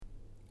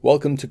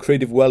Welcome to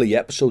Creative Welly,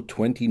 episode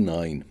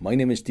 29. My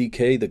name is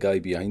DK, the guy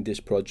behind this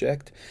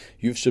project.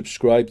 You've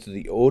subscribed to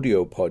the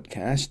audio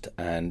podcast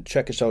and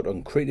check us out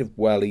on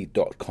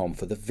creativewelly.com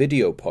for the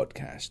video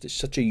podcast. It's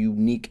such a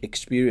unique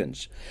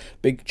experience.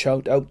 Big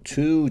shout out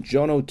to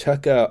John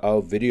O'Tucker,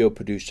 our video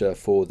producer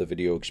for the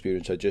video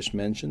experience I just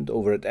mentioned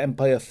over at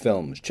Empire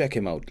Films. Check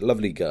him out,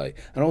 lovely guy.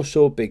 And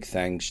also big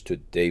thanks to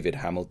David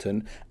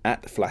Hamilton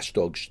at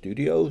Flashdog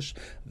Studios,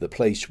 the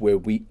place where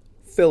we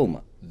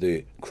film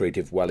the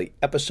Creative Welly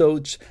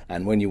episodes,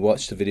 and when you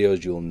watch the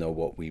videos you'll know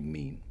what we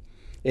mean.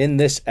 In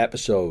this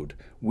episode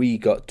we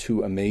got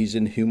two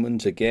amazing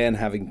humans again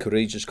having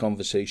courageous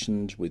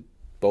conversations with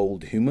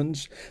bold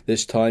humans.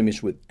 This time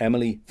is with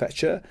Emily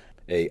Fetcher,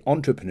 a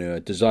entrepreneur,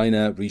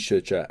 designer,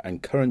 researcher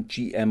and current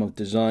GM of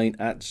design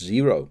at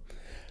Xero.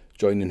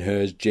 Joining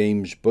her is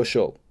James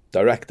Bushell,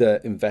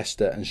 director,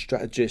 investor and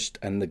strategist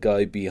and the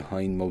guy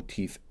behind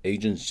Motif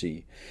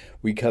Agency.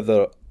 We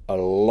cover a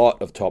lot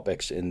of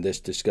topics in this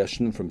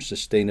discussion, from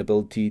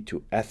sustainability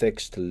to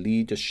ethics to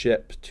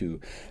leadership to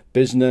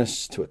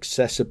business to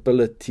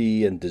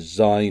accessibility and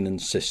design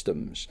and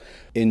systems.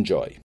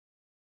 Enjoy.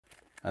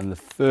 And the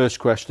first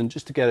question,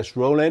 just to get us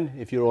rolling,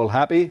 if you're all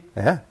happy.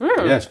 Yeah.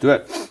 Yes, do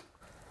it.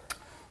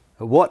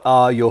 What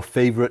are your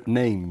favourite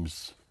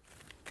names?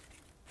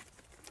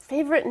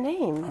 Favorite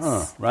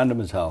names?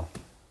 Random as hell.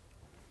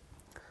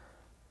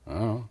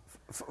 Oh.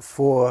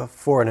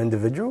 For an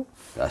individual?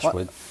 That's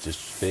what just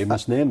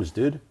famous names,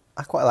 dude.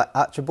 I quite like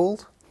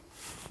Archibald.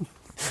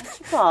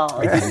 Well,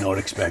 I did not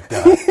expect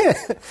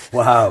that.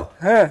 Wow.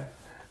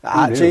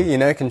 Archie, you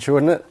know, can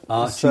shorten it.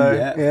 Archie,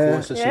 of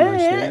course, that's a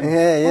nice name.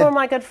 Yeah. one of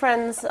my good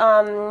friends'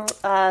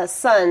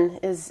 son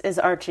is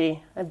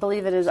Archie. I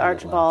believe it is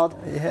Archibald.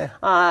 Yeah.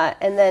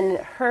 And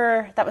then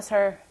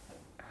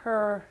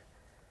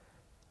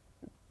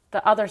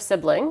the other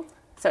sibling.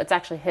 So it's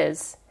actually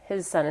his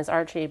son is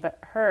Archie, but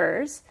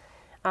hers,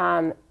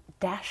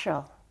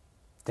 Dashiell.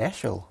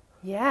 Dashiell.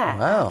 Yeah,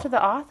 Wow. after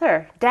the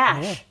author.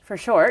 Dash, for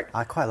short.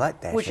 I quite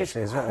like Dashiell. Which is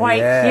isn't it?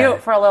 quite cute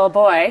for a little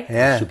boy.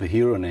 Yeah.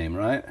 Superhero name,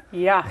 right?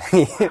 Yeah.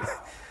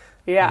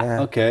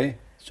 Yeah. Okay.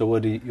 So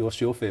what's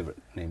your favourite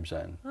names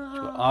then?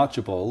 So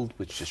Archibald,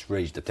 which just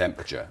raised the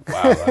temperature.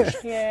 Wow.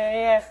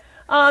 Yeah.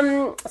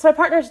 So my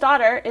partner's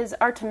daughter is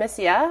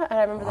Artemisia, and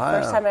I remember the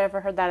first time I ever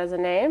heard that as a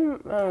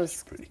name.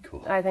 That's pretty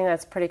cool. I think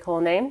that's a pretty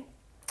cool name.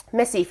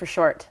 Missy for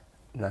short.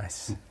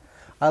 Nice.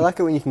 I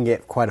like it when you can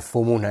get quite a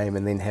formal name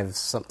and then have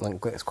something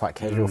that's quite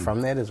casual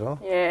from that as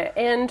well. Yeah,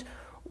 and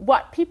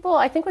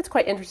I think what's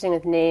quite interesting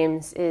with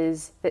names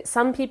is that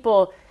some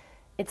people,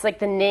 it's like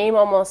the name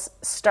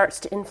almost starts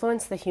to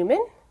influence the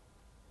human.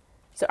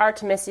 So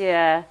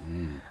Artemisia,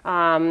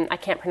 I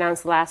can't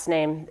pronounce the last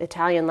name,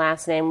 Italian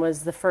last name,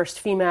 was the first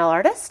female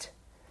artist.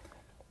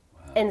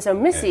 Wow. And so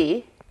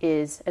Missy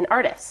is an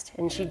artist,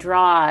 and she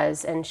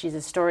draws, and she's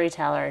a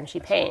storyteller, and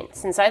she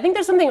paints. And so I think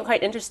there's something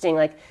quite interesting,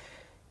 like,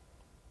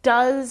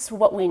 does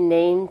what we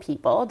name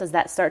people, does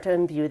that start to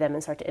imbue them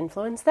and start to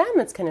influence them?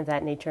 It's kind of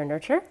that nature and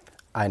nurture.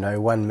 I know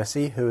one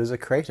Missy who is a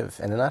creative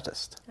and an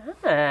artist. Yeah.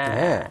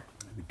 There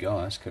we go.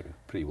 That's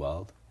pretty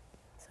wild.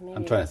 So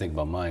I'm trying to think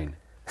about mine.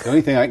 The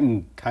only thing I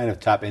can kind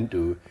of tap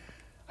into,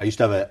 I used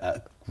to have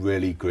a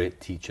really great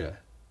teacher,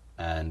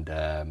 and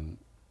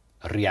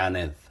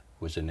Rhianedd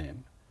was her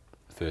name,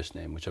 first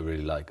name, which I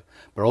really like.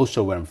 But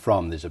also where I'm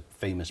from, there's a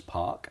famous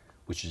park,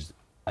 which is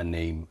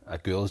a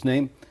girl's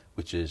name,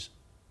 which is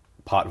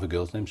part of a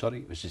girl's name,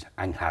 which is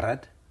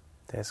Angharad.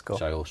 That's cool.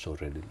 Which I also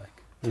really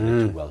like.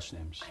 Two Welsh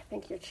names. I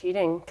think you're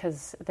cheating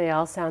because they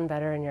all sound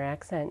better in your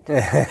accent.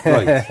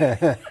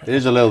 Right.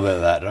 There's a little bit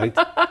of that, right?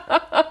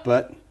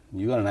 But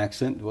you got an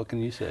accent, what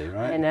can you say,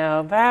 right? I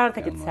know, but I don't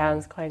think it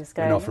sounds quite as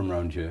good. You're not from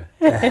around here.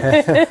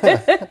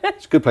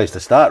 It's a good place to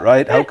start,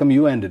 right? How come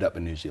you ended up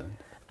in New Zealand?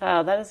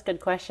 Oh, that is a good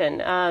question.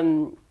 At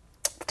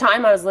the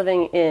time I was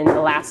living in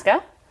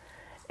Alaska,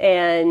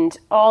 and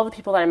all the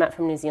people that I met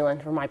from New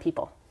Zealand were my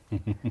people.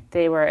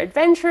 They were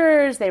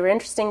adventurers, they were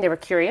interesting, they were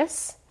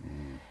curious.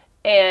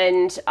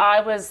 And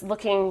I was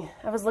looking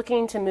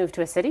to move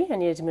to a city. I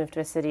needed to move to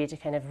a city to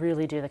kind of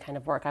really do the kind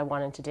of work I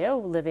wanted to do.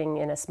 Living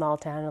in a small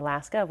town in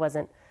Alaska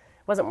wasn't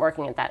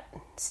working at that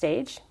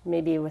stage.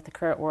 Maybe with the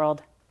current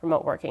world,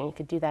 remote working, you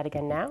could do that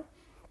again now.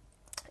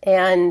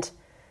 And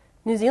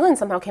New Zealand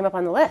somehow came up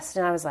on the list,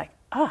 and I was like,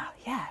 oh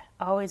yeah,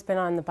 always been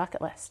on the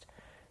bucket list.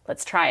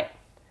 Let's try it.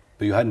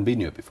 But you hadn't been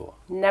here before?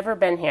 Never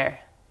been here.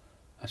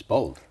 That's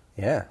bold.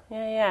 Yeah.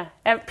 Yeah.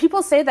 And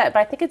people say that, but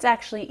I think it's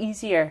actually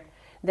easier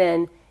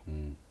than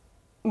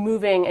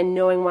moving and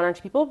knowing one or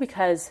two people,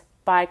 because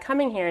by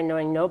coming here and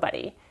knowing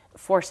nobody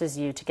forces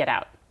you to get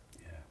out.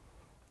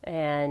 Yeah.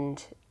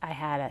 And I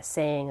had a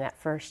saying that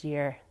first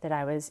year that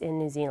I was in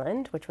New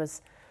Zealand, which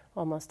was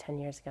almost 10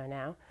 years ago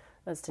now,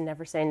 was to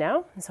never say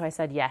no. And so I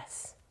said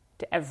yes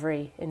to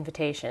every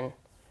invitation.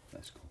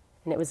 That's cool.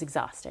 And it was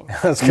exhausting.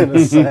 I was going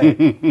to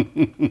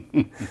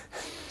say.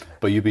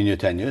 But you've been here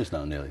 10 years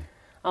now, nearly.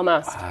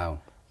 Almost. Wow.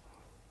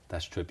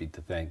 That's trippy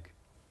to think.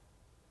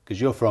 Because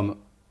you're from,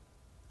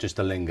 just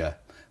to linger,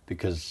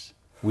 because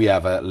we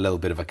have a little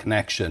bit of a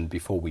connection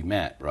before we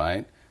met,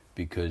 right?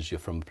 because you're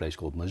from a place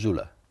called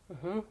Missoula,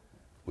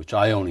 which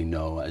I only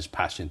know as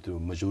passing through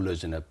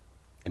Missoula's in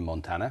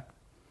Montana.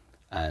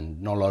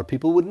 And not a lot of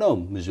people would know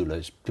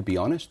Missoula, to be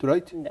honest,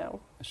 right? No.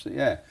 So,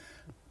 yeah,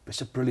 it's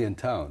a brilliant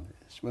town.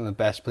 It's one of the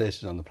best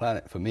places on the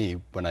planet for me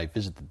when I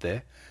visited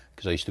there,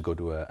 because I used to go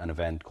to an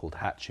event called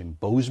Hatch in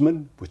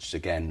Bozeman, which,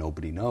 again,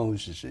 nobody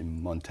knows. It's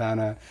in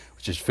Montana,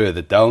 which is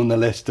further down the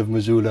list of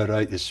Missoula,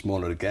 right? It's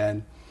smaller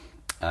again.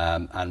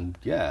 And,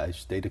 yeah, I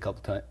stayed a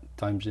couple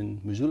times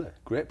in Missoula.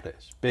 Great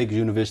place. Big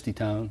university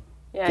town.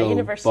 Yeah, Go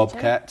university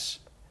Bobcats.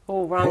 town.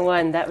 Oh, wrong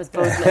one. That was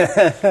Bozeman.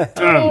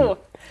 Oh.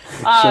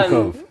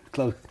 Cove.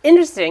 Close.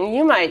 Interesting.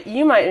 You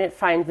might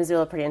find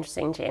Missoula pretty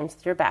interesting, James,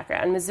 with your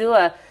background.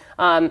 Missoula,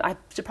 I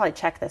should probably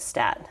check this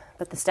stat,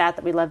 but the stat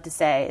that we love to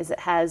say is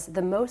it has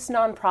the most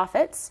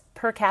nonprofits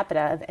per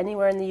capita of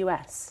anywhere in the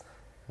U.S.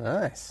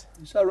 Nice.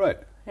 Is that right?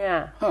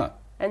 Yeah. Huh.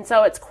 And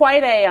so it's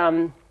quite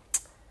a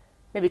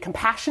maybe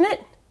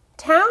compassionate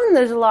town.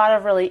 There's a lot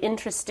of really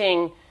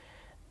interesting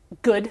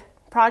good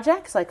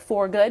projects, like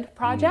for good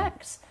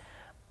projects,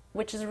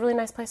 which is a really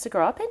nice place to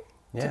grow up in,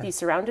 to be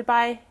surrounded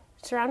by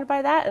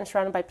that and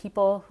surrounded by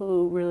people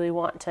who really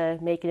want to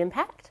make an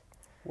impact.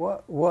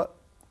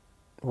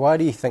 Why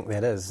do you think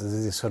that is?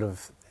 Is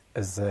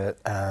it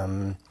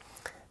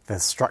the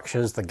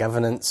structures, the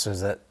governance, or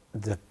is it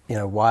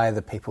why are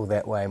the people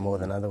that way more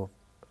than other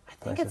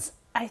places?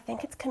 I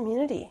think it's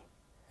community.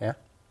 Yeah.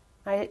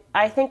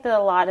 I think that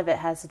a lot of it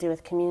has to do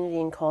with community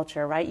and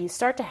culture, right? You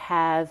start to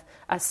have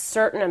a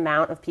certain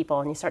amount of people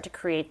and you start to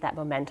create that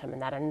momentum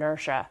and that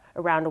inertia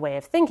around a way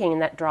of thinking,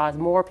 and that draws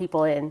more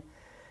people in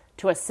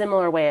to a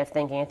similar way of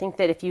thinking. I think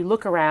that if you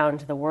look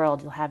around the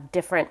world, you'll have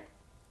different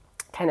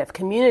kind of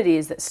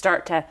communities that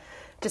start to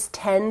just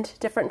tend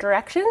different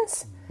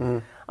directions.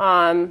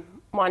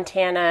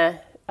 Montana,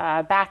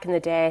 back in the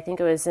day, I think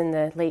it was in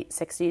the late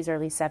 60s,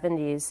 early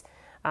 70s,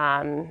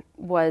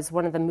 was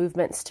one of the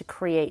movements to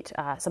create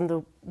some of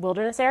the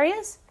wilderness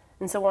areas.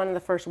 And so one of the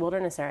first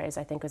wilderness areas,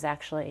 I think, was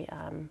actually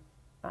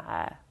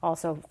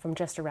also from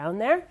just around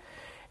there.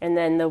 And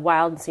then the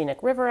Wild and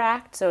Scenic River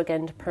Act, so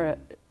again, to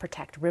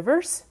protect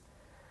rivers,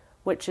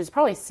 which is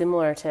probably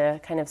similar to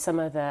kind of some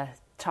of the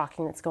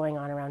talking that's going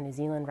on around New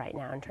Zealand right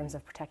now in terms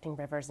of protecting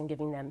rivers and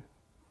giving them,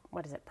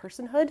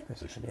 personhood?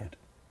 Personhood.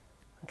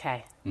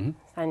 Okay.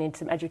 I need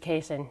some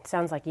education.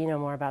 Sounds like you know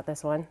more about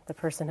this one, the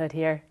personhood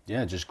here.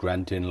 Yeah, just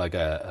granting like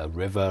a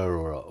river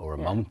or a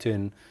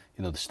mountain,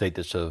 the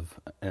status of,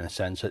 in a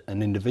sense,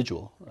 an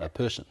individual, a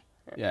person.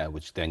 Yeah,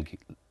 which then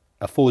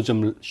affords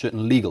them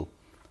certain legal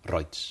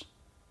rights.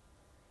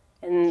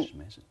 And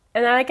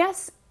I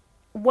guess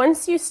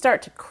once you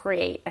start to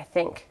create, I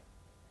think,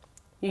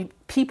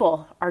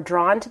 people are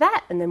drawn to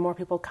that, and then more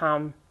people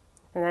come.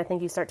 And I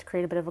think you start to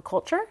create a bit of a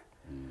culture.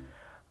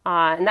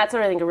 And that's,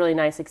 I think, a really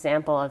nice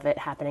example of it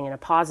happening in a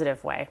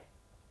positive way.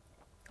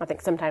 I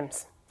think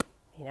sometimes,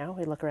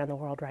 we look around the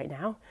world right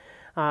now.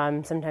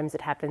 Sometimes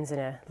it happens in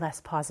a less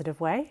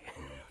positive way.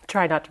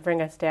 Try not to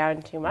bring us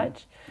down too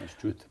much. That's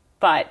truth.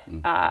 But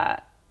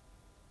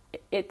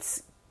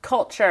it's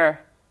culture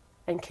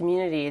and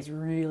community is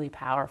really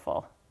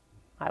powerful,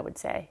 I would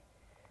say.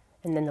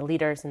 And then the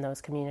leaders in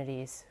those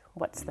communities,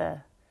 what's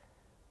the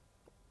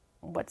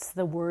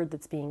word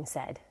that's being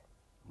said?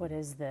 What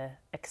is the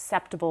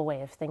acceptable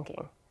way of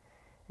thinking?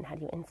 And how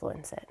do you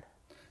influence it?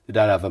 Did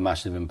that have a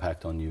massive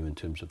impact on you in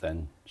terms of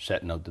then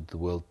setting out that the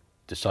world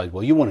decide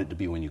what you want it to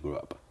be when you grow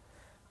up?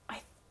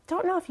 I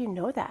don't know if you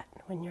know that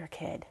when you're a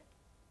kid.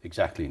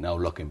 Exactly. Now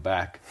looking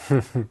back,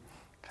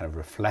 kind of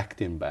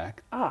reflecting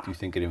back, do you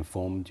think it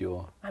informed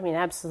your... I mean,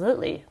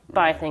 absolutely.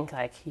 But I think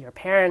like your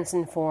parents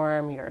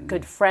inform, your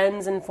good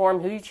friends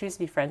inform, who you choose to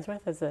be friends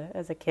with as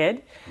a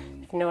kid.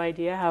 You have no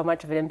idea how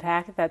much of an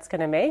impact that's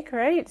going to make,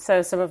 right?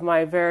 So some of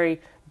my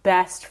very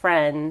best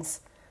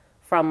friends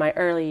from my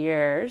early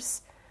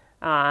years,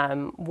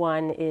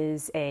 one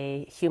is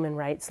a human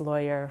rights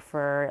lawyer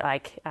for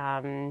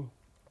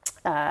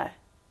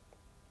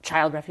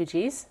child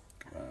refugees.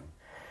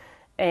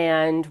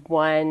 And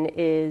one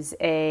is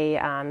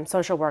a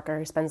social worker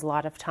who spends a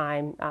lot of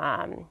time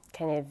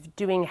kind of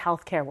doing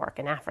healthcare work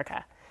in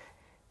Africa.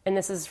 And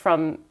this is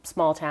from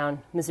small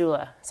town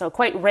Missoula. So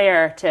quite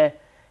rare to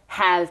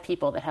have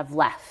people that have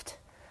left.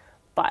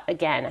 But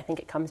again, I think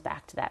it comes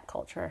back to that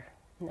culture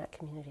and that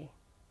community.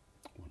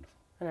 Wonderful.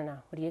 I don't know.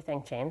 What do you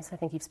think, James? I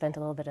think you've spent a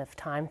little bit of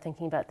time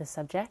thinking about this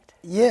subject.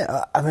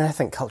 Yeah, I mean, I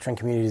think culture and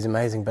community is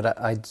amazing, but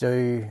I've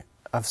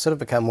sort of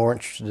become more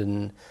interested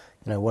in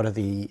what are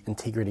the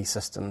integrity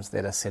systems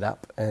that are set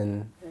up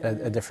in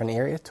a different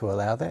area to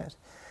allow that?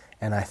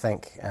 And I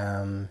think,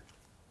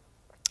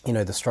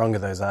 the stronger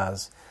those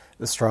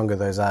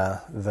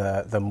are,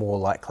 the more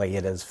likely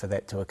it is for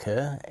that to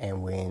occur.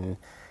 And when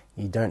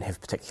you don't have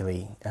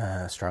particularly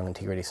strong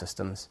integrity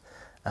systems,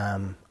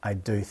 I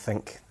do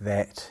think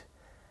that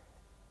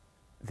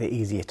they're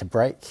easier to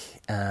break,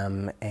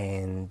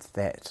 and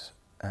that,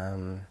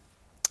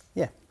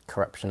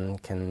 corruption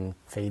can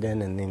feed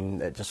in, and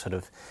then it just sort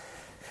of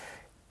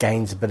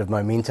gains a bit of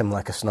momentum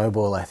like a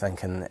snowball, I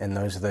think, and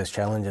those are those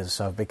challenges.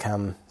 So I've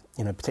become,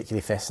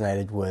 particularly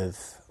fascinated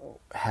with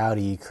how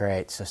do you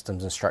create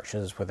systems and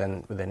structures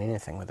within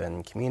anything,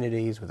 within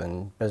communities,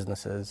 within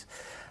businesses,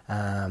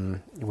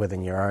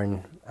 within your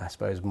own, I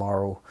suppose,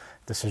 moral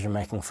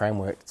decision-making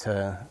framework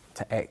to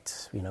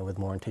act, with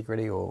more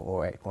integrity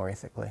or act more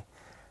ethically.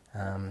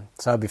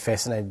 So I'd be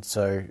fascinated.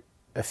 So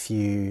if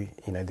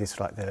there's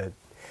like the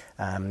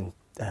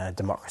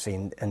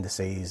democracy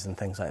indices and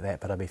things like that,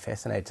 but I'd be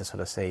fascinated to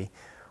sort of see,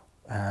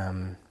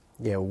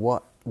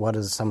 what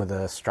is some of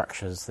the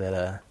structures that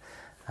are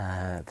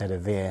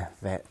there,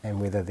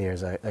 and whether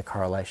there's a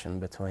correlation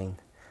between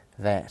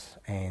that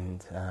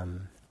and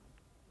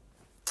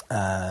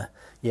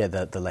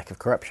the lack of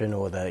corruption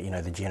or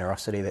the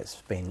generosity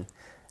that's been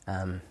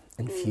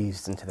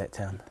infused into that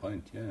town. Good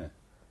point, yeah.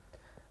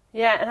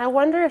 Yeah, and I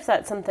wonder if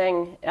that's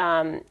something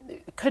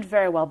could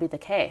very well be the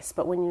case.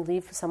 But when you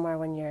leave somewhere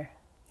when you're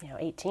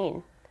 18,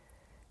 you're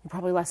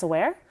probably less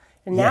aware.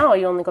 And now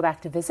you only go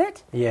back to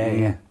visit.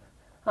 Yeah.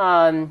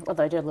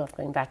 Although I did love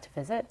going back to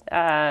visit.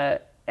 But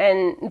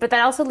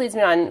that also leads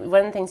me on,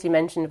 one of the things you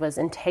mentioned was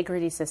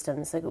integrity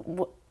systems. Like,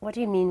 what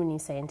do you mean when you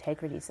say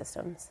integrity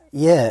systems?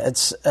 Yeah,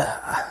 it's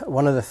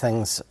one of the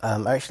things,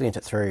 I actually learned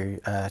it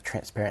through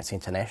Transparency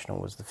International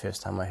was the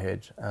first time I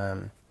heard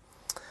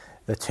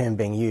the term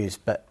being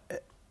used, but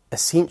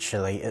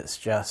essentially it's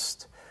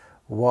just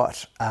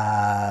what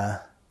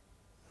are,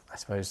 I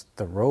suppose,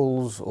 the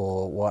rules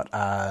or what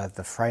are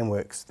the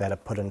frameworks that are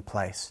put in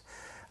place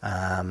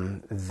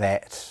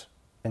that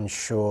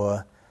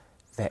ensure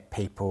that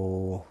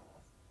people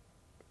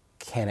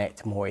can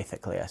act more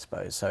ethically, I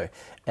suppose. So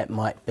it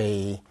might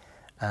be,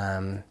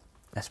 I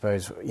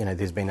suppose,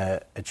 there's been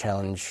a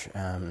challenge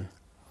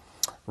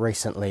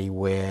recently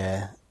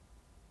where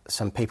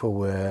some people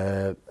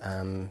were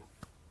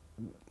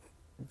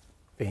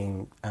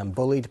being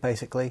bullied,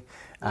 basically,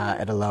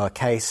 at a lower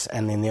case,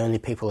 and then the only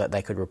people that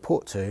they could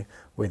report to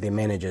were their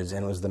managers,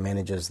 and it was the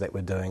managers that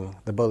were doing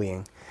the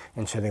bullying.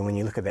 And so then when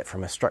you look at that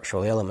from a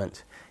structural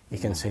element, you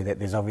can see that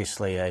there's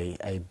obviously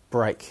a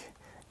break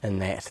in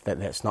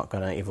that's not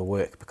going to ever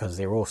work, because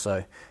they're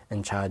also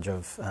in charge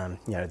of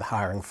the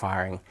hiring,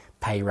 firing,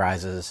 pay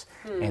rises,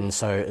 and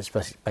so it's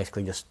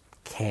basically just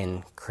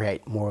can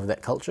create more of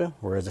that culture.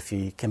 Whereas if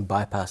you can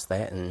bypass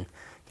that and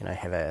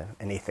have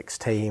an ethics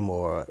team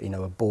or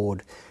a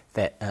board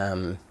that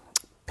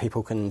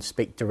people can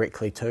speak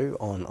directly to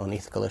on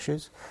ethical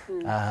issues,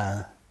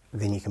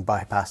 then you can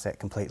bypass that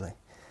completely.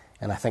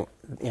 And I think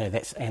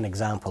that's an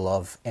example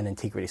of an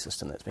integrity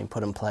system that's been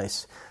put in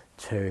place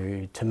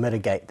to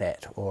mitigate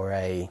that, or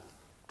a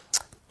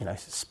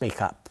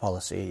speak up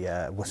policy,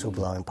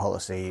 whistleblowing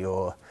policy,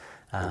 or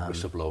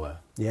whistleblower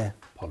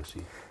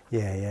policy.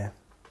 Yeah.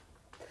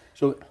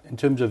 So in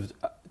terms of,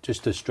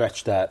 just to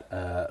stretch that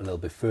a little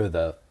bit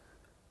further,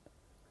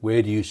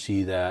 where do you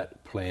see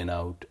that playing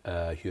out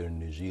here in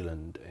New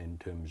Zealand in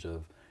terms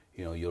of,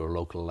 you're a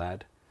local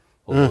lad,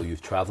 although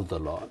you've travelled a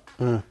lot,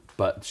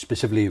 but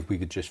specifically if we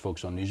could just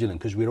focus on New Zealand,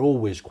 because we're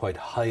always quite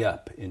high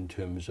up in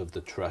terms of the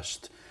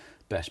trust,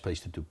 best place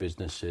to do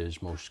business is,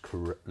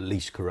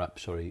 least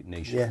corrupt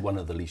nation, one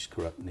of the least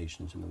corrupt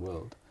nations in the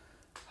world.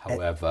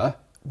 However...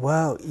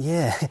 I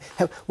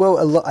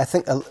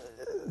think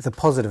the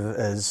positive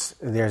is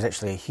there's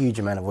actually a huge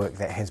amount of work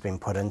that has been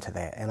put into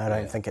that, and I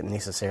don't think it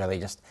necessarily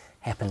just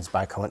happens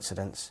by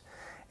coincidence.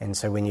 And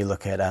so when you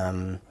look at,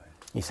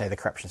 you say the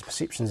Corruption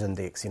Perceptions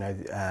Index,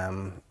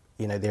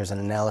 there's an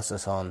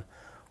analysis on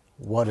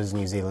what is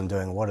New Zealand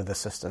doing, what are the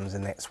systems,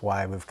 and that's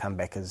why we've come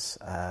back as,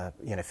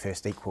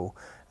 first equal,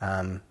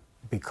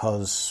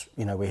 because,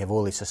 we have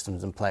all these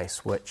systems in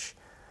place which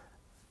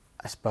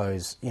I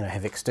suppose,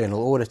 have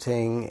external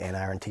auditing, and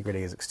our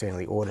integrity is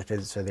externally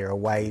audited, so there are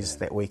ways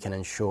that we can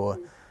ensure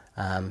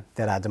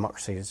that our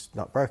democracy is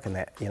not broken,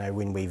 that,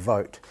 when we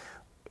vote,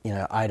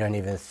 I don't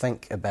even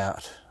think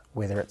about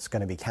whether it's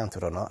going to be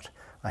counted or not.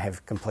 I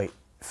have complete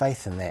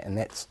faith in that, and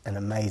that's an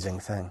amazing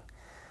thing.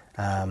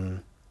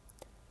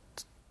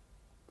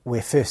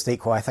 We're first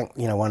equal. I think,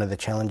 one of the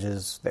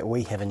challenges that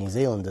we have in New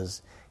Zealand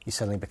is you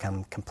suddenly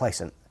become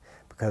complacent,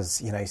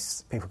 because,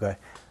 people go,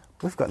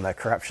 we've got no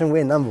corruption,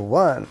 we're number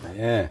one.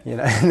 Yeah.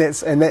 And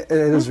that it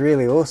is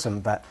really awesome,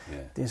 but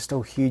there's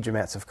still huge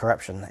amounts of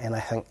corruption. And I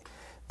think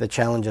the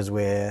challenge is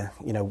where,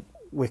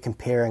 we're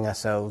comparing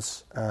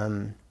ourselves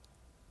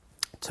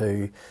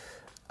to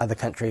other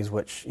countries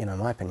which, in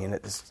my opinion,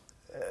 is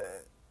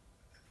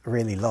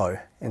really low.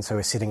 And so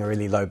we're setting a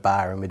really low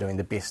bar, and we're doing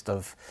the best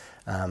of,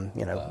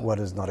 what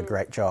is not a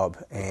great job.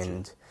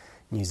 And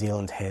New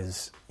Zealand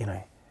has,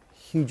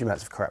 huge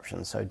amounts of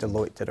corruption. So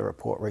Deloitte did a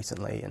report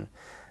recently, and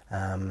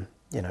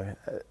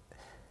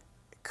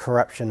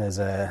corruption is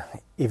a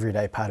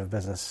everyday part of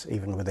business,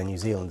 even within New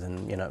Zealand,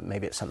 and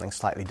maybe it's something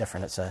slightly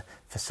different. It's a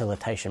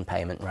facilitation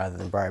payment rather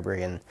than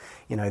bribery, and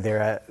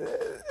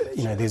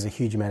there's a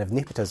huge amount of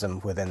nepotism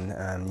within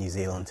New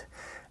Zealand.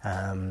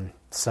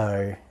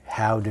 So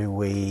how do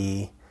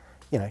we,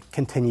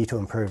 continue to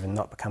improve and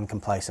not become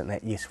complacent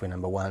that yes, we're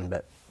number one,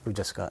 but we've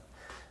just got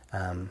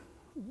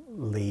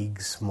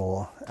leagues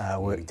more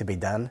work to be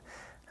done.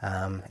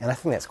 And I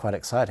think that's quite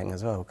exciting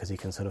as well, because you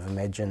can sort of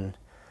imagine,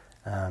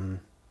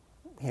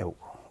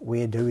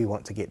 where do we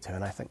want to get to?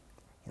 And I think,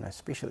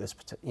 especially at this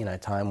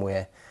time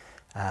where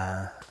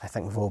I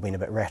think we've all been a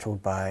bit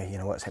rattled by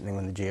what's happening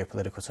in the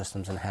geopolitical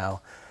systems and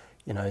how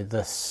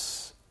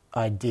this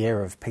idea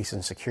of peace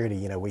and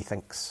security we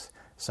think's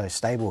so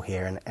stable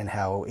here, and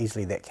how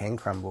easily that can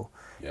crumble.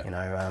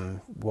 Yeah.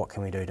 What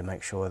can we do to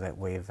make sure that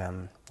we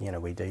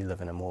do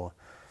live in a more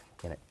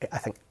I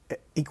think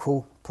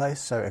equal place?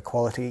 So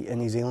equality in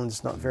New Zealand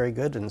is not very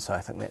good, and so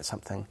I think that's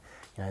something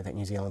that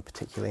New Zealand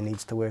particularly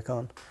needs to work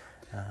on.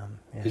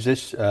 Is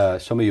this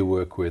some of your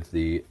work with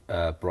the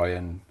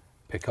Brian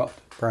Pico?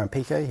 Brian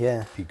Pico,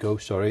 yeah. Pico,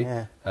 sorry.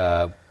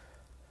 Yeah.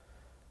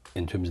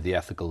 In terms of the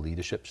ethical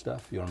leadership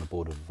stuff, you're on the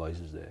board of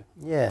advisors there.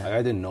 Yeah.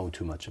 I didn't know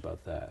too much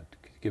about that.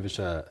 Give us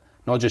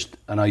not just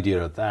an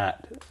idea of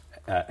that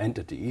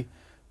entity,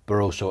 but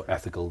also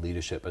ethical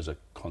leadership as a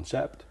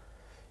concept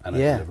and a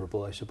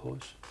deliverable, I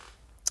suppose.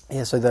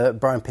 Yeah, so the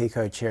Brian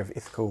Pico Chair of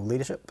Ethical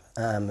Leadership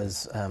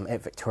is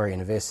at Victoria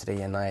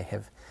University, and I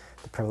have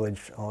the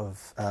privilege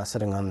of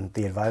sitting on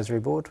the advisory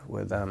board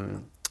with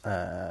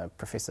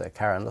Professor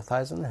Karen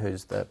Luthhuizen,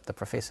 who's the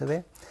professor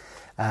there.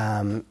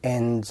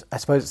 And I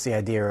suppose it's the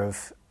idea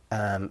of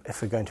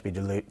if we're going to be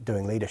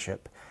doing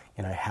leadership,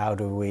 how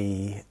do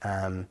we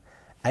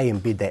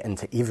embed that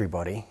into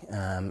everybody?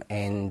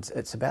 And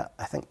it's about,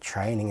 I think,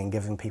 training and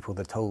giving people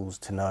the tools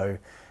to know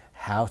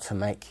how to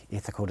make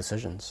ethical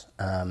decisions.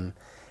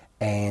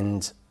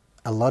 And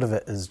a lot of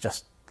it is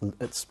just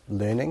it's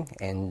learning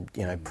and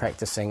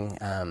practicing.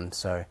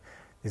 So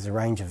there's a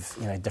range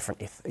of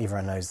different.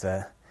 Everyone knows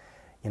the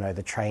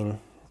train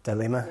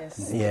dilemma.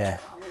 Yes. Yeah,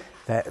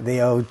 the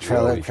old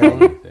trolley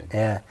train.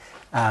 Yeah.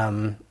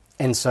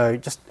 And so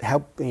just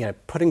help,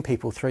 putting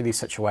people through these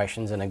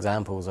situations and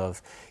examples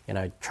of,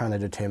 trying to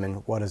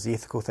determine what is the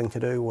ethical thing to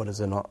do, what is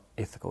the not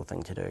ethical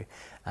thing to do.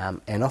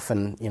 And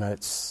often,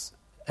 it's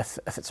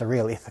if it's a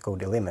real ethical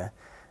dilemma,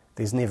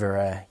 there's never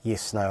a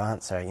yes/no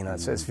answer,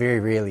 so it's very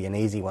rarely an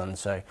easy one.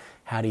 So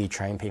how do you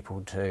train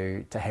people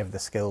to have the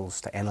skills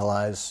to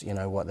analyse,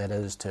 what that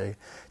is, to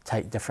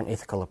take different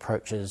ethical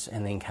approaches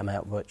and then come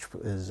out which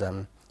is,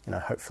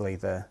 hopefully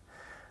the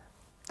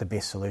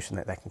best solution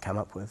that they can come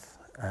up with.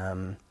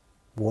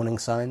 Warning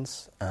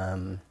signs.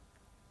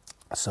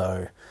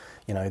 So,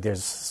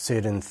 there's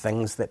certain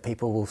things that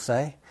people will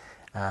say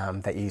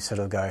that you sort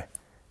of go,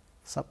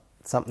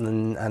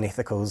 something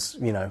unethical's,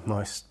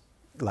 most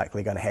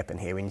likely going to happen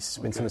here. When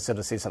someone sort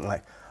of says something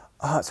like,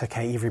 "Oh, it's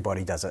okay,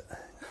 everybody does it,"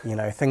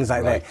 things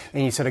like that,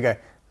 and you sort of go,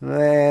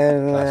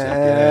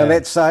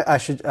 "That's I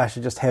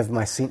should just have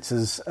my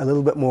senses a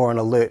little bit more on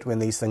alert when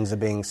these things are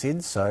being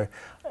said." So,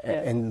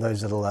 and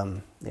those little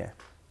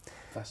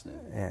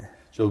fascinating. Yeah.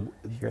 So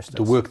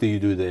the work that you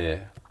do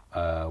there,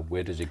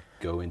 where does it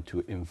go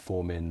into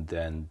informing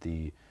then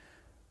the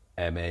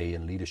MA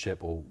in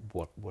leadership, or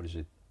what does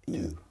it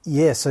do?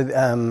 Yeah, so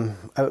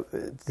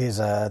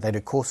they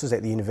do courses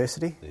at the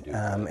university, They do,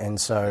 and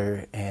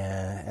so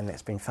and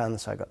that's been fun.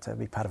 So I got to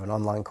be part of an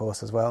online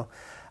course as well.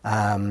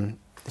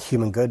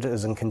 Human Good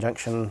is in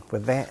conjunction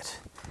with that.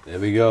 There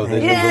we go. There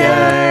you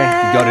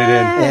got it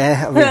in.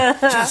 Yeah, I mean,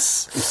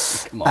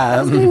 just come on.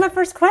 That was going to be my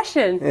first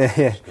question.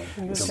 Yeah.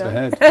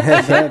 Jump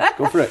ahead.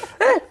 Go for it.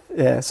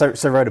 Yeah.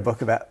 So wrote a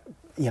book about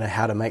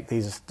how to make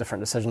these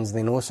different decisions. And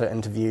then also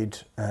interviewed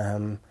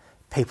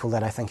people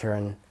that I think are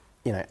in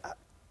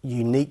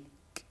unique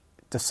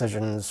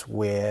decisions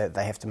where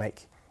they have to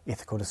make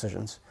ethical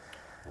decisions.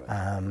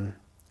 Right.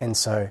 And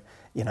so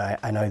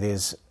I know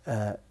there's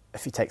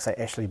if you take say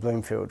Ashley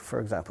Bloomfield for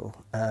example.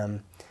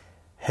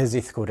 His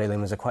ethical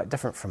dilemmas are quite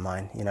different from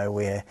mine,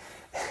 where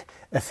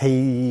if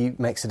he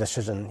makes a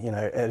decision,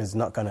 it is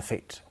not going to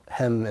affect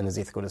him and his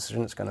ethical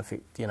decision, it's going to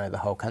affect, the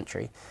whole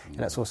country. Mm-hmm.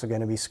 And it's also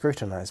going to be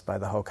scrutinised by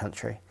the whole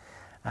country.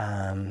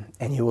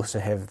 And you also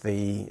have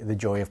the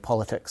joy of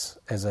politics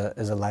as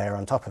a layer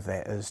on top of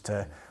that, as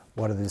to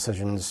what are the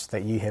decisions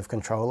that you have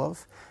control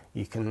of.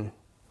 You can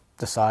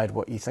decide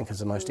what you think is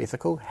the most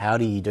ethical. How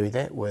do you do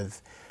that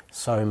with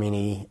so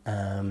many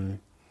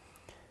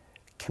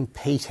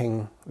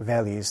competing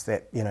values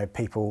that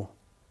people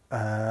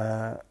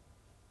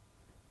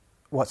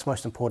what's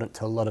most important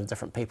to a lot of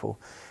different people,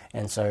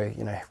 and so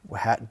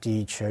how do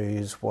you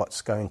choose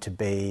what's going to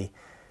be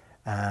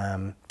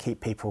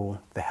keep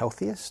people the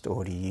healthiest,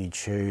 or do you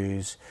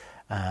choose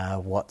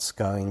what's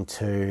going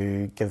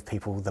to give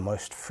people the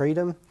most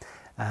freedom?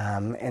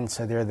 And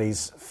so there are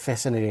these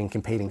fascinating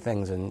competing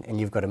things, and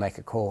you've got to make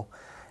a call.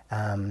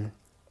 And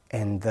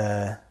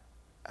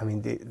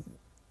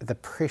the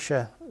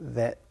pressure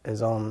that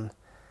is on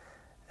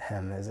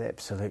him is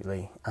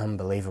absolutely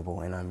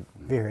unbelievable, and I'm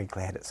very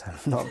glad it's him,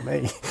 not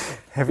me.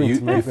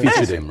 You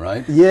featured him,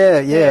 right? Yeah.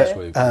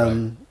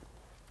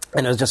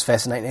 And it was just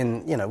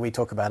fascinating, and we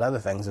talk about other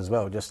things as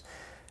well. Just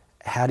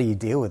how do you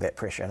deal with that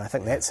pressure? And I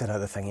think that's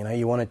another thing.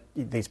 You want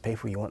these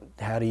people.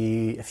 How do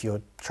you, if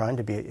you're trying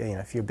to be,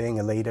 if you're being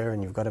a leader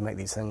and you've got to make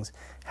these things,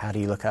 how do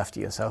you look after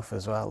yourself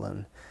as well?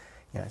 And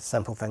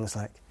simple things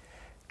like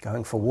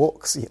going for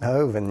walks,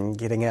 and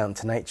getting out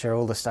into nature,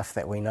 all the stuff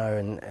that we know,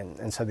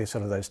 and so there's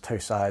sort of those two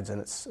sides, and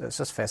it's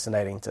just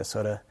fascinating to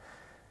sort of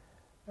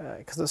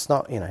because it's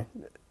not,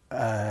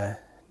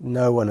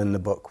 no one in the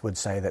book would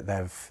say that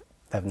they've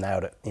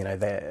nailed it.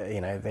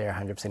 They're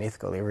 100%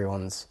 ethical.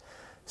 Everyone's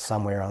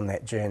somewhere on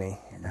that journey,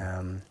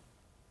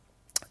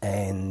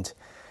 and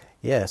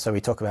yeah. So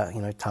we talk about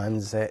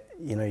times that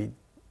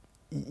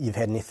you've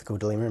had an ethical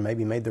dilemma and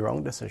maybe made the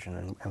wrong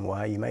decision, and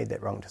why you made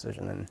that wrong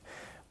decision, and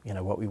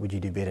what would you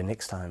do better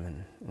next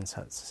time, and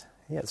so it's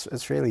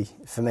really,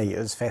 for me, it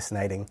was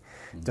fascinating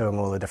doing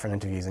all the different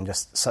interviews and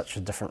just such a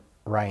different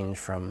range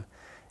from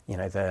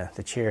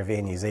the chair of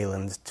Air New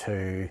Zealand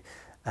to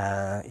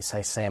you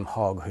say Sam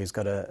Hogg, who's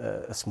got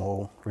a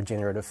small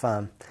regenerative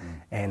farm,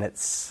 and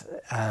it's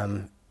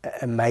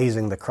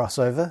amazing the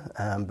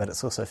crossover, but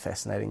it's also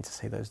fascinating to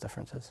see those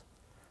differences.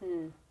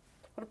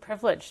 What a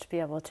privilege to be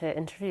able to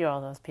interview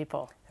all those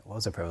people. It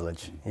was a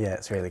privilege. Yeah,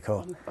 it's really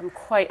cool. I'm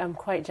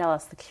quite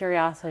jealous. The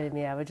curiosity in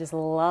me, I would just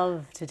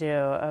love to do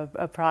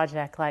a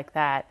project like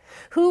that.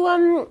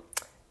 Who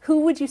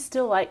would you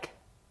still like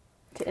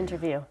to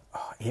interview?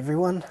 Oh,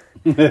 everyone.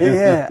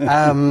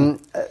 Yeah. You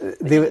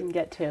didn't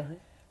get to.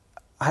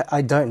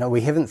 I don't know.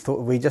 We haven't thought.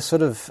 We just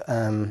sort of.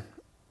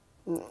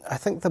 I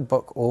think the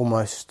book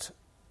almost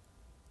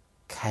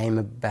came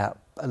about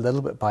a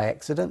little bit by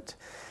accident.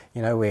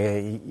 Where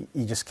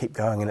you just keep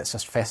going and it's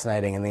just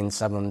fascinating, and then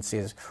someone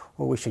says,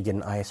 well, we should get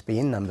an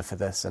ISBN number for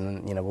this,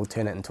 and we'll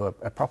turn it into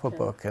a proper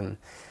book. And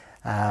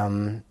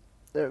I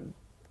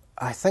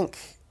think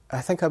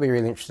I'd be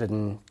really interested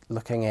in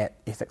looking at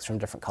ethics from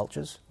different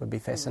cultures. Would be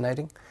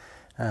fascinating,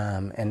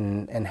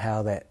 and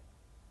how that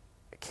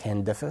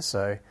can differ.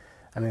 So,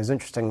 I mean, it was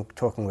interesting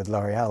talking with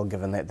L'Oreal,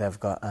 given that they've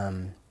got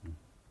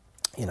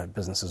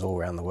businesses all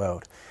around the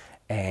world.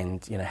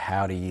 And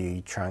how do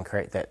you try and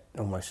create that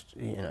almost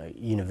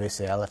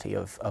universality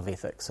of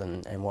ethics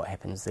and what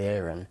happens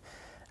there? And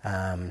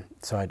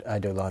so I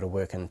do a lot of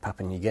work in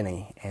Papua New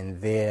Guinea,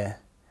 and there,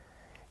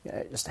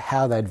 just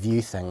how they'd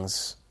view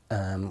things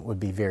would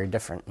be very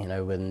different.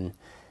 In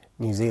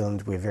New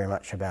Zealand, we're very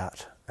much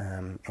about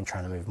and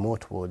trying to move more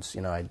towards.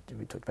 We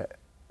talked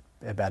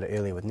about it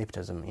earlier with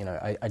nepotism.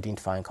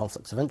 Identifying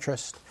conflicts of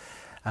interest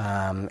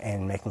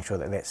and making sure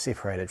that that's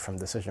separated from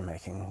decision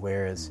making,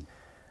 whereas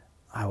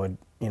I would,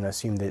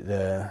 assume that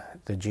the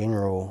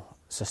general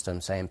system,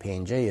 say in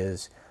PNG,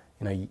 is,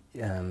 and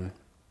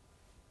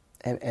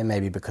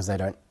maybe because they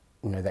don't,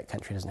 that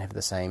country doesn't have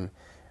the same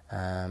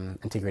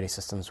integrity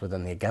systems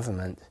within their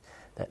government,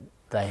 that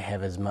they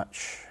have as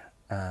much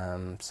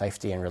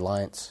safety and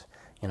reliance.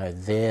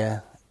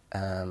 Their,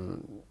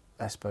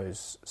 I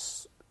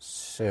suppose,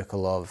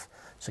 circle of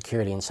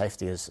security and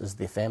safety is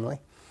their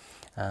family,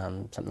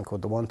 something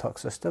called the Wontok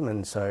system,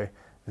 and so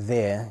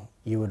there,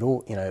 you would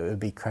all, it would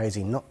be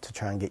crazy not to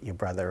try and get your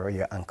brother or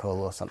your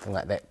uncle or something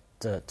like that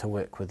to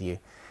work with you.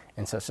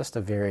 And so it's just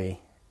a very,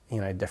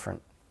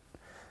 different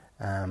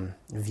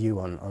view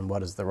on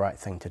what is the right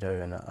thing to do.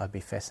 And I'd be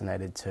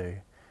fascinated to,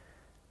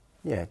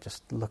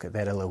 just look at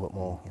that a little bit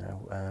more.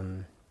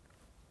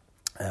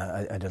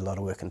 I did a lot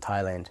of work in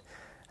Thailand,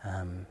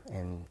 and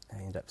I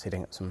ended up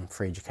setting up some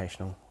free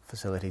educational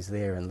facilities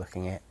there and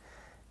looking at,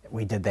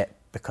 we did that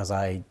because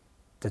I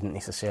didn't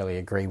necessarily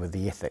agree with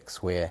the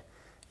ethics where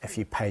if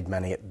you paid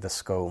money at the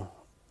school,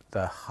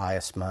 the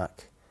highest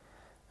mark,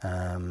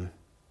 the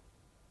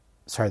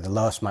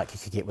lowest mark you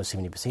could get was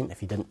 70%.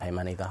 If you didn't pay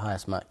money, the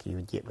highest mark you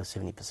would get was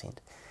 70%.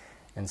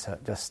 And so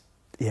it just,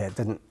 it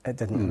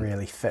didn't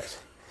really fit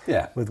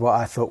with what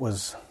I thought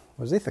was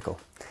ethical.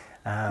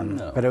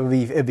 No. But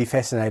it'd be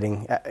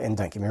fascinating, and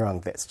don't get me wrong,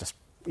 that's just,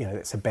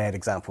 that's a bad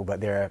example, but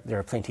there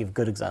are plenty of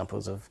good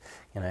examples of,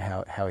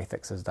 how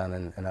ethics is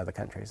done in other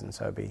countries, and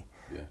so it'd be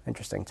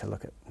interesting to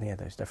look at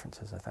those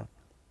differences, I think.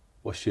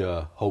 What's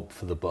your hope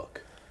for the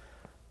book?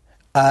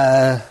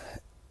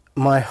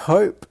 My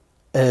hope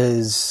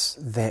is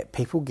that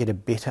people get a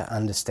better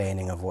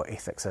understanding of what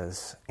ethics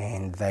is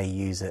and they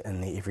use it in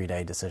their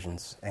everyday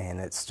decisions. And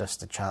it's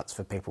just a chance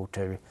for people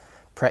to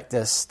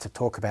practice, to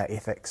talk about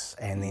ethics,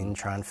 and then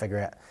try and figure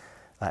out,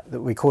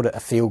 we called it a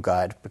field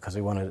guide because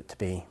we wanted it to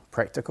be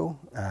practical.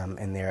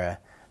 And there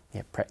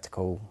are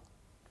practical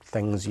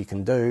things you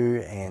can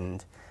do,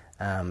 and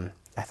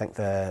I think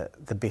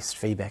the best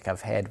feedback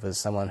I've had was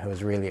someone who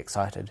was really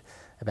excited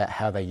about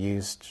how they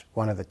used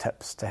one of the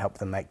tips to help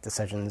them make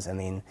decisions, and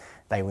then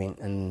they went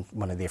and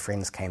one of their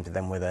friends came to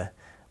them with a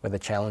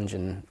challenge,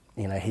 and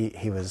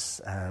he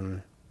was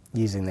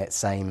using that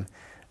same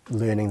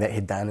learning that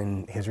he'd done,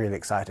 and he was really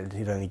excited.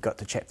 He'd only got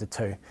to chapter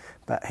 2,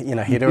 but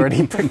he'd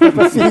already picked up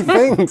a few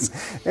things,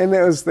 and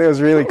that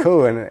was really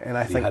cool. And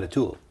I think he had a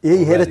tool. Yeah,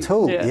 he had a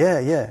tool.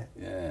 Yeah.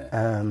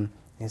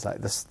 He's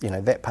like, this,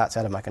 that part's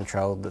out of my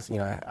control. This,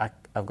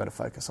 I've got to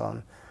focus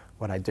on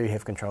what I do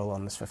have control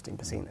on, this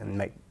 15%, and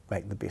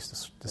make the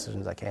best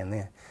decisions I can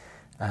there.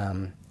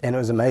 And it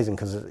was amazing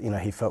because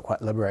he felt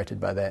quite liberated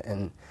by that,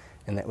 and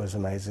that was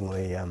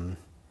amazingly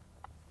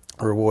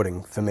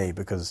rewarding for me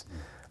because,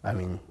 I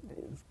mean,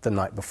 the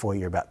night before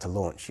you're about to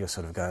launch, you're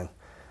sort of going,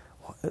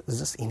 is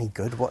this any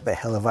good? What the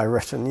hell have I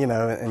written?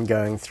 And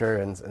going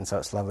through, and so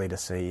it's lovely to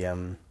see,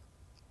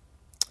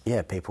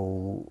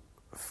 people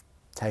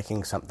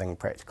taking something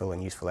practical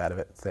and useful out of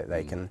it that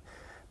they can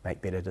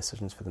make better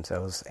decisions for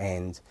themselves,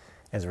 and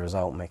as a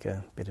result make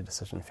a better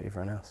decision for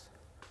everyone else.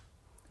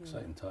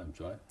 Exciting times,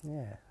 right?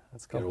 Yeah,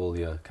 that's cool. Get all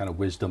your kind of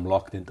wisdom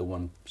locked into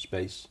one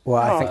space.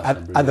 Well, I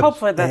think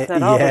hopefully that's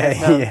not all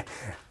the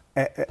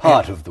wisdom.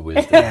 Part of the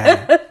wisdom.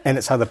 Yeah, and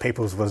it's other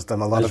people's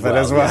wisdom, a lot of it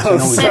as well. Yeah,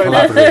 it's always a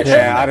collaboration.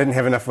 Yeah, I didn't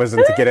have enough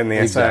wisdom to get in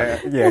there,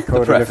 Exactly. so yeah,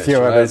 called in a few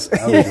right? others.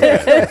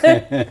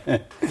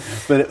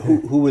 But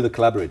who were the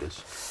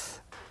collaborators?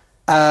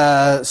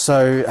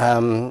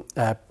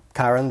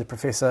 Karen, the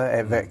professor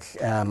at Vic,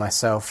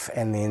 myself,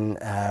 and then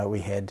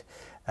we had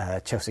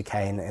Chelsea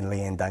Kane and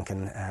Leanne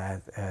Duncan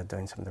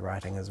doing some of the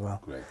writing as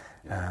well. Great.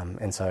 Yeah.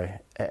 And so,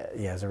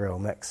 it was a real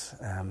mix,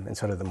 and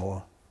sort of the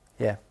more,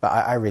 but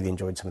I really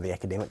enjoyed some of the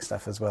academic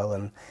stuff as well,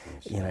 and,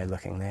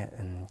 looking at that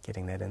and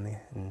getting that in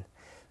there and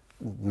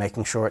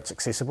making sure it's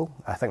accessible.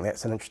 I think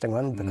that's an interesting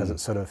one because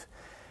it's sort of,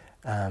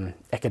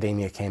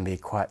 academia can be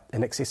quite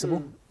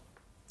inaccessible.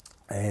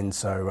 And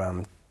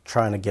so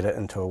trying to get it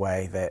into a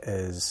way that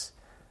is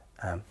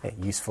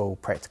useful,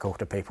 practical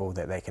to people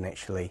that they can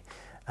actually,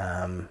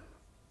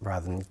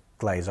 rather than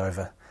glaze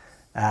over,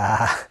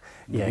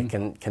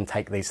 can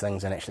take these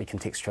things and actually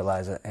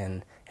contextualise it.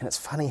 And it's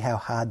funny how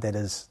hard that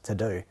is to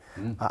do.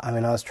 I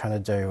was trying to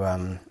do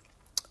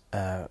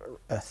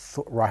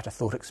write a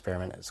thought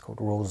experiment. It's called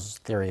Rawls'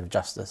 Theory of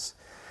Justice.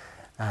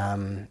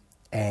 And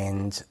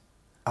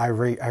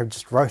I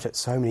just wrote it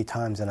so many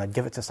times, and I'd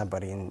give it to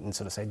somebody and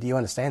sort of say, do you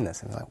understand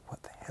this? And they're like,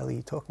 what the hell are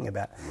you talking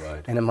about?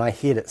 Right. And in my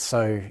head it's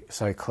so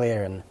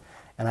clear, and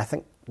I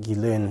think you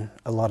learn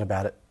a lot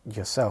about it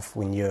yourself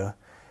when you're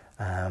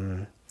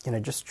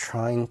just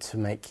trying to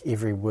make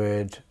every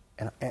word,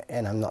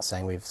 and I'm not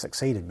saying we've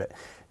succeeded, but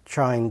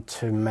trying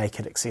to make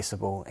it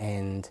accessible,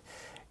 and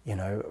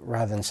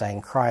rather than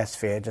saying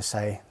cryosphere, just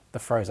say the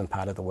frozen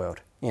part of the world.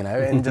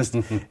 And just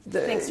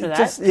thanks for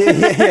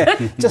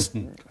that.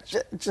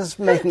 Just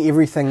making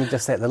everything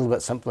just that little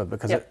bit simpler,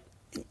 because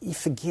you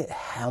forget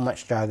how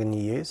much jargon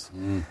you use.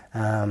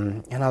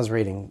 And I was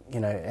reading,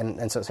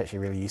 and so it's actually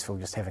really useful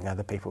just having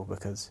other people,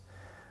 because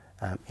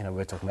we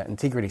were talking about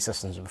integrity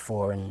systems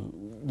before,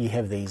 and you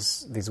have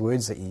these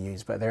words that you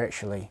use, but they're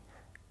actually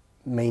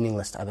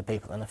meaningless to other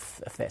people. And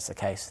if that's the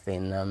case,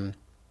 then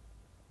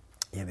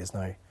there's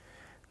no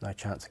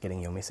chance of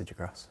getting your message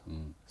across.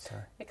 So,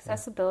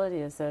 accessibility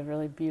is a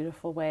really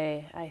beautiful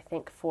way, I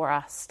think, for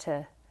us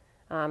to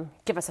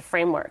give us a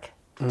framework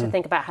to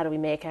think about how do we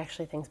make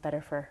actually things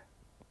better for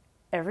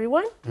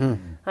everyone.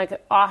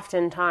 Like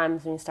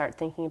oftentimes when you start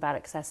thinking about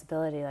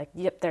accessibility,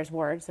 there's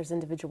words, there's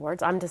individual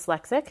words. I'm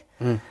dyslexic,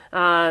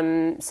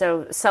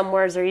 so some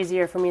words are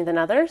easier for me than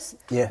others,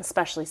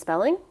 especially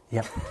spelling.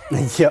 Yep.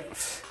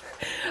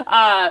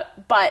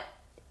 But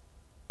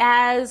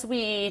as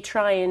we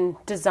try and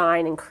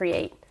design and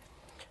create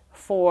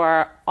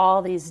for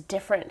all these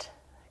different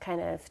kind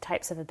of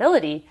types of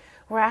ability,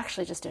 we're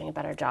actually just doing a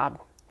better job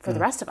for the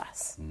rest of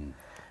us.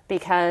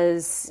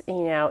 Because,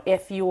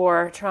 if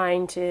you're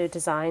trying to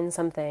design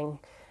something,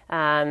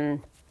 a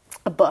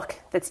book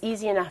that's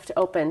easy enough to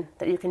open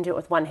that you can do it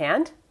with one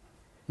hand,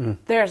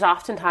 there's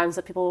often times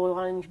that people will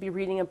want to be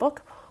reading a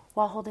book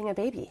while holding a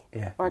baby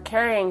or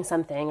carrying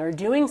something or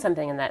doing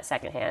something in that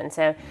second hand.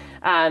 So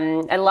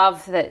I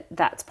love that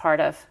that's part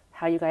of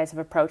how you guys have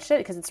approached it,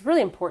 because it's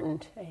really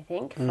important, I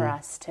think, for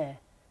us to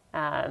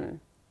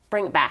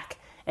bring it back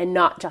and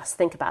not just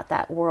think about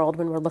that world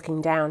when we're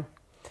looking down,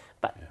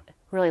 but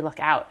really look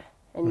out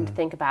and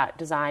think about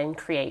design,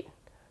 create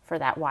for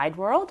that wide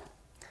world.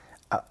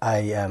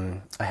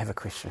 I have a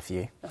question for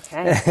you.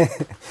 Okay.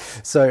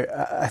 So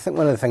I think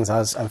one of the things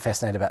I'm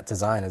fascinated about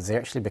design is there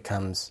actually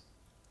becomes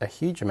a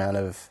huge amount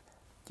of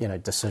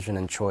decision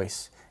and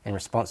choice and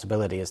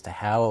responsibility as to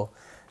how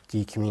do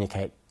you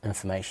communicate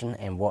information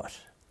and what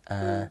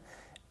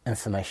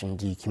information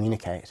do you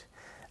communicate.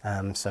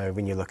 So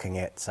when you're looking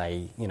at,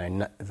 say,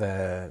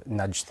 the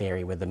nudge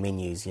theory with the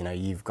menus,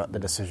 you've got the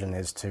decision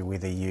as to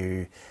whether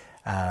you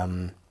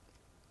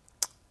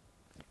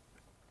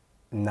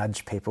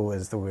nudge people,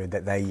 is the word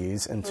that they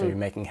use, into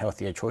making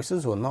healthier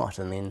choices or not.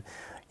 And then,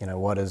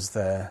 what is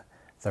the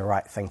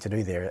right thing to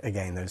do there?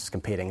 Again, there's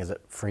competing. Is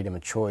it freedom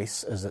of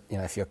choice? Is it,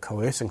 if you're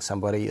coercing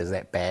somebody, is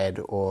that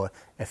bad? Or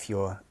if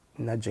you're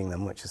nudging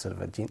them, which is sort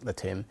of a gentler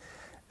term,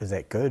 is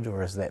that good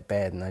or is that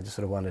bad? And I just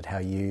sort of wondered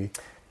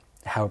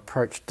how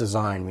approach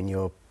design when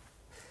you're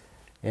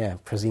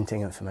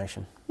presenting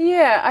information.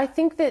 Yeah, I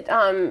think that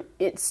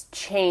it's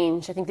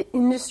changed. I think the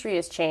industry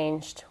has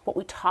changed. What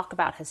we talk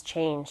about has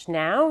changed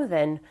now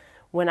than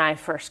when I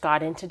first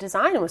got into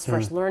design and was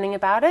first learning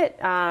about it.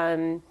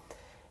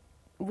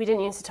 We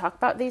didn't used to talk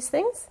about these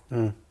things,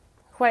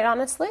 quite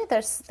honestly.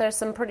 There's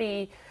some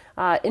pretty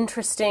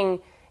interesting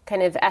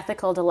kind of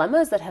ethical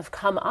dilemmas that have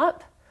come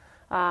up.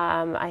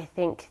 I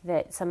think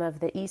that some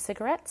of the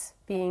e-cigarettes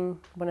being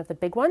one of the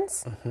big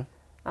ones,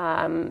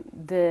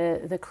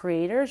 the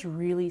creators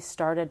really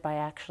started by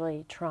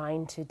actually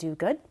trying to do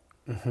good,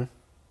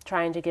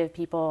 trying to give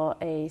people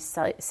a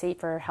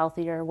safer,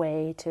 healthier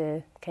way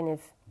to kind of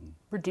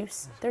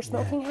reduce their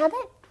smoking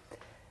habit.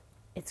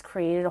 it's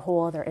created a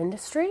whole other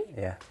industry.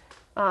 Yeah.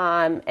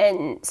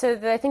 And so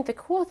I think the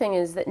cool thing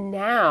is that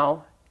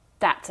now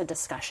that's a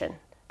discussion.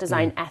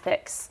 Design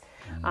ethics,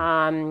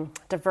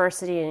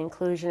 diversity and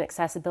inclusion,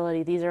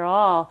 accessibility, these are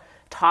all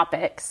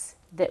topics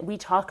that we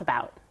talk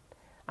about.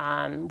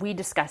 We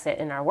discuss it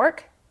in our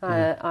work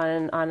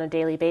on a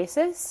daily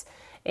basis.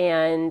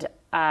 And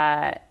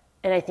I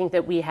think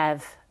that we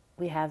have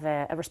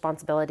a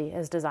responsibility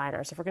as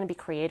designers. If we're going to be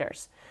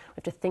creators, we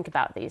have to think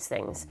about these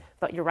things.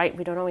 But you're right,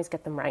 we don't always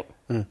get them right.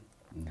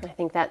 I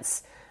think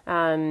that's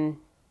one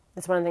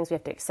of the things we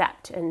have to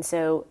accept. And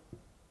so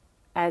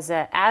as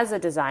a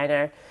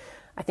designer,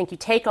 I think you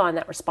take on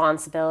that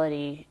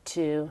responsibility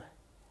to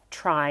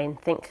try and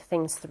think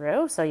things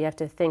through. So you have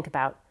to think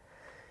about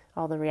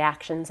all the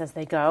reactions as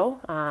they go,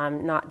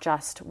 not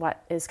just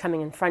what is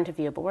coming in front of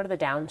you, but what are the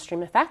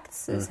downstream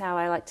effects is how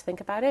I like to think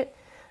about it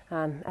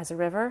as a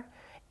river.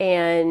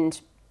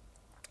 And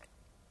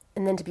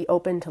then to be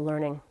open to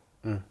learning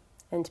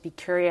and to be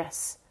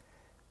curious.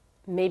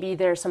 Maybe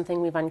there's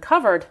something we've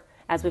uncovered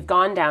as we've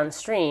gone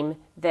downstream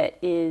that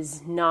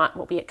is not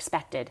what we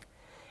expected.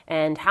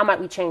 And how might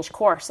we change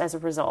course as a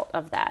result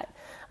of that?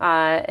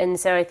 And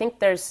so I think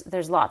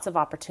there's lots of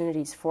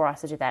opportunities for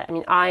us to do that. I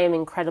mean, I am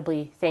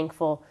incredibly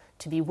thankful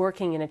to be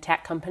working in a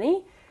tech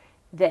company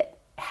that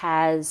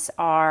has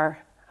our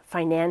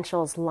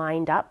financials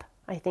lined up,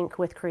 I think,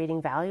 with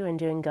creating value and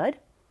doing good.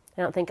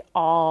 I don't think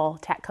all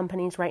tech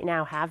companies right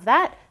now have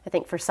that. I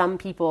think for some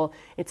people,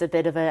 it's a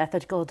bit of an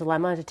ethical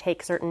dilemma to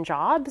take certain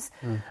jobs.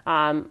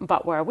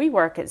 But where we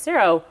work at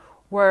Xero,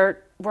 we're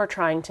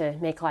trying to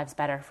make lives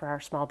better for our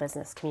small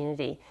business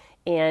community.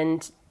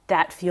 And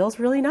that feels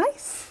really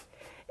nice.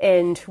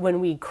 And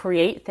when we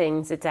create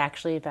things, it's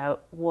actually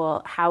about,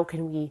 well, how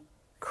can we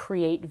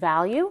create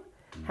value?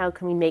 How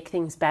can we make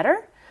things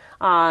better?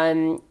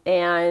 And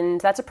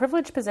that's a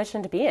privileged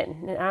position to be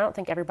in. And I don't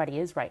think everybody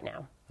is right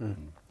now,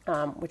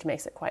 which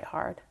makes it quite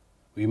hard.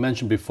 You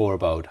mentioned before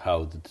about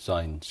how the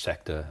design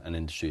sector and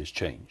industry has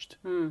changed,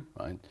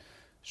 right?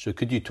 So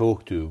could you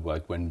talk to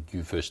like when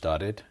you first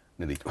started,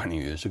 nearly 20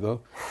 years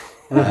ago?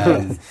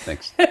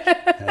 Thanks.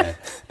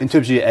 In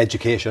terms of your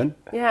education,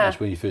 that's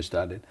where you first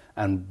started,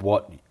 and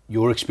what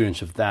your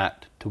experience of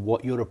that to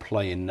what you're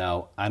applying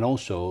now, and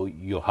also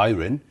you're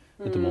hiring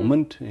at the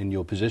moment in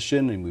your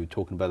position, and we were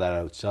talking about that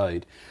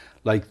outside,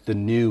 like the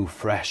new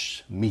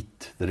fresh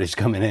meat that is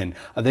coming in,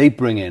 are they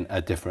bringing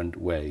a different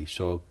way?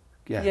 So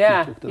they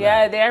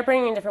are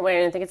bringing a different way,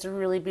 and I think it's a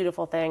really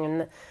beautiful thing,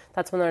 and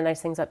that's one of the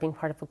nice things about being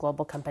part of a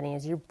global company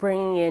is you're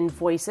bringing in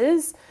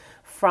voices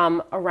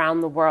from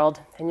around the world,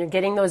 and you're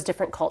getting those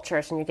different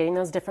cultures, and you're getting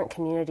those different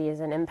communities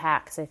and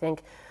impacts. I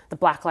think the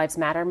Black Lives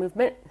Matter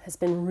movement has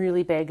been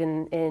really big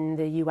in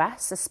the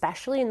U.S.,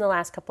 especially in the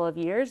last couple of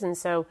years, and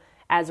so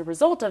as a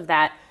result of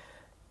that,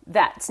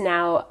 that's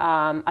now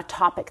a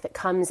topic that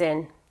comes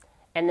in,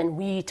 and then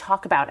we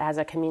talk about as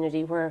a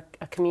community. We're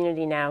a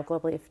community now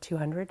globally of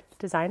 200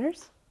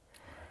 designers.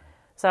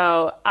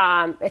 So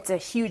it's a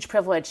huge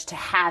privilege to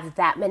have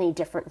that many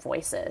different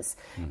voices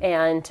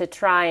and to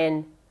try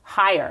and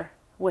hire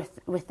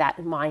with that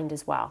in mind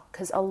as well.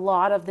 Because a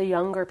lot of the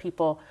younger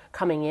people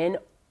coming in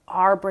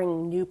are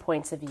bringing new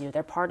points of view.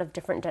 They're part of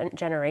different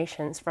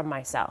generations from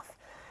myself.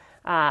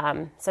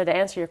 So to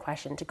answer your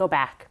question, to go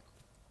back,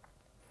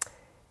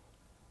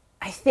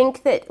 I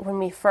think that when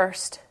we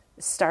first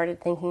started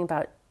thinking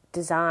about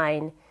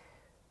design,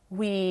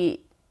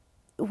 we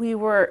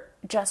were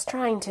just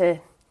trying to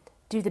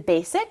do the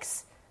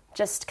basics,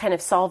 just kind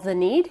of solve the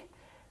need,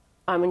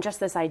 and just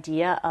this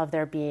idea of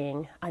there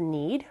being a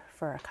need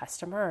for a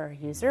customer or a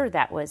user,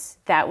 that was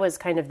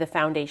kind of the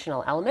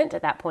foundational element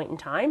at that point in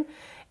time,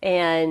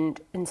 and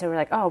so we're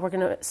like, oh, we're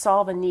going to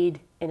solve a need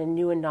in a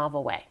new and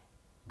novel way,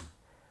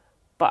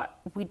 but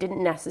we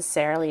didn't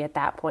necessarily at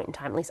that point in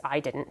time, at least I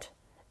didn't.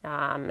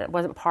 It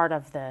wasn't part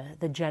of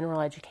the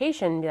general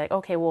education. Be like,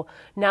 okay, well,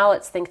 now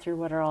let's think through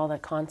what are all the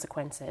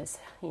consequences.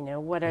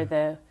 What are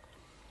the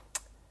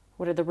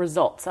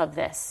results of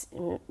this?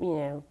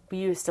 We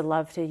used to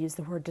love to use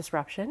the word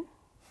disruption.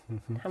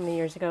 How many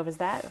years ago was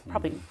that?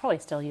 Probably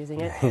still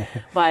using it.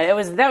 But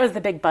that was the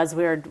big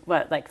buzzword.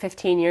 Like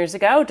 15 years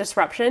ago,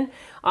 disruption,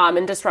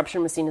 and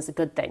disruption was seen as a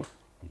good thing.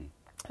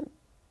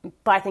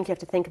 But I think you have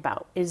to think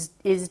about is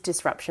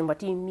disruption. What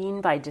do you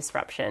mean by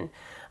disruption?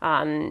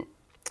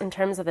 In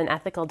terms of an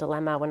ethical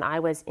dilemma, when I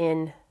was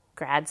in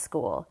grad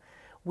school,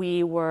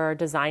 we were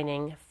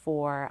designing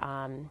for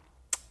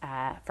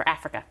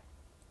Africa.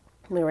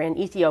 We were in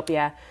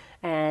Ethiopia,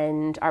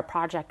 and our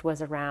project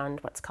was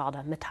around what's called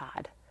a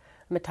matad.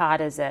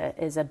 Matad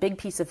is a big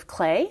piece of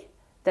clay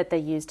that they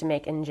use to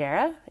make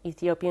injera,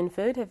 Ethiopian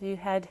food. Have you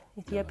had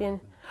Ethiopian?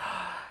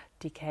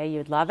 DK,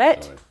 you'd love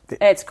it.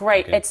 It's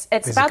great. Okay.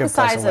 It's about the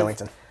size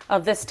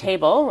of this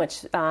table,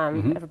 which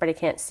everybody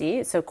can't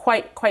see. So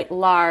quite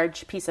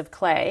large piece of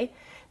clay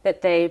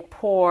that they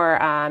pour.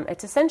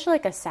 It's essentially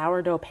like a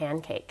sourdough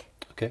pancake.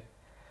 Okay.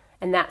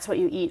 And that's what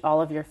you eat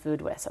all of your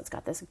food with. So it's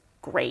got this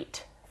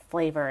great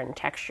flavor and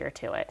texture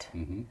to it.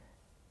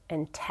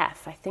 And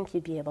teff, I think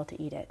you'd be able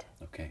to eat it.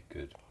 Okay,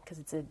 good. Because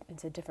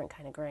it's a different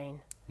kind of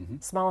grain.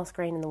 Smallest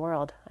grain in the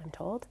world, I'm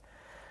told.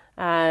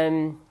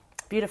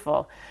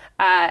 Beautiful.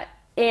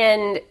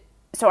 And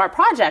so our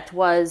project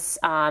was,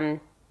 I'll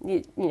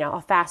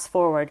fast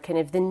forward, kind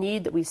of the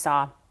need that we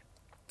saw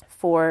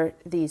for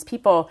these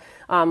people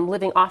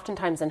living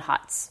oftentimes in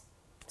huts.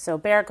 So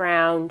bare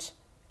ground,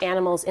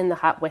 animals in the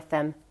hut with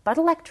them, but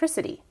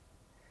electricity,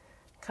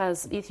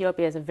 because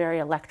Ethiopia is a very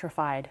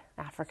electrified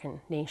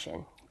African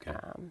nation. Okay.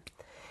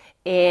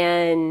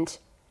 And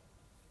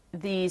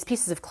these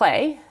pieces of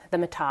clay, the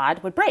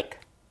matad, would break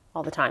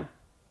all the time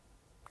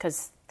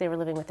because they were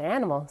living with their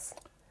animals.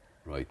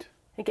 Right.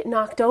 They'd get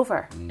knocked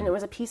over, and it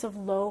was a piece of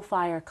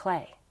low-fire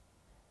clay.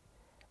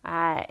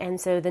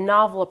 And so the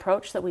novel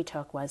approach that we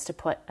took was to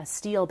put a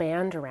steel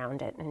band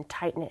around it and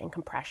tighten it in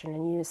compression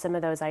and use some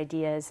of those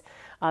ideas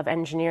of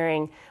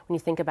engineering. When you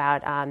think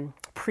about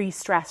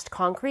pre-stressed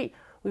concrete,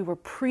 we were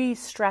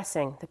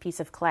pre-stressing the piece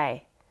of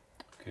clay,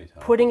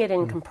 putting it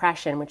in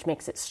compression, which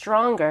makes it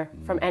stronger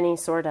from any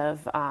sort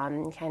of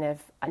kind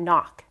of a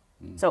knock,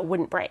 so it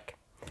wouldn't break.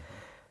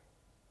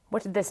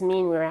 What did this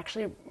mean? We were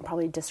actually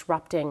probably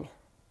disrupting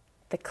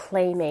the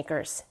clay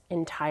maker's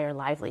entire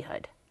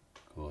livelihood.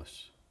 Of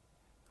course.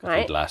 Right?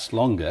 It'd last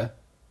longer.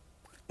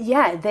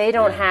 Yeah, they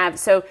don't have.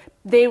 So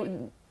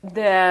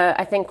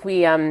I think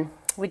we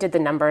did the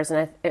numbers,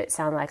 and it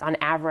sounded like on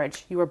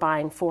average you were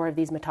buying 4 of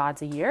these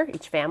matads a year,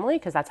 each family,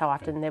 because that's how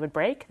often they would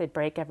break. They'd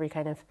break every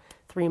kind of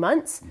 3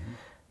 months.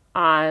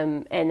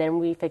 And then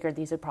we figured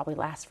these would probably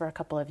last for a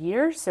couple of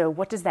years. So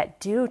what does that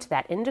do to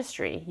that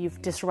industry?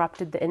 You've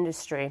disrupted the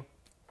industry.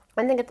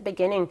 I think at the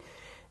beginning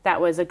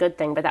that was a good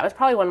thing, but that was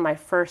probably one of my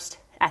first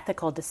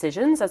ethical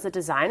decisions as a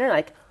designer,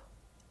 like,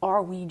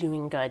 are we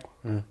doing good?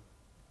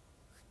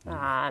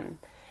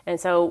 And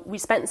so we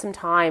spent some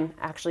time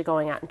actually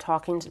going out and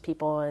talking to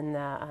people in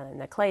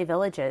the clay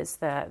villages,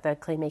 the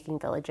clay making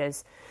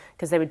villages,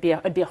 because it'd be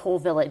a whole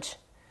village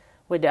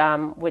would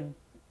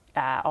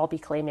all be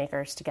clay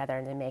makers together,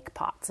 and they make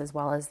pots as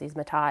well as these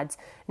matads.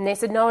 And they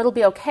said, no, it'll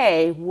be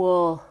okay.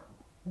 We'll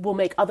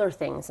make other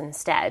things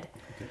instead.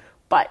 Okay.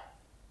 But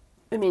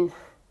I mean,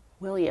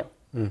 will you?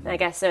 I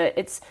guess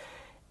it's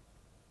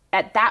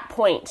at that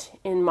point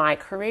in my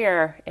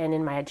career and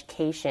in my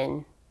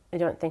education, I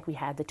don't think we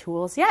had the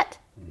tools yet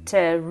to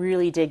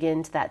really dig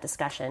into that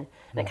discussion.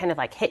 And it kind of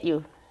like hit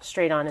you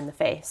straight on in the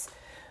face.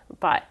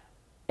 But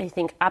I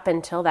think up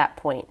until that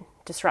point,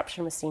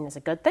 disruption was seen as a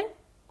good thing.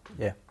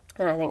 Yeah.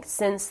 And I think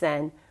since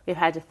then, we've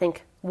had to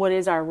think, what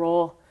is our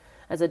role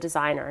as a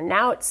designer? And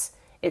now it's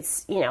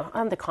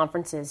on the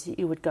conferences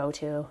you would go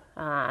to,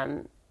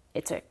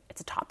 it's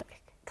a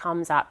topic. It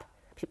comes up.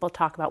 People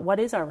talk about what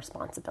is our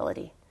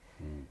responsibility?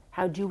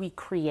 How do we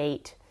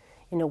create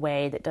in a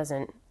way that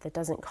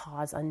doesn't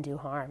cause undue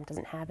harm,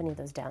 doesn't have any of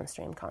those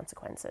downstream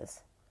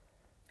consequences?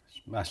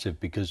 It's massive,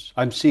 because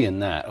I'm seeing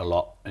that a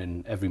lot.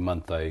 In every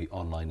month I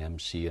online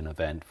MC an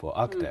event for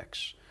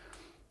architects,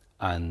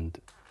 and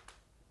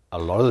a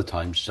lot of the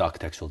times it's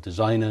architectural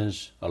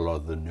designers, a lot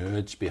of the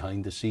nerds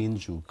behind the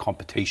scenes who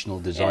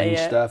computational design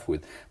stuff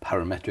with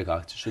parametric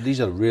architects. So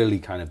these are really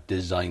kind of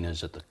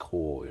designers at the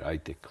core,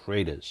 right? They're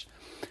creators.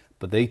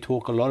 But they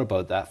talk a lot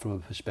about that from a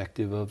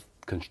perspective of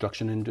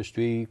construction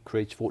industry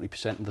creates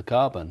 40% of the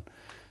carbon.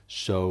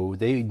 So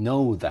they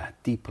know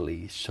that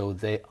deeply. So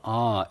they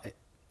are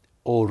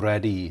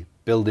already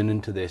building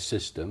into their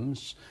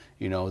systems,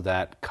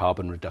 that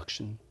carbon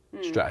reduction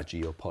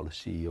strategy or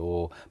policy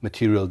or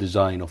material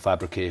design or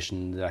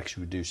fabrication that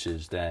actually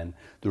reduces then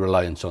the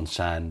reliance on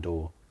sand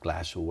or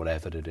glass or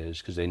whatever it is,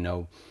 because they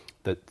know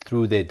that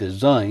through their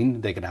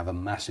design they can have a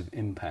massive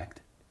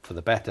impact for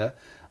the better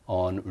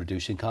on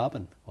reducing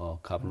carbon or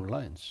carbon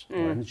reliance or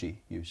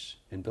energy use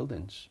in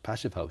buildings,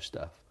 passive house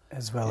stuff.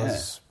 As well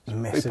as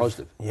very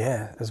positive.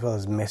 Yeah, as well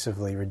as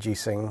massively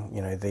reducing,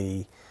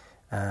 the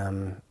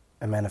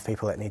amount of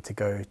people that need to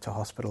go to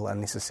hospital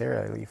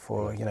unnecessarily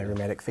for,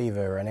 rheumatic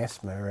fever and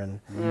asthma.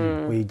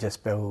 And we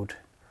just build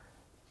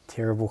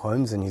terrible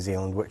homes in New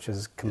Zealand, which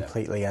is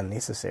completely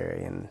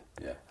unnecessary. And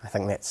I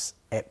think that's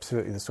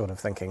absolutely the sort of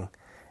thinking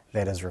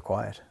that is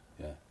required.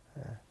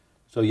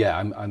 So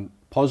I'm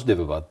positive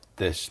about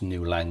this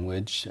new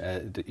language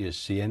that you're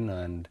seeing,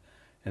 and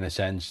in a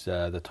sense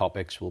the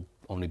topics will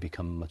only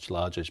become much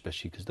larger,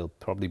 especially because there'll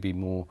probably be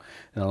more,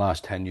 in the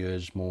last 10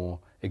 years, more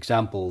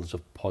examples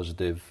of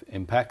positive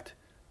impact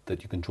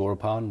that you can draw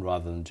upon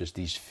rather than just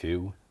these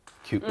few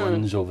cute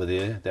ones over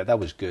there. That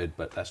was good,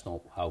 but that's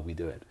not how we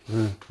do it.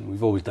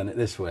 We've always done it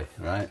this way,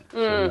 right?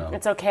 So, no.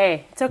 It's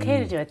okay. It's okay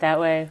to do it that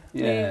way.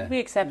 Yeah, we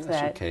accept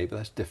that's that. okay, but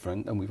that's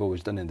different, and we've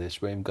always done it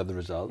this way and got the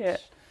results.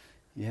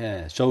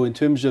 Yeah. So in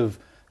terms of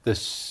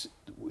this,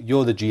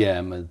 you're the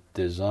GM of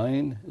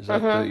design. Is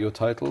that your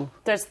title?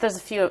 There's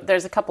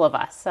a couple of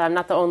us. I'm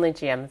not the only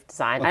GM of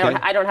design. Okay.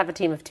 I don't have a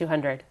team of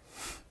 200.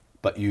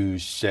 But you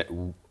sit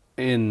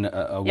in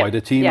a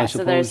wider team, I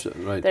suppose. So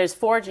there's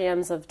 4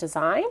 GMs of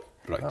design.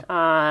 Right.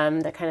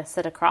 That kind of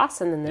sit across,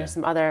 and then there's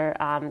some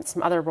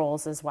other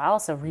roles as well.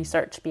 So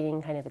research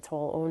being kind of its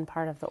whole own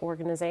part of the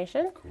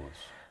organization. Of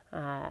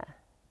course.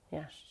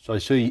 Yeah. So I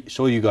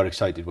saw you got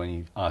excited when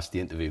you asked the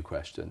interview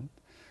question,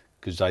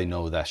 because I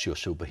know that's your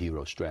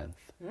superhero strength.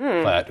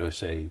 If I had to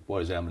say,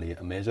 what is Emily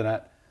amazing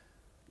at?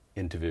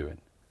 Interviewing,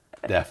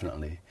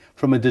 definitely.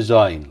 From a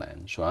design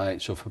lens,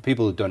 right? So for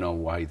people who don't know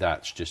why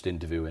that's just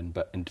interviewing,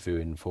 but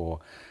interviewing for,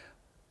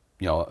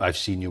 I've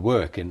seen your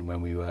work and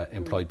when we were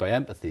employed by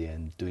Empathy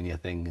and doing your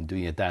thing and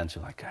doing your dance,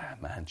 you're like,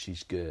 man,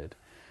 she's good.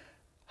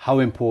 How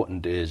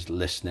important is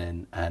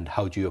listening, and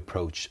how do you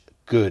approach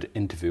good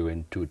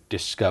interviewing to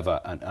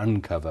discover and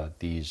uncover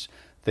these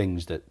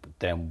things that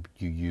then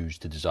you use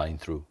to design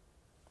through?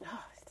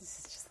 Oh, this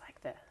is just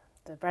like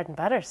the bread and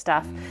butter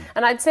stuff.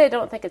 And I'd say I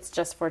don't think it's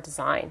just for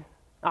design.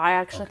 I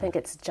actually think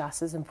it's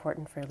just as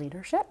important for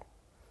leadership,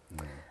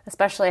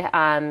 especially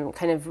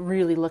kind of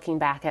really looking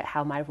back at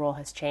how my role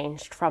has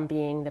changed from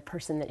being the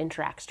person that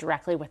interacts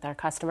directly with our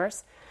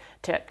customers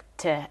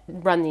to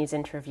run these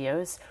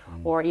interviews,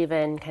 or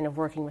even kind of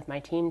working with my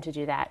team to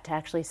do that, to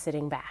actually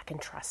sitting back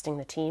and trusting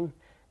the team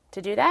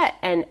to do that.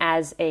 And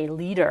as a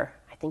leader,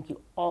 I think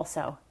you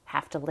also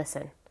have to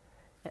listen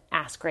and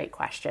ask great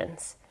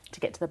questions to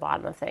get to the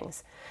bottom of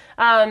things.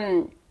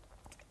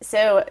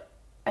 So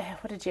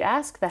what did you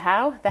ask? The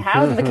how? The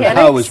how, the mechanics?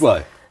 The how is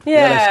why.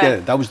 Yeah. Let's get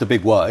it. That was the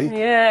big why.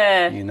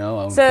 Yeah.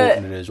 How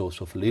important it is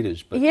also for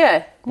leaders. But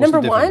number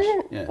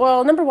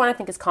one, I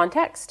think, is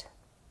context.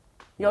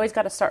 You always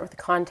got to start with the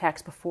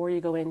context before you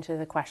go into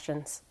the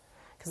questions,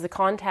 because the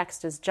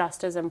context is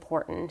just as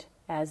important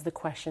as the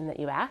question that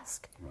you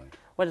ask. Right.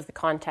 What is the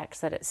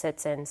context that it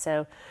sits in?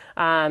 So,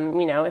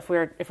 if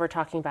we're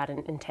talking about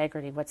an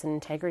integrity, what's an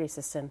integrity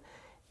system?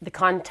 The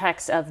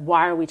context of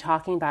why are we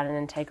talking about an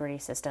integrity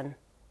system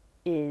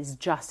is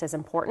just as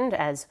important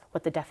as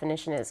what the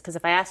definition is. Because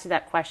if I asked you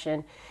that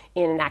question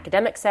in an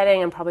academic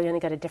setting, I'm probably going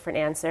to get a different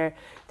answer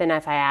than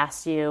if I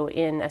asked you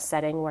in a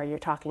setting where you're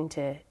talking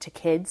to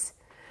kids,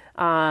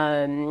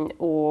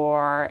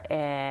 or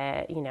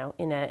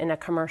in a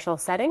commercial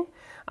setting.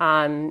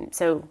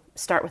 So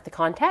start with the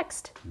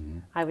context.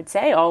 I would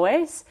say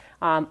always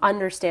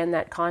understand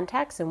that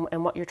context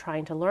and what you're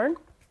trying to learn,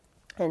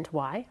 and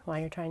why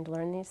you're trying to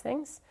learn these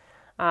things,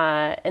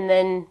 and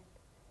then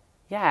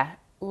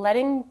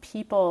letting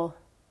people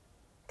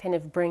kind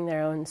of bring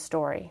their own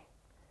story.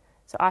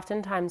 So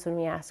oftentimes when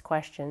we ask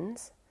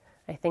questions,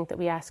 I think that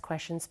we ask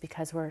questions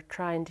because we're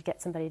trying to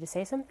get somebody to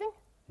say something.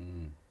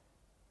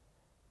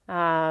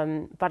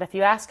 But if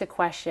you ask a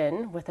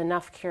question with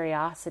enough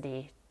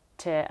curiosity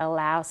to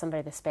allow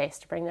somebody the space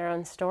to bring their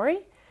own story,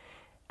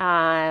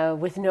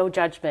 with no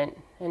judgment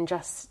and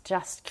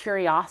just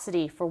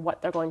curiosity for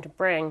what they're going to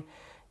bring,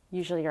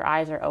 usually your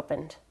eyes are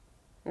opened.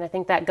 And I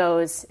think that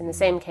goes in the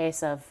same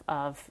case of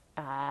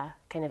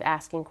kind of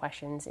asking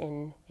questions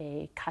in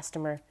a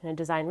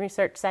design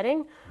research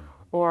setting,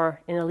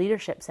 or in a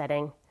leadership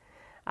setting.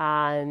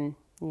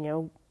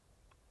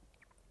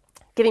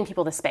 Giving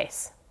people the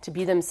space to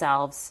be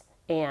themselves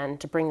and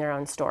to bring their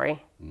own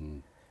story.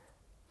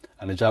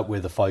 And is that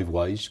where the 5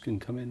 whys can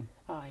come in?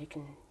 Oh, you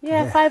can.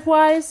 Yeah, 5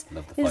 whys.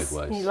 Love the 5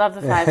 whys. You love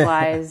the 5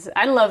 whys.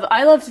 I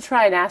love to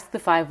try and ask the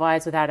 5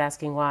 whys without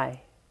asking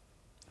why.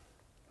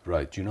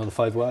 Right. Do you know the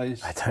 5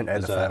 whys? I don't know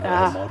as the 5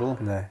 a model?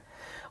 No.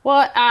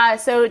 Well,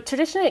 so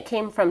traditionally it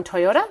came from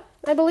Toyota,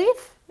 I believe.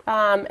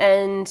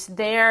 And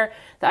there,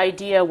 the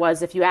idea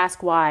was if you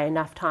ask why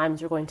enough times,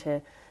 you're going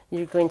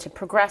to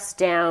progress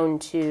down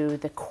to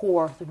the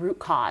core, the root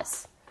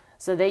cause.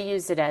 So they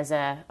used it as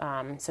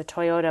so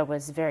Toyota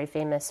was very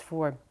famous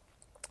for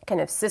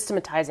kind of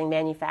systematizing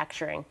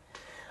manufacturing.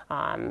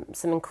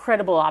 Some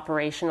incredible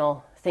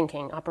operational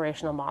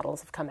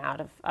models have come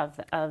out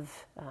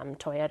of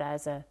Toyota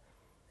as a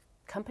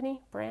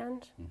company,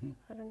 brand.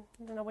 I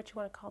don't know what you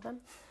want to call them,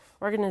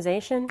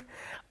 organization.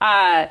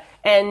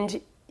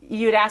 And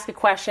you'd ask a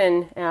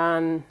question,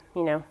 why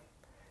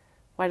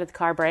did the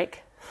car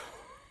break?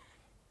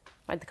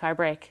 Why'd the car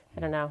break? I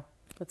don't know.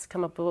 Let's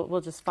come up.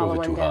 We'll just follow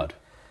one down.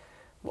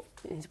 Drove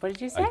it too hard. What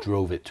did you say? I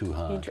drove it too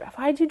hard.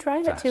 Why did you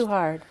drive it too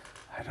hard?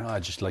 I don't know. I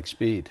just like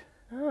speed.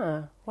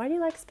 Why do you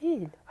like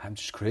speed? I'm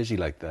just crazy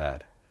like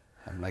that.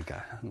 I'm like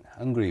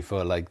hungry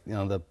for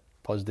the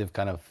positive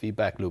kind of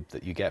feedback loop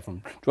that you get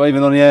from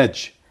driving on the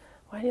edge.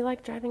 Why do you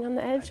like driving on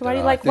the edge? Why do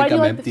you like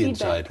the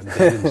feedback? I'm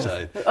dead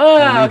inside.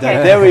 Oh,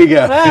 okay. There we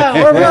go. Well,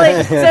 we're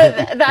really, so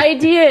the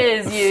idea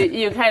is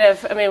you kind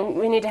of,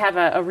 we need to have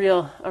a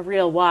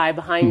real why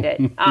behind it.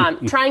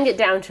 Try and get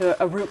down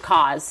to a root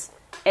cause,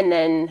 and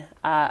then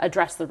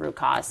address the root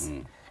cause.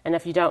 And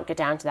if you don't get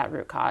down to that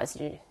root cause,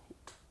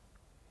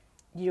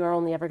 you're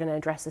only ever going to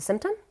address the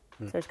symptom.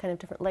 So there's kind of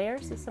different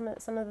layers to some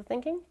of the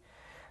thinking.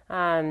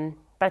 But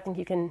I think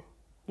you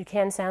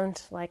can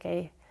sound like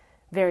a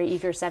very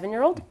eager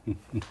 7-year-old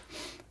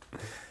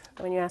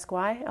when you ask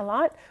why a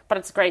lot. But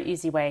it's a great,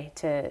 easy way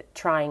to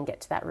try and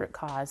get to that root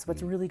cause,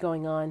 what's really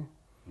going on.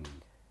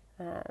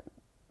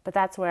 But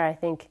that's where I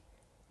think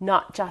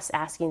not just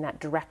asking that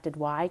directed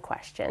why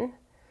question,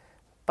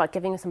 but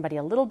giving somebody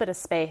a little bit of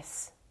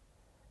space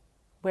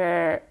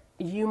where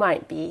you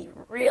might be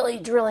really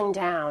drilling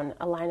down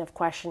a line of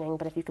questioning,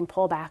 but if you can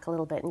pull back a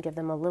little bit and give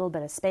them a little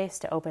bit of space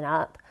to open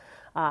up,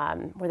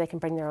 where they can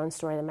bring their own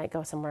story, they might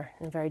go somewhere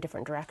in a very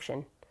different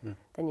direction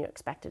than you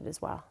expected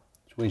as well.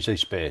 So when you say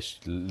space,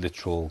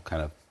 literal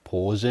kind of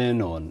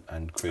pausing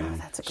and creating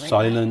that's a great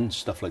silence,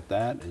 stuff like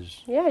that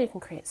is... Yeah, you can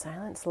create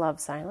silence. Love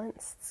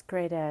silence. It's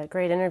great,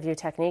 great interview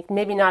technique.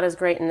 Maybe not as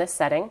great in this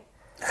setting.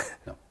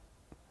 No.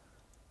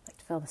 Like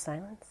to fill the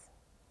silence.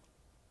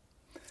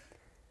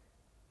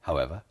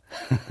 However,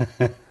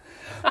 but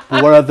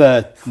what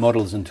other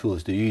models and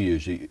tools do you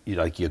use? You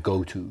like your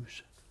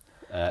go-tos,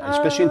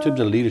 especially in terms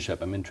of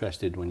leadership. I'm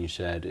interested when you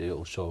said it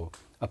also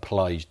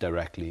applies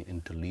directly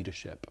into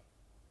leadership.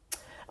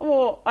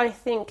 Well, I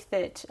think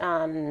that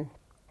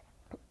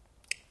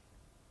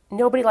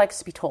nobody likes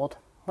to be told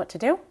what to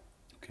do.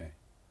 Okay.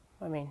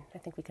 I mean, I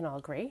think we can all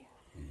agree.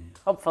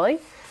 Hopefully.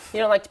 You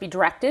don't like to be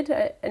directed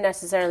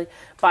necessarily,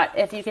 but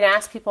if you can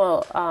ask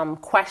people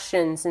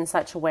questions in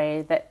such a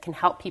way that can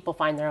help people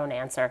find their own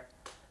answer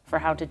for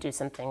how to do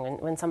something.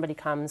 When somebody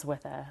comes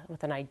with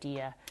an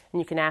idea,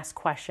 and you can ask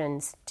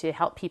questions to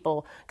help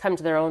people come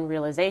to their own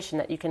realization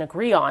that you can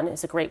agree on,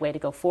 is a great way to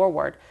go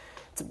forward.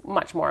 It's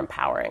much more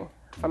empowering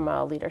from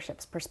a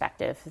leadership's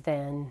perspective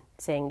than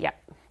saying, "Yep,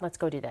 let's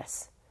go do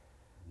this,"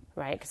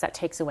 right? Because that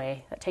takes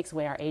away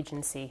our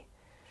agency.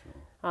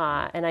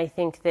 And I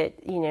think that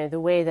the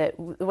way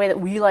that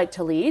we like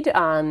to lead,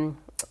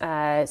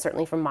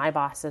 certainly from my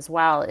boss as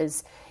well,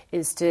 is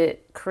to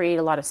create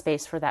a lot of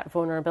space for that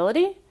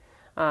vulnerability,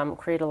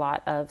 create a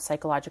lot of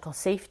psychological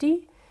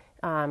safety,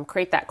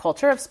 create that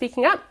culture of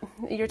speaking up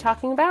that you're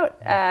talking about,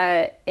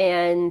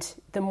 and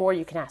the more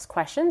you can ask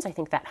questions, I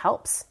think that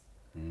helps.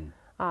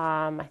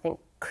 I think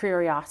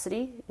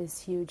curiosity is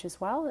huge as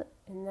well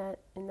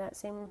in that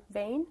same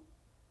vein.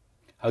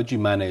 How do you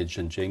manage,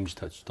 and James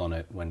touched on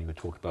it when you were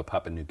talking about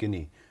Papua New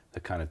Guinea, the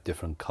kind of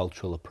different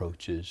cultural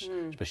approaches,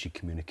 especially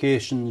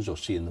communications or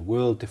seeing the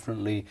world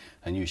differently?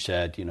 And you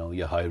said,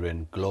 you're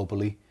hiring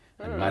globally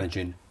and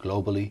managing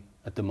globally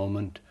at the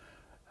moment.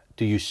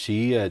 Do you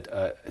see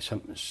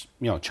some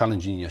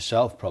challenging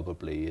yourself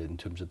probably in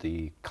terms of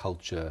the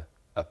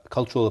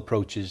cultural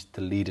approaches to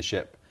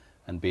leadership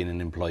and being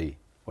an employee,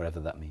 whatever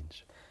that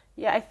means?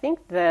 Yeah, I think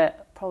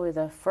probably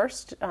the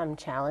first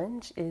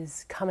challenge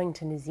is coming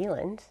to New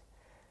Zealand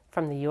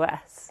from the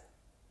U.S.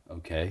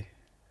 Okay.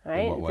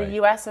 Right? In what way? The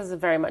U.S. is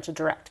very much a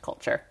direct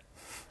culture.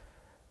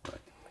 Right.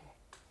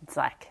 It's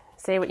like,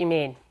 say what you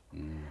mean.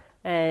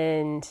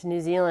 And New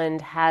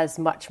Zealand has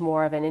much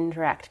more of an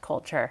indirect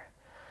culture.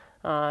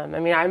 I'm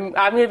going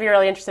to be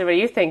really interested in what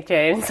you think,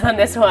 James, on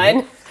this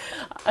one,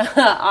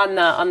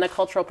 on the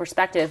cultural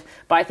perspective.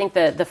 But I think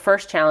the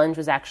first challenge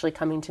was actually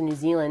coming to New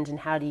Zealand, and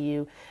how do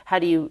you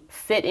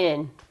fit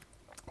in?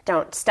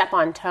 Don't step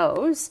on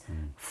toes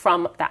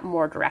from that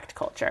more direct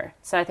culture.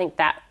 So I think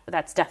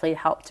that's definitely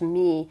helped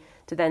me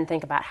to then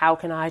think about how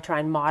can I try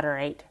and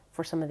moderate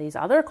for some of these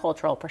other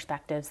cultural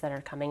perspectives that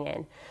are coming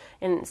in.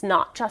 And it's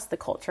not just the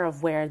culture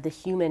of where the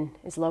human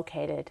is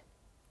located,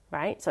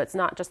 right? So it's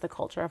not just the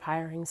culture of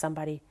hiring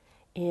somebody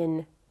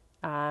in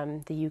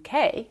the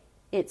UK.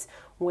 It's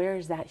where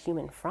is that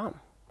human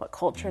from? What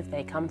culture do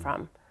they come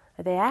from?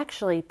 Are they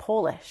actually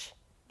Polish,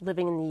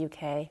 living in the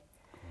UK,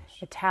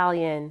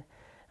 Italian,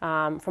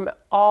 from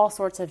all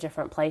sorts of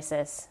different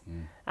places?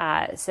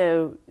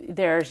 So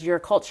there's your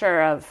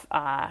culture of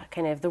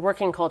kind of the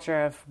working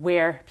culture of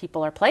where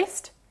people are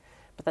placed,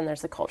 but then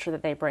there's the culture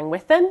that they bring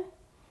with them.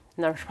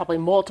 And there's probably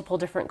multiple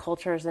different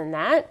cultures in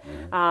that.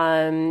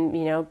 One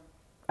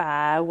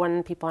of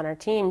the people on our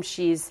team,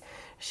 she's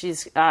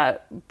a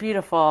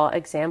beautiful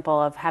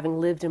example of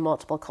having lived in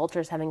multiple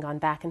cultures, having gone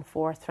back and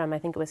forth from, I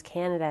think it was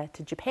Canada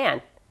to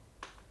Japan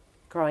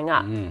growing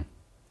up,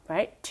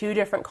 right? 2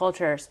 different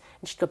cultures,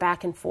 and she'd go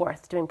back and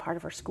forth doing part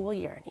of her school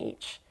year in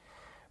each,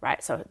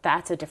 right? So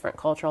that's a different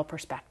cultural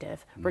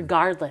perspective,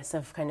 regardless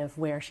of kind of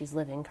where she's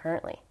living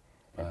currently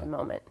at the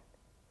moment.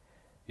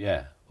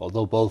 Yeah,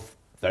 although both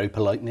very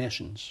polite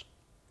nations.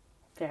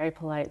 Very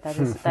polite. That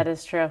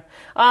is true.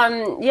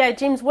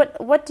 James,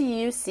 what do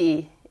you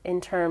see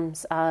in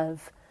terms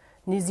of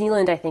New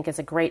Zealand? I think is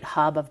a great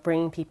hub of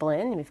bringing people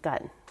in. We've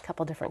got a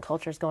couple different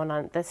cultures going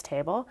on at this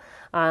table.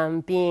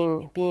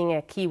 Being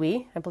a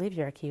Kiwi, I believe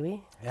you're a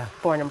Kiwi. Yeah.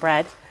 Born and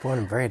bred. Born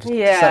and bred.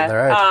 Yeah. Just up the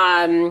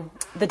road.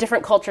 The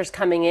different cultures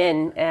coming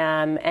in,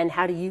 and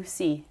how do you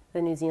see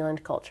the New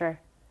Zealand culture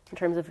in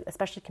terms of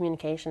especially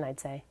communication? I'd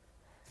say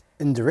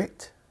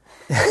Indirect.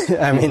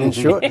 I mean, in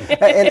short,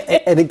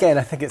 and again,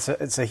 I think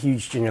it's a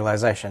huge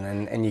generalisation,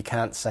 and you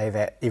can't say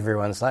that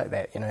everyone's like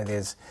that.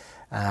 There's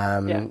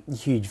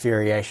huge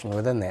variation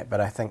within that.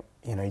 But I think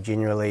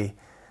generally,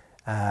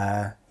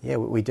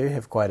 we do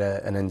have quite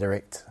an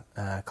indirect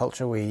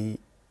culture. We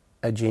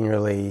are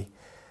generally,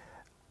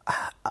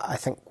 I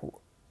think,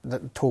 the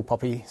tall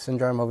poppy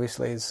syndrome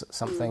obviously is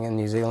something in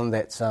New Zealand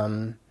that's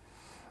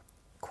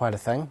quite a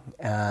thing,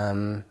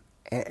 and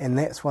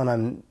that's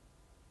one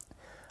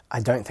I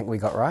don't think we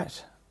got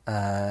right.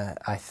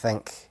 I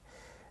think,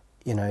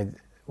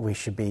 we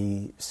should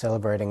be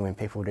celebrating when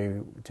people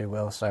do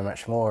well so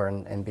much more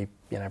and be,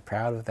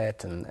 proud of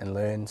that and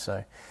learn.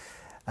 So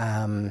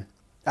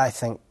I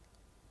think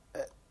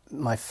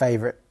my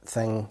favourite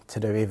thing to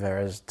do ever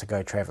is to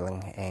go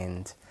travelling,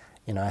 and,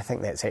 I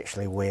think that's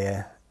actually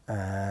where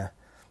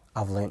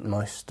I've learnt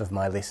most of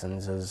my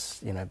lessons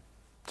is,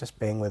 just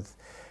being with,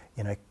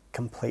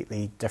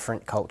 completely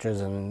different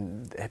cultures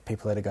and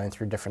people that are going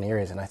through different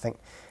areas. And I think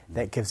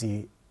that gives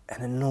you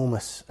an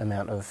enormous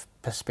amount of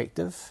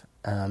perspective.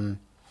 And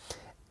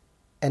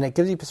it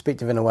gives you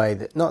perspective in a way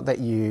that, not that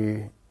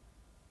you...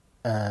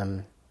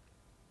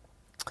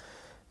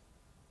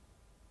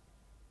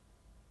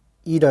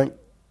 you don't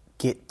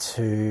get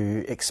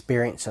to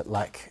experience it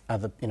like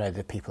other,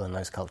 the people in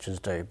those cultures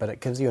do, but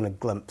it gives you a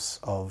glimpse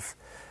of,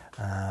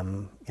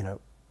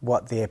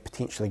 what they're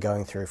potentially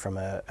going through from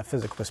a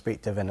physical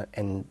perspective,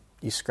 and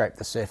you scrape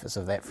the surface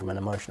of that from an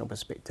emotional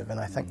perspective. And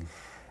I think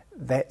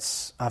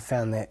I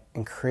found that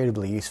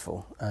incredibly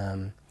useful.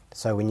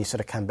 So when you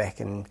sort of come back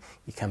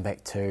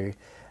to,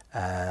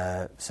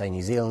 say,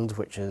 New Zealand,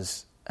 which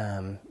is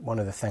one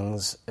of the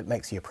things that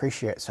makes you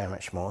appreciate so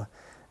much more,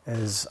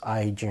 is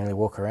I generally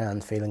walk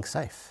around feeling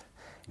safe.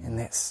 And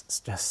that's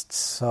just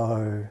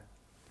so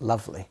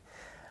lovely.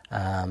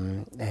 I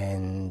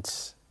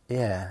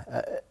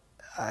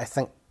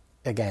think,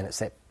 again, it's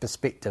that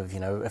perspective,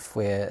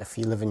 if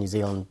you live in New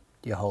Zealand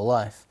your whole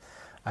life,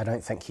 I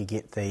don't think you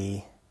get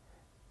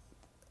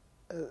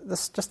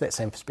just that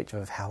same perspective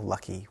of how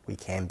lucky we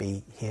can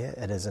be here.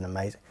 It is an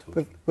amazing...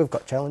 Totally. We've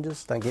got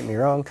challenges, don't get me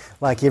wrong.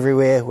 Like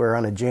everywhere, we're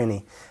on a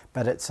journey.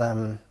 But it's,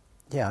 I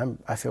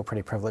feel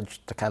pretty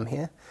privileged to come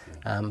here.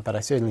 Yeah. But I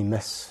certainly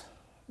miss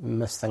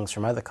things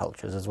from other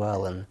cultures as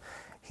well, and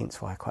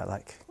hence why I quite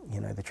like,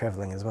 the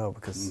travelling as well,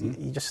 because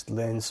you just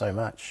learn so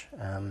much,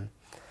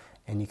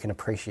 and you can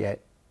appreciate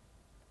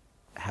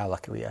how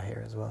lucky we are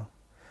here as well.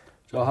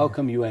 So how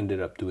come you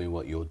ended up doing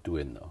what you're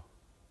doing, though?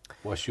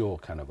 What's your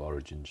kind of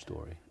origin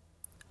story?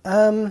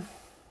 I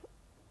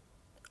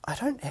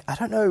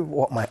don't know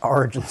what my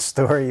origin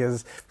story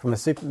is from a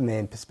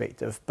Superman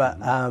perspective,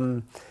 but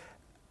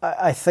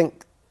I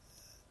think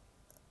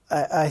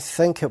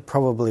it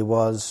probably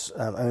was.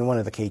 One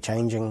of the key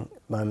changing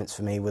moments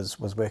for me was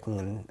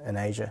working in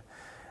Asia,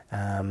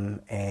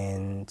 on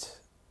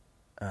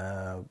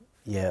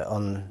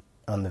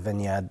the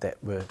vineyard that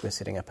we're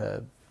setting up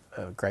a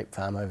grape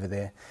farm over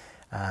there,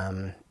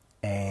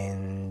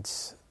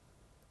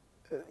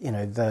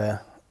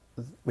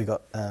 we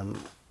got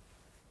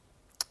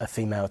a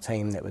female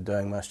team that were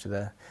doing most of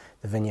the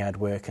vineyard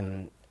work,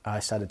 and I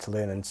started to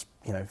learn, and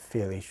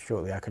fairly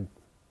shortly I could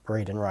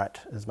read and write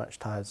as much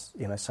Thai as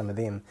some of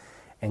them,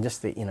 and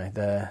just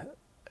the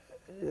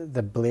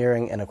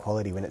blaring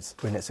inequality when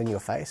it's in your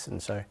face.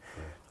 And so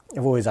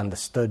I've always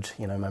understood,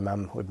 my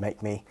mum would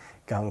make me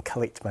go and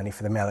collect money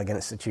for the Milligan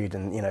Institute,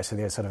 and so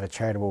there's sort of a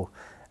charitable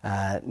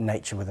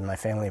nature within my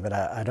family, but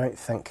I don't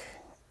think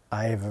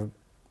I ever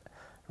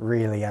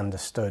really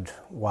understood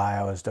why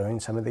I was doing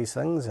some of these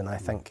things. And I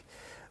think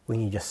when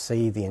you just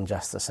see the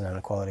injustice and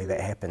inequality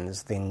that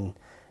happens, then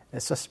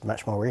it's just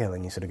much more real,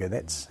 and you sort of go,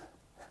 that's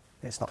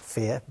not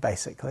fair,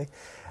 basically.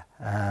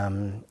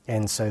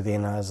 And so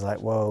then I was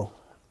like, well,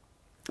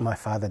 my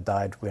father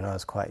died when I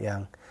was quite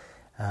young,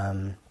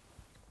 and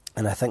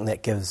I think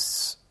that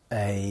gives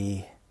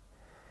a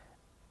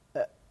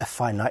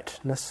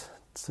finiteness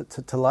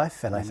to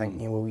life. And I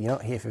think, you're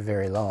not here for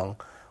very long.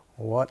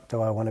 What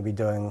do I want to be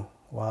doing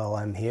while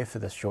I'm here for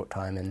this short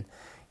time? And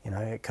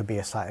it could be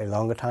a slightly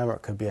longer time, or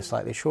it could be a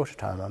slightly shorter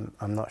time.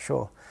 I'm not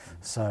sure.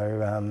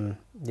 So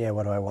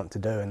what do I want to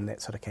do? And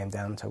that sort of came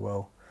down to,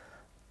 well,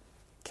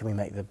 can we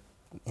make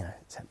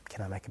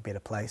can I make a better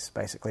place,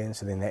 basically? And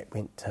so then that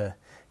went to,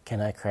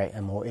 can I create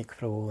a more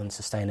equitable and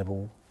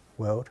sustainable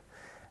world?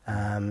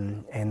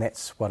 And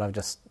that's what I've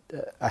just,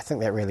 I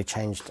think that really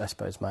changed, I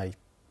suppose, my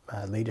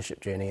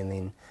leadership journey, and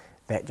then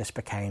that just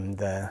became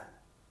the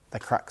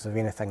crux of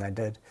anything I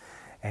did.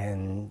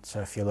 And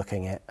so if you're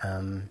looking at,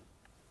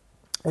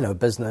 a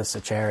business,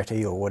 a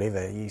charity, or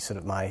whatever, you sort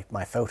of,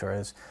 my filter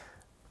is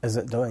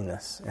it doing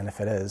this? And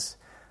if it is,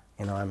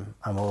 I'm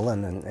all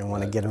in and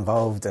want to get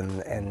involved,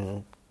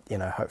 and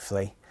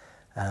hopefully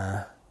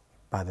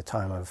by the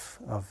time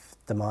of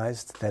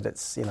demised, that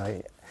it's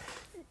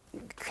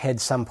had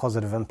some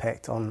positive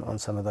impact on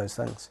some of those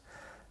things,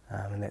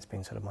 and that's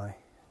been sort of my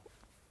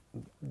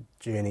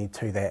journey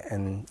to that.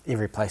 And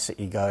every place that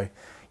you go,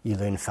 you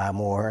learn far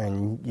more,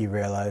 and you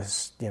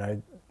realise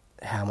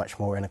how much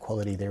more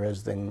inequality there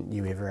is than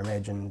you ever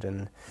imagined,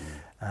 and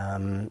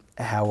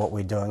how what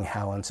we're doing,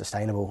 how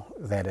unsustainable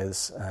that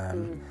is,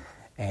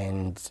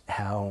 and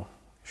how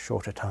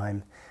short a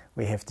time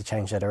we have to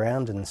change that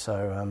around. And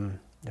so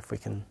if we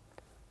can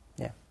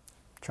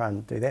try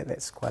and do that,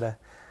 that's quite a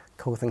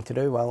cool thing to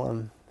do while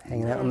I'm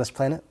hanging out on this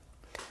planet.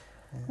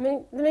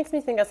 That makes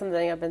me think of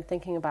something I've been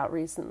thinking about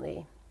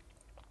recently.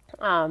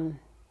 I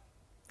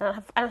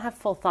don't have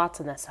full thoughts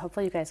on this.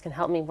 Hopefully you guys can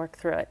help me work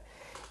through it.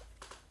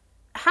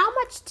 How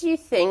much do you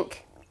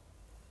think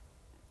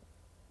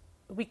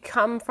we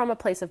come from a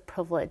place of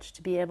privilege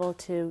to be able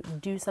to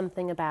do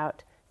something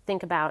about,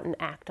 think about, and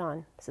act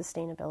on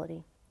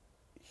sustainability?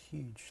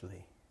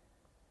 Hugely.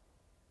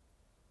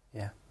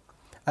 Yeah.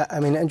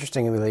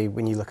 Interestingly,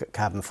 when you look at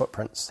carbon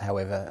footprints,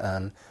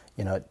 however,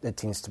 it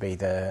tends to be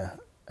the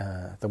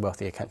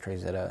wealthier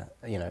countries that are,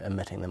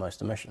 emitting the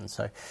most emissions.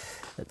 So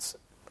it's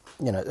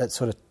it's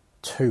sort of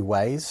two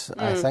ways,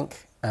 I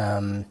think.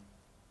 But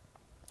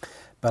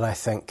I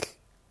think,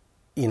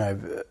 I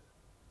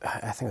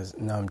think it was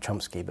Noam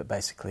Chomsky, but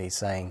basically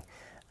saying,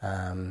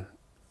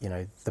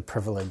 the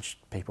privileged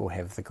people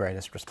have the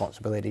greatest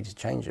responsibility to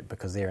change it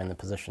because they're in the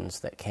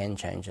positions that can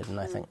change it. And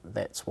I think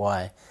that's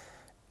why,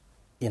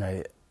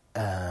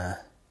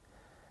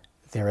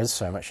 there is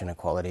so much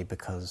inequality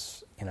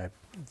because,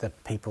 the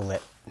people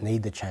that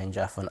need the change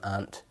often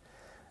aren't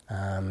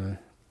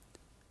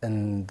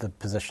in the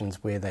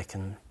positions where they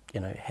can,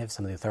 have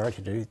some of the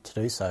authority to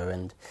do so.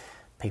 And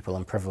people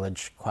in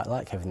privilege quite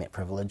like having that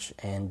privilege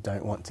and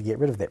don't want to get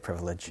rid of that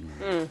privilege.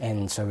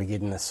 And so we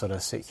get in this sort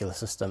of circular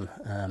system,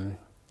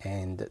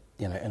 and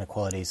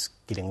inequality's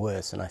getting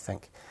worse. And I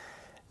think,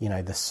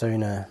 the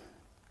sooner,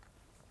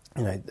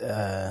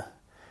 the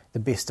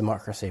best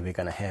democracy we're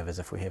going to have is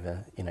if we have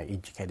a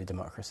educated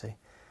democracy.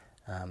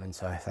 And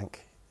so I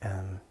think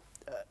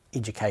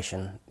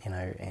education,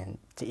 and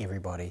to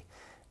everybody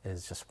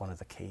is just one of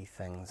the key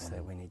things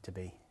that we need to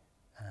be.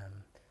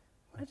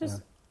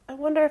 I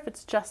wonder if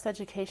it's just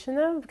education,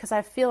 though, because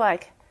I feel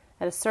like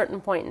at a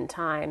certain point in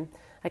time,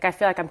 I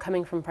feel like I'm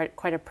coming from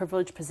quite a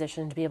privileged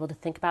position to be able to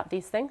think about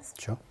these things.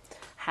 Sure.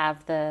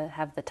 Have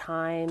the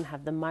time,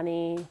 have the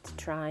money to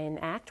try and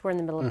act. We're in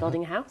the middle of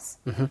building a house,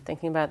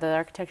 thinking about the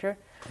architecture.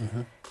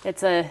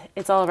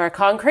 It's all of our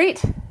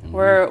concrete.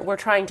 We're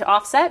trying to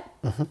offset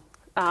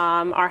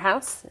our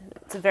house.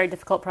 It's a very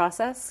difficult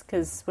process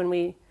because when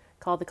we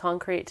called the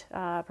concrete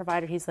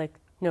provider, he's like,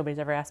 nobody's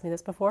ever asked me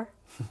this before.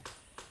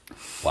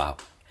 Wow.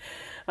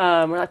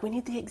 We're like, we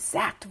need the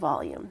exact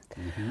volume.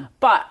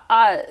 But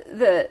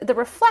the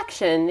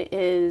reflection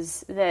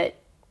is that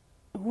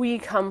we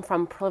come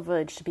from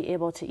privilege to be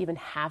able to even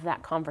have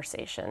that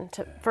conversation,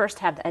 to first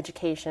have the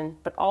education,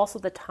 but also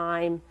the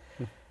time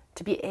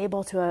to be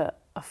able to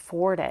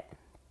afford it.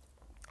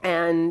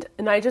 And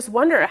I just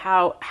wonder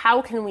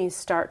how can we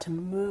start to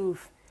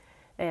move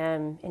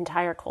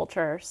entire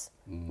cultures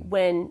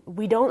when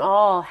we don't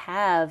all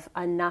have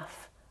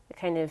enough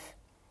kind of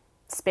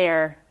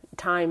spare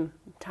time,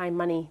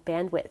 money,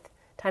 bandwidth,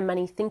 time,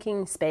 money,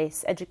 thinking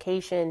space,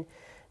 education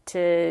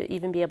to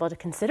even be able to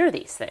consider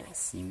these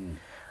things.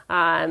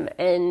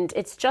 And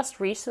it's just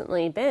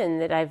recently been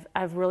that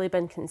I've really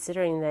been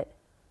considering that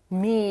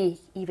me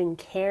even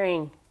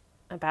caring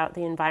about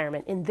the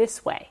environment in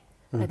this way.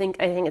 I think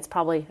it's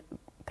probably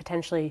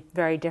potentially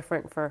very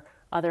different for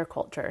other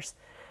cultures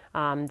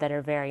that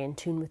are very in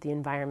tune with the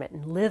environment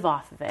and live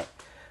off of it.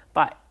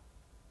 But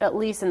at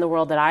least in the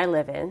world that I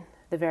live in,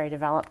 the very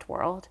developed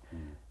world,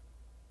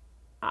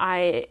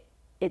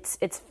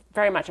 it's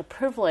very much a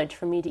privilege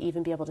for me to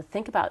even be able to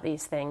think about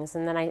these things.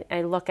 And then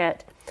I look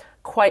at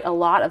quite a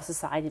lot of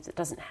society that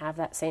doesn't have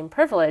that same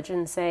privilege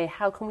and say,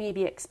 how can we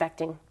be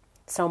expecting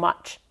so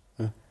much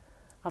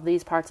of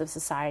these parts of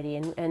society?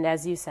 And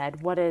as you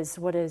said, what is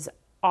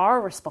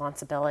our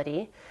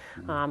responsibility?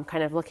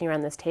 Kind of looking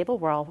around this table,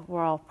 we're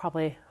all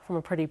probably from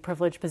a pretty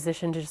privileged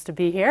position just to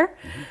be here.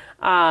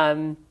 How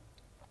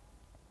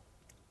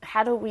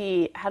do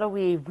we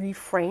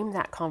reframe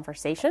that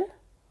conversation?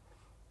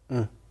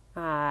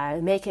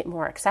 Make it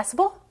more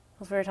accessible,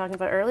 as we were talking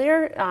about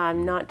earlier,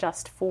 not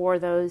just for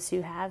those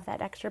who have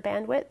that extra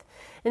bandwidth.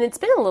 And it's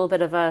been a little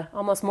bit of a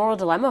almost moral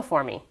dilemma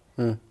for me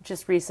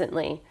just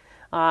recently.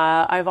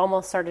 I've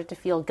almost started to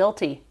feel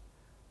guilty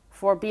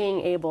for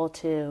being able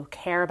to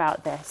care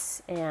about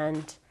this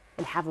and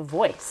have a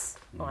voice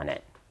on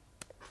it.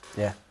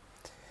 Yeah.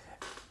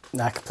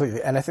 No,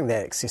 completely. And I think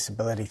that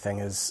accessibility thing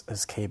is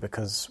key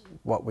because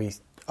what we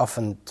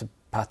often, to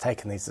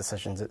partake in these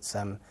decisions, it's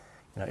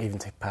even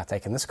to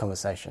partake in this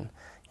conversation,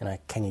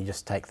 can you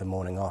just take the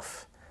morning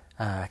off,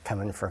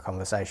 come in for a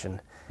conversation,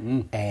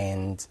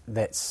 and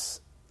that's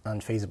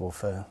unfeasible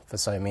for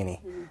so many.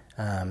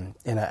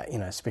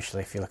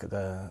 Especially if you look at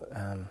the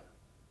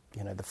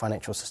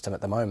financial system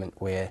at the moment,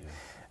 where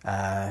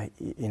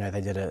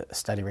they did a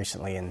study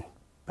recently, and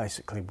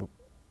basically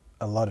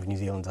a lot of New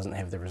Zealand doesn't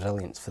have the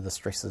resilience for the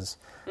stresses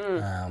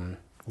that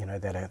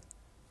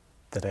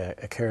are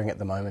occurring at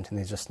the moment, and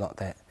there's just not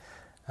that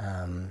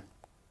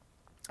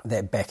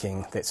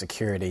backing, that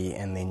security,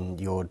 and then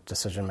your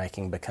decision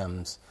making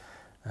becomes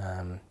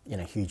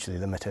hugely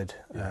limited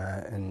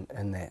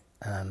in that.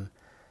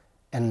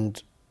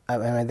 And I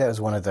mean, that was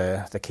one of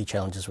the key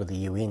challenges with the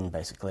UN,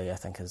 basically, I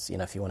think, is,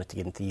 if you wanted to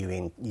get into the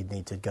UN, you'd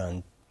need to go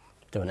and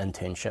do an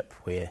internship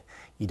where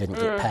you didn't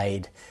get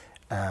paid.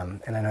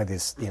 And I know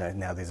there's,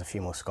 now there's a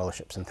few more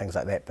scholarships and things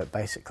like that, but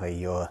basically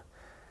you're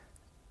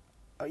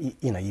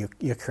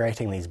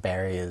creating these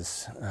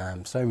barriers,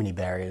 so many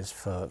barriers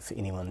for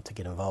anyone to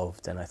get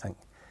involved. And I think,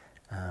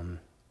 when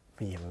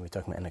we're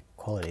talking about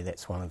inequality,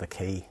 that's one of the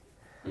key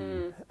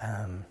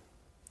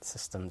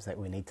systems that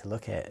we need to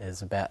look at,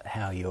 is about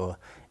how you're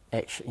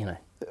actually,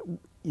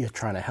 you're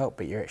trying to help,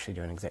 but you're actually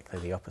doing exactly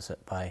the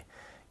opposite by,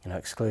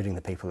 excluding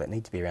the people that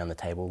need to be around the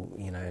table,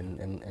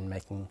 and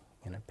making,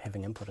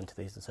 having input into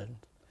these decisions.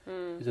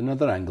 There's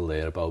another angle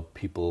there about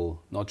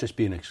people not just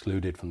being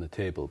excluded from the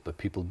table, but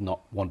people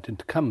not wanting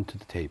to come to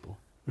the table,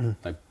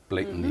 like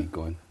blatantly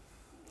going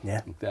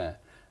like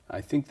that. I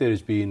think there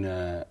has been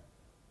a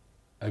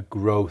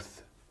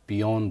growth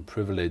beyond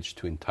privilege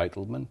to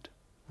entitlement.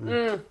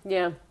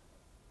 Yeah.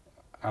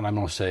 And I'm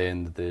not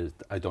saying that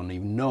I don't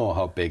even know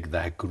how big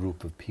that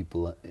group of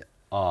people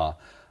are,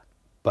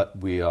 but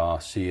we are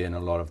seeing a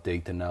lot of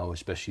data now,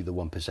 especially the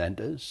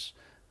 1%ers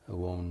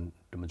who own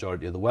the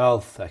majority of the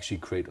wealth, actually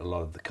create a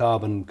lot of the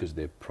carbon because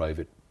they're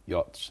private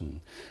yachts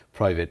and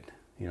private,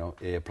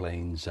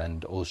 airplanes,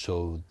 and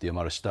also the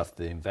amount of stuff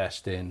they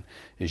invest in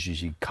is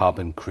usually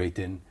carbon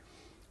creating.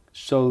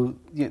 So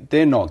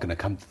they're not going to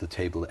come to the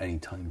table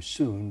anytime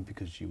soon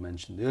because you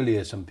mentioned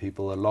earlier some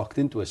people are locked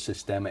into a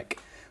systemic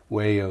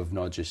way of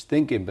not just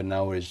thinking, but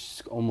now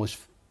is almost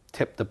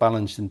tipped the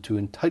balance into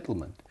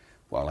entitlement.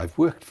 Well, I've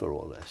worked for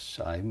all this.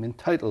 I'm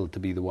entitled to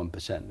be the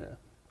 1%er.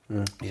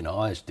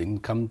 It didn't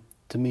come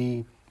to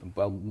me.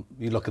 Well,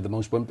 you look at the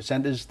most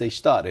 1%ers, they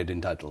started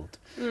entitled.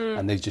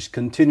 And they've just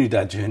continued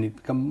that journey to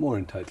become more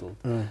entitled.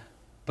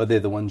 But they're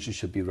the ones who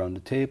should be around the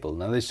table.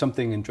 Now, there's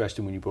something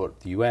interesting when you brought up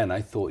the UN.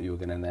 I thought you were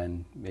going to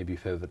then maybe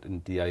pivot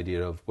into the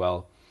idea of,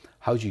 well,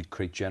 how do you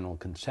create general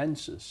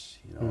consensus,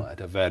 at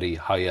a very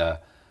higher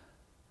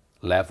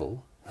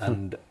level?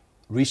 And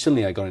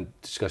recently I got in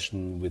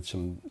discussion with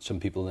some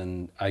people,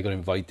 and I got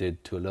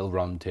invited to a little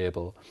round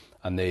table,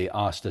 and they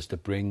asked us to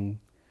bring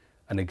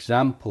an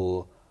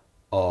example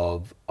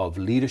of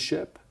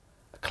leadership,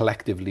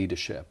 collective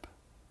leadership,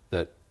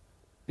 that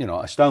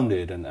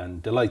astounded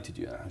and delighted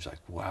you. And I was like,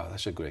 wow,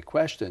 that's a great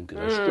question,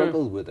 because I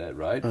struggled with it,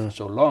 for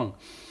so long.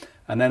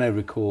 And then I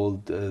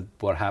recalled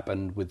what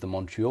happened with the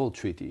Montreal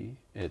Treaty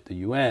at the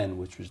UN,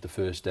 which was the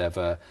first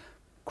ever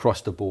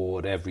across the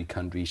board, every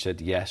country said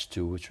yes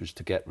to, which was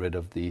to get rid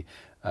of the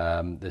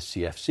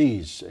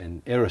CFCs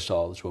and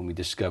aerosols when we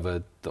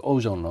discovered the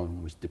ozone layer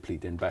was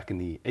depleting back in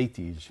the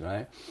 80s,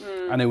 right?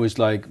 And it was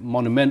like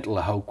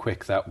monumental how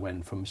quick that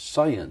went from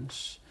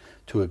science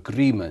to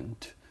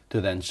agreement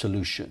to then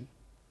solution.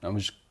 It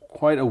was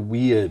quite a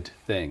weird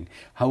thing.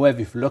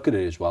 However, if you look at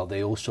it as well,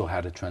 they also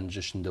had a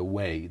transitioned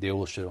away. They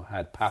also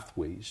had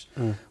pathways,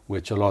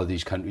 which a lot of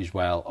these countries,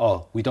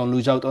 we don't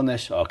lose out on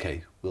this,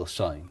 okay, we'll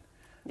sign.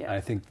 Yeah.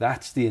 I think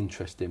that's the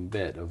interesting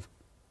bit of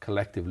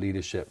collective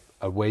leadership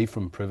away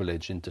from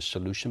privilege into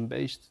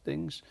solution-based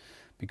things,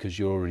 because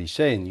you're already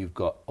saying you've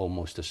got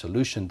almost a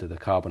solution to the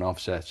carbon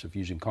offsets of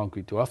using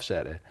concrete to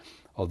offset it,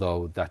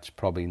 although that's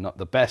probably not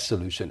the best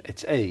solution.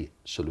 It's a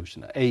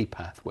solution, a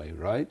pathway,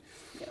 right?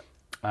 Yeah.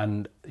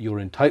 And your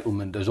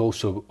entitlement is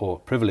also, or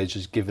privilege,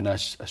 has given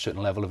us a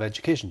certain level of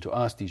education to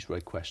ask these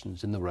right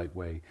questions in the right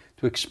way,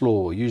 to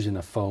explore using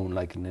a phone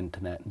like an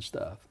internet and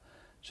stuff.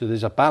 So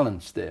there's a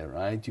balance there,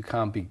 right? You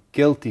can't be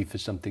guilty for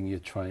something you're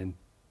trying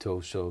to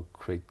also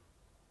create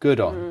good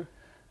on.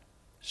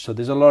 So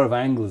there's a lot of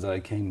angles that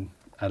I came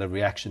at a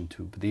reaction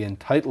to, but the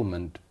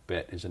entitlement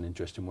bit is an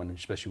interesting one,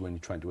 especially when you're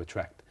trying to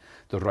attract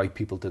the right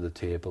people to the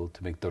table,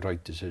 to make the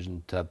right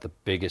decision, to have the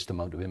biggest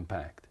amount of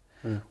impact.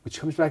 Which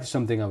comes back to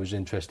something I was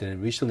interested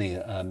in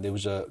recently. There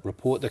was a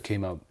report that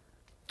came out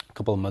a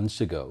couple of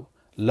months ago.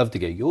 Love to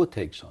get your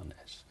takes on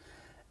this.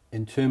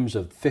 In terms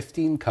of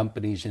 15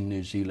 companies in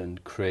New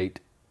Zealand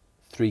create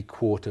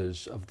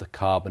 3/4 of the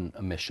carbon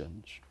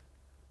emissions.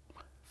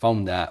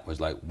 Found that, was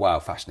like, wow,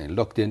 fascinating.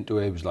 Looked into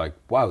it, was like,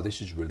 wow,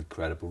 this is really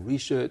credible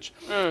research.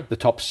 The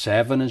top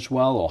 7 as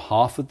well, or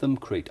half of them,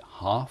 create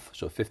half,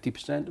 so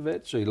 50% of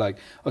it. So you're like,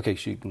 okay,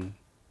 so you can,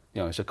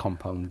 it's a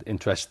compound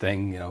interest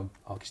thing,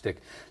 hockey stick.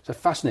 So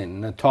fascinating.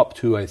 And the top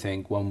 2, I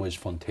think, one was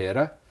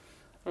Fonterra,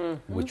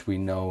 which we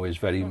know is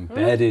very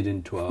embedded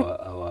into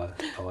our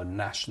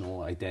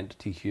national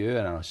identity here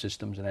and our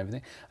systems and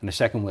everything. And the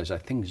second was, I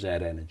think, Z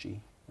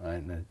Energy. Right,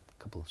 and a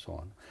couple so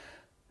on.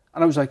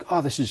 And I was like,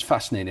 this is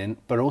fascinating,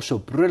 but also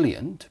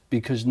brilliant,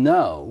 because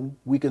now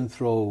we can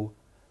throw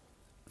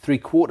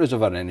 3/4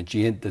 of our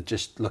energy into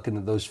just looking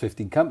at those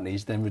 15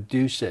 companies, then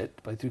reduce it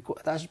by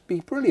 3/4. That would be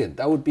brilliant.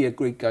 That would be a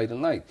great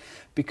guiding light,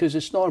 because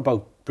it's not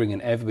about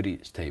bringing everybody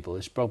to the table.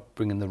 It's about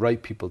bringing the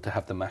right people to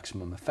have the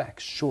maximum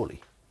effects,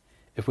 surely.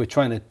 If we're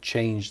trying to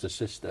change the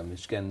system,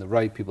 it's getting the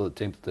right people at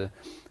the table to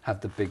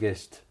have the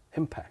biggest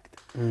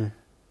impact.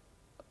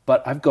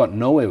 But I've got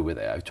nowhere with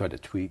it. I've tried to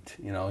tweet,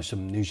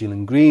 some New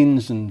Zealand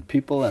Greens and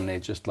people, and they're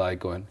just like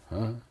going,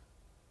 huh?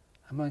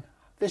 I'm like,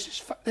 this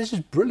is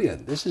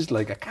brilliant. This is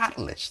like a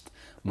catalyst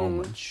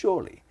moment,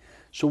 surely.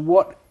 So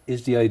what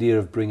is the idea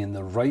of bringing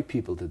the right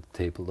people to the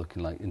table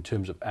looking like in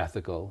terms of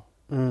ethical,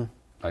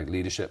 like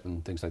leadership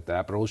and things like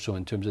that, but also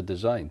in terms of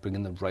design,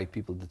 bringing the right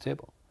people to the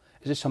table?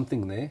 Is there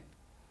something there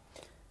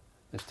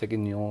that's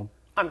ticking your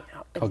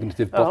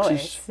cognitive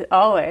boxes?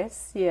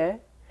 Always, yeah.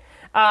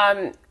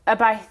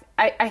 But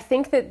I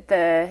think that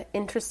the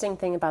interesting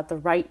thing about the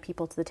right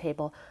people to the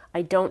table,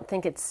 I don't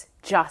think it's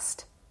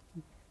just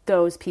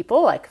those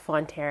people like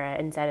Fonterra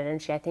and Z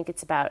Energy. I think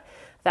it's about,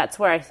 that's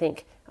where I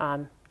think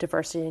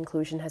diversity and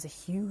inclusion has a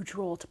huge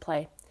role to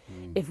play.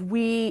 If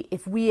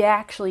we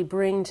actually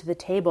bring to the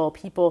table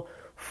people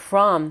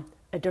from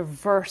a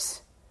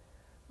diverse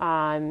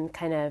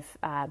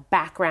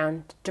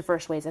background,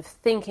 diverse ways of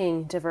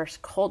thinking, diverse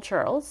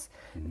cultures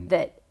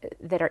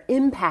that are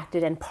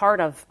impacted and part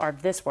of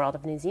this world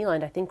of New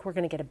Zealand, I think we're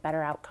going to get a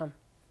better outcome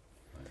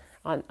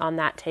on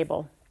that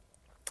table.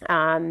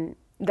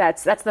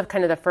 That's the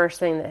kind of the first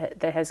thing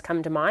that has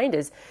come to mind.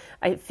 Is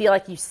I feel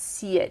like you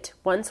see it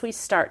once we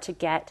start to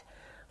get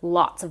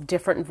lots of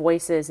different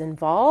voices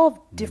involved,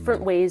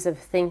 different ways of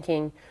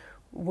thinking,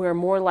 we're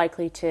more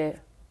likely to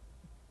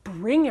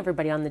bring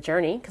everybody on the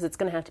journey, because it's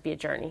going to have to be a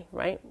journey,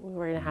 right?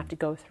 We're going to have to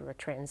go through a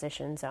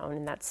transition zone,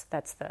 and that's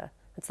the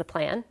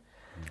plan,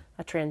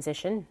 a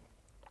transition.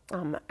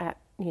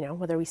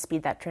 Whether we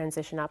speed that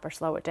transition up or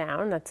slow it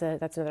down, that's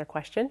another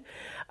question.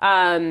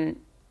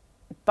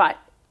 But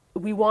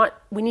we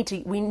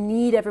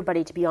need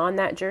everybody to be on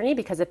that journey,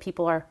 because if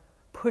people are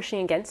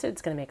pushing against it,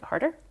 it's going to make it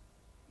harder.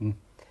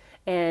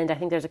 And I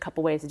think there's a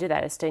couple ways to do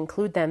that, is to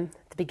include them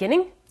at the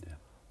beginning,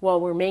 while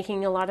we're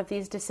making a lot of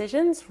these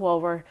decisions, while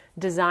we're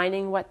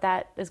designing what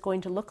that is going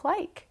to look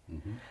like,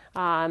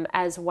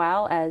 as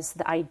well as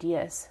the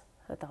ideas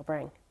that they'll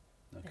bring,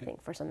 I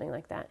think, for something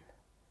like that.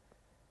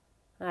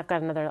 I've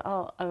got another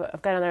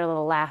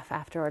little laugh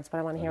afterwards, but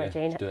I want to hear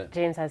what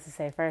James has to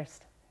say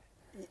first.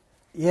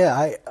 Yeah,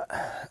 I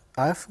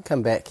often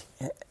come back,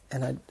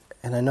 and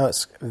I know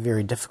it's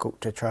very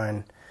difficult to try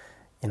and,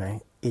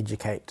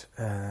 educate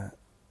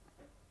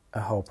a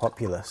whole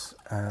populace.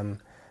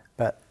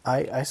 But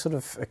I sort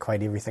of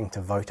equate everything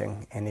to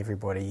voting, and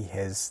everybody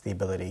has the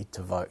ability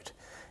to vote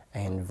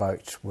and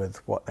vote with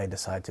what they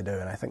decide to do.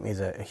 And I think there's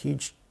a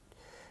huge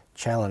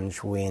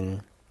challenge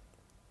when,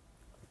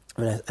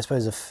 I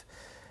suppose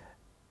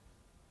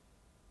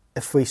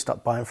if we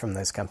stop buying from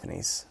those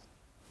companies,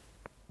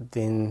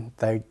 then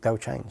they'll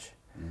change.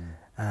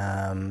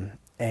 And,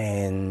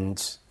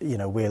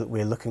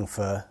 we're looking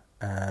for,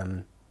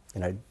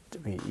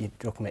 you're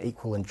talking about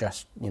equal and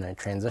just,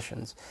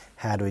 transitions.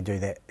 How do we do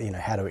that?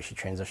 How do we actually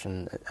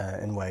transition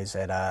in ways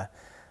that are,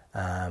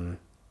 not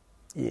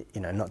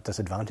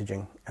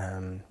disadvantaging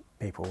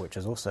people, which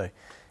is also,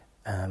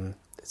 it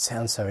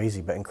sounds so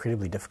easy, but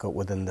incredibly difficult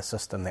within the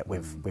system that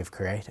we've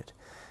created.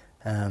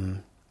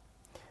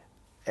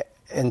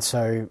 And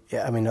so,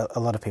 a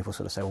lot of people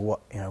sort of say,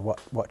 well,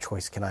 what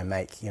choice can I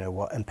make?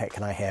 What impact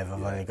can I have?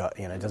 I've only got,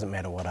 it doesn't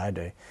matter what I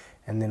do.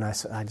 And then I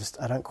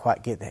don't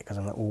quite get that, because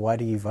I'm like, well, why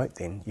do you vote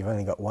then? You've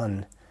only got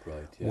one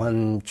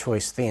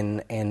choice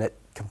then, and it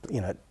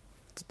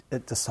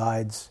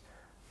decides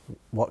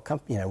what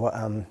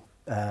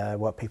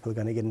what people are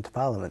going to get into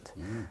Parliament.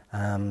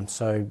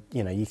 So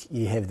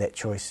you have that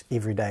choice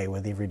every day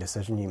with every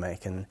decision you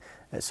make, and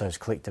it's those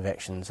collective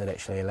actions that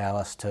actually allow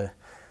us to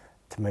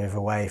move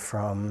away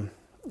from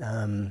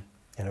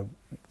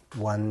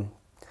one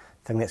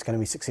thing that's going to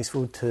be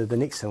successful to the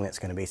next thing that's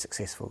going to be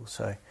successful.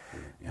 So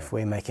if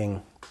we're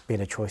making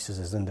better choices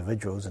as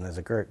individuals and as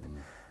a group,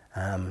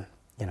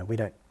 we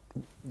don't.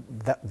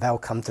 They'll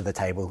come to the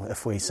table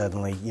if we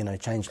suddenly,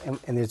 change.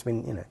 And there's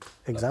been,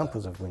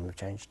 examples of when we've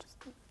changed.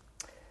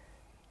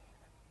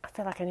 I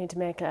feel like I need to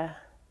make a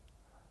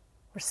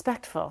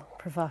respectful,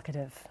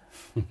 provocative,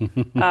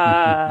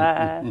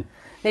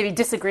 maybe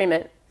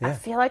disagreement. Yeah. I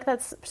feel like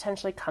that's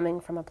potentially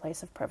coming from a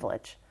place of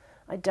privilege.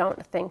 I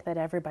don't think that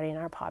everybody in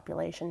our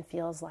population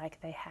feels like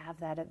they have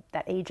that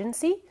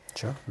agency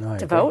to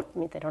vote. I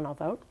mean, they don't all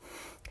vote.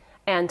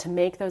 And to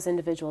make those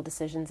individual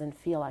decisions and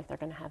feel like they're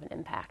going to have an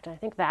impact. And I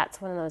think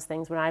that's one of those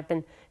things when I've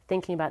been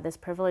thinking about this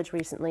privilege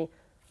recently,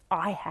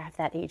 I have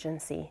that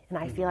agency, and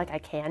I feel like I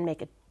can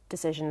make a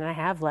decision. And I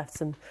have left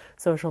some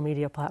social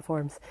media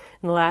platforms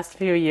in the last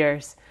few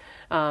years.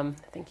 I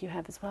think you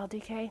have as well,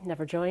 DK.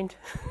 Never joined.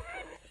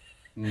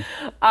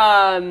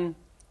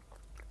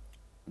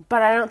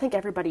 But I don't think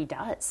everybody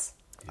does.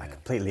 I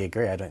completely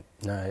agree. I don't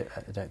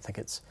think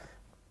it's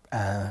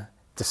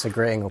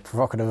disagreeing or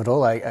provocative at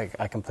all.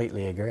 I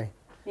completely agree.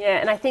 Yeah,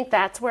 and I think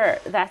that's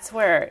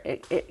where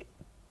it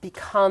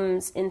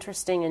becomes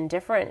interesting and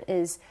different.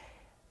 Is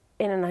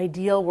in an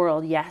ideal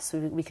world, yes,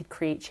 we could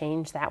create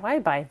change that way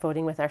by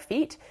voting with our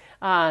feet.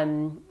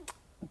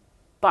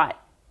 But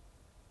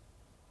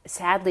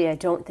sadly, I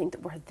don't think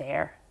that we're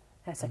there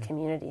as a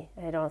community.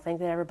 I don't think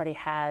that everybody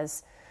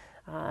has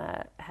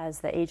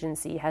the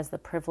agency, has the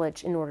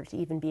privilege in order to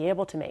even be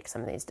able to make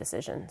some of these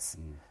decisions.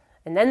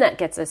 And then that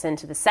gets us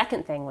into the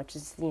second thing, which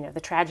is the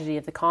tragedy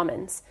of the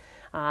commons.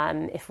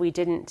 If we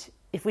didn't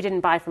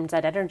buy from Z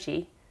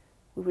Energy,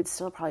 we would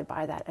still probably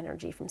buy that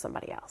energy from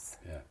somebody else.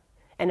 Yeah.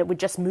 And it would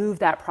just move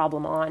that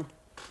problem on.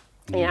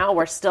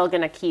 We're still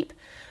going to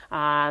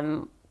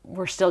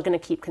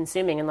keep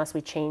consuming unless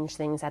we change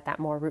things at that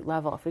more root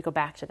level. If we go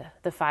back to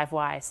the 5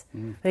 whys,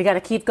 we got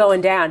to keep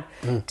going down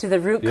to the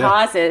root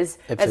causes,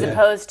 as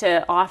opposed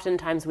to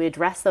oftentimes we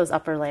address those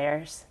upper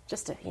layers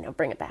just to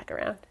bring it back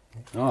around.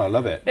 Oh, I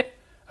love it.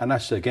 And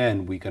that's,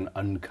 again, we can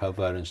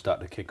uncover and start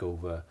to kick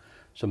over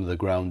some of the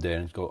ground there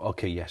and go,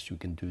 okay, yes, you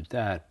can do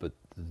that, but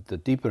the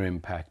deeper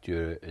impact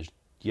here is,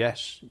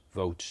 yes,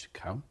 votes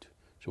count.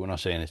 So we're not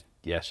saying it's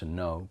yes and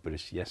no, but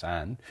it's yes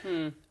and.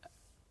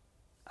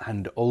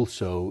 And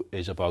also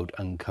is about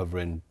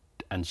uncovering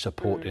and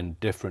supporting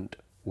different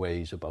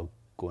ways about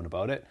going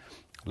about it.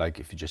 Like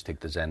if you just take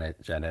the Zen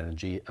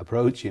Energy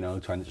approach,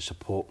 trying to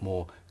support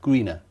more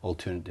greener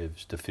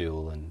alternatives to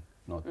fuel and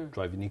not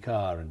driving your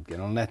car and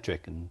getting on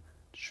electric and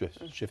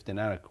shifting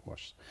that, of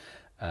course.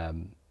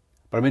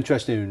 But I'm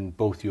interested in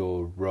both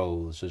your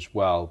roles as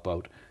well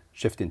about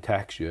shifting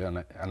tax year,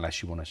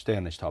 unless you want to stay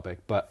on this topic.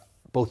 But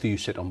both of you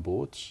sit on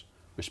boards,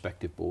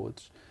 respective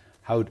boards.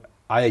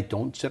 I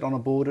don't sit on a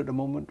board at the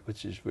moment,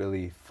 which is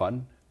really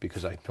fun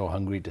because I'm so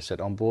hungry to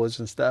sit on boards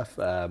and stuff.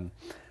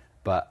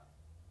 But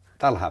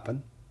that'll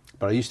happen.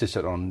 But I used to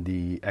sit on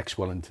the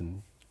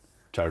ex-Wellington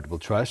Charitable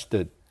Trust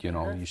that,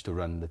 used to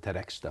run the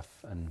TEDx stuff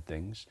and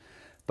things.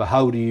 But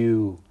who do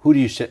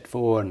you sit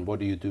for and what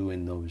do you do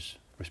in those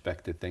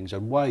respective things?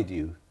 And why do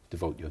you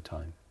devote your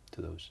time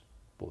to those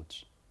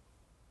boards?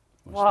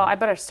 Well, I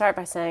better start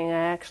by saying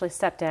I actually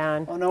stepped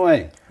down. Oh, no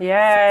way.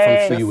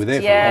 Yeah. So you were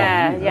there for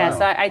a long Yeah. Wow.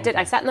 So I did.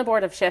 I sat in the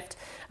board of Shift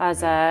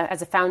as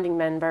a founding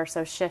member.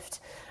 So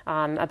Shift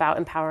about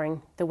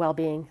empowering the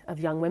well-being of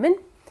young women,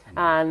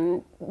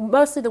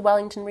 mostly the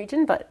Wellington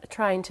region, but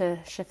trying to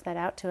shift that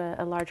out to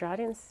a larger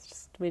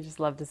audience. We just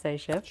love to say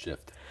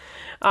Shift.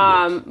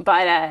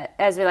 But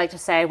as we like to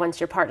say, once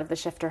you're part of the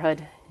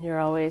Shifterhood, you're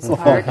always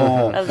part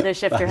of the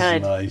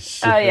Shifterhood.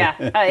 That's nice. Oh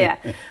yeah.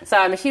 So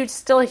I'm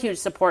still a huge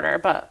supporter.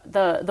 But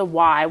the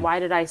why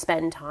did I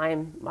spend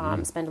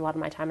spend a lot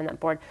of my time on that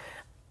board?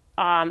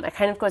 It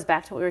kind of goes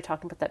back to what we were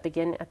talking about at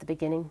the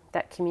beginning.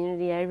 That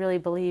community. I really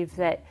believe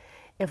that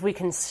if we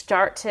can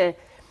start to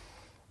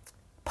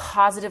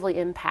positively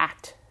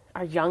impact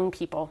our young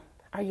people,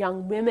 our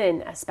young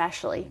women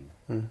especially,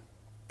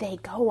 they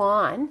go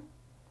on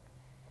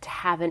to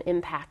have an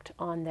impact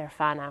on their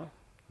whānau,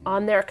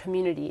 on their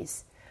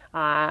communities.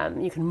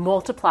 You can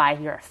multiply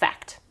your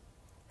effect,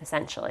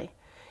 essentially.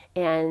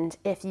 And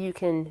if you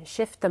can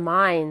shift the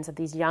minds of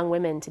these young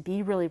women to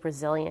be really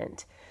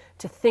resilient,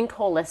 to think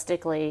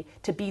holistically,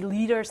 to be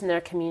leaders in their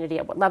community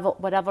at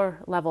whatever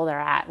level they're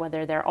at,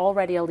 whether they're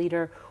already a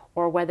leader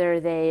or whether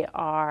they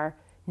are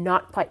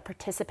not quite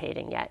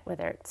participating yet,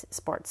 whether it's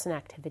sports and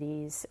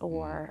activities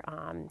or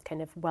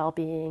kind of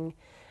well-being,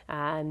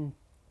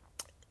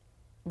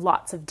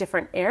 lots of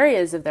different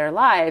areas of their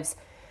lives,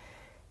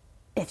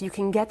 if you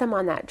can get them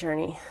on that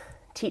journey,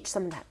 teach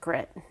some of that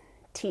grit,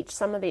 teach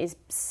some of these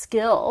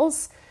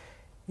skills,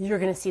 you're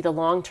going to see the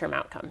long-term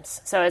outcomes.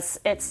 So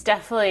it's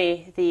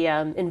definitely the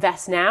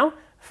invest now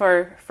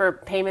for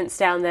payments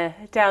down the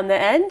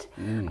end.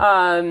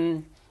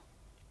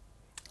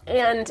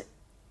 And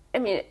I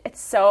mean, it's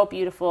so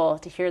beautiful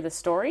to hear the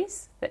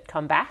stories that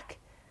come back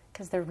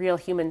because they're real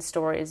human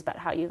stories about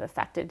how you've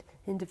affected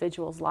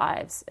individuals'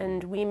 lives.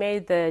 And we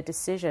made the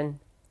decision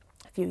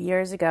a few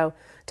years ago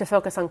to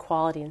focus on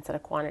quality instead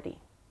of quantity.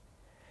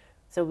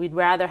 So we'd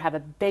rather have a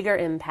bigger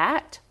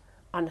impact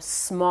on a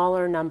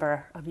smaller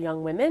number of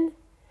young women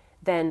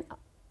than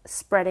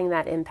spreading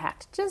that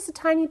impact just a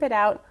tiny bit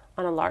out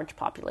on a large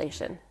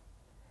population.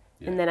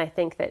 Yeah. And then I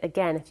think that,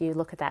 again, if you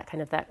look at that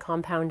kind of that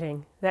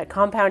compounding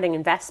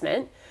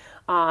investment,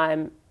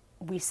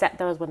 we set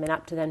those women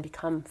up to then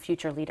become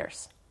future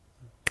leaders.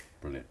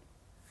 Brilliant.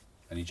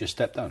 And you just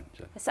stepped down?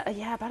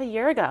 Yeah, about a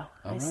year ago.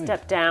 I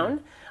stepped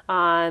down,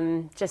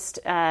 just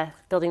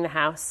building the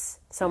house,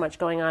 so much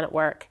going on at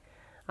work.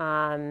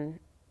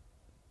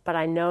 But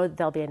I know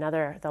there'll be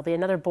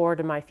another board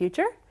in my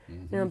future.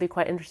 And it'll be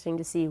quite interesting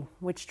to see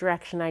which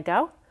direction I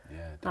go.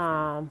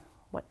 Yeah,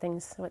 what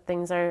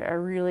things are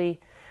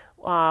really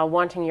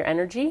wanting your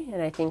energy.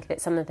 And I think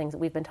that some of the things that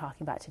we've been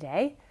talking about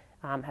today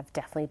have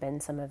definitely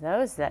been some of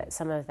those,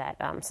 some of that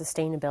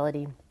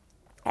sustainability,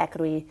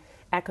 equity,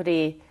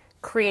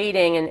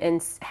 creating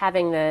and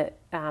having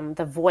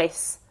the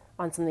voice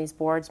on some of these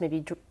boards,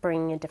 maybe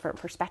bringing a different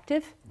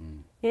perspective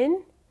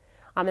in.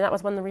 And that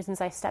was one of the reasons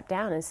I stepped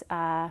down is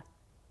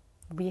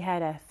we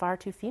had a far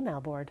too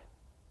female board.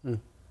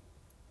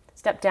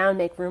 Step down,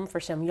 make room for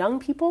some young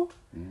people,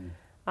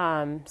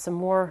 some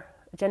more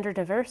gender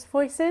diverse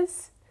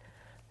voices.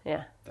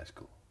 Yeah. That's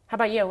cool. How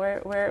about you?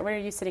 Where are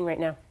you sitting right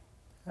now?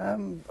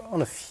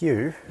 On a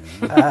few.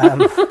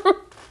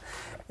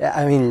 Yeah,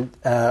 I mean,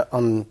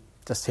 on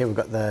just here we've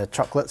got the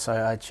chocolate, so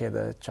I chair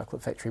the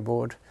Chocolate Factory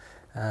Board.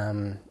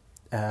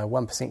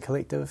 1%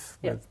 Collective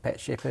with Pat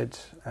Shepherd,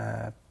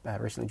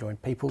 recently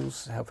joined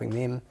Peoples, helping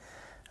them.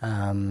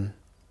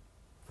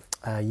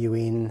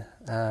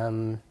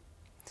 UN,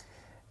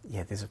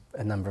 there's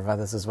a number of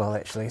others as well,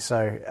 actually.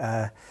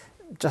 So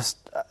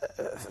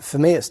for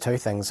me, it's two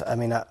things. I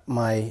mean,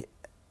 my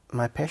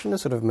passion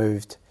has sort of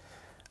moved.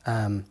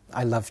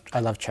 I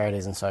love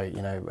charities, and so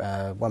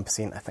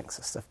 1% I think is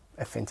just a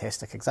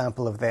fantastic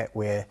example of that,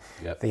 where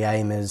the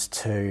aim is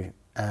to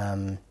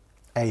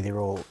they're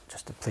all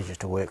just a pleasure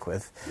to work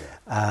with,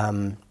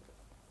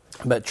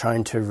 but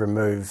trying to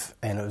remove,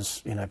 and it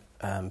was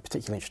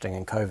particularly interesting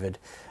in COVID,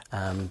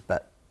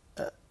 but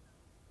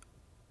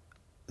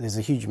there's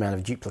a huge amount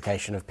of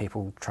duplication of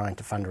people trying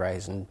to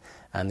fundraise,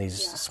 and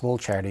these small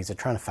charities are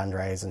trying to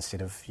fundraise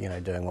instead of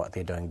doing what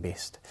they're doing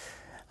best,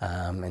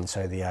 and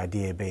so the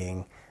idea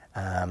being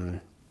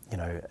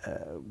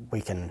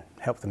we can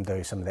help them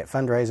do some of that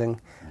fundraising.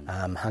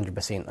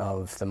 100%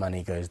 of the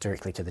money goes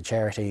directly to the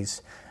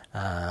charities.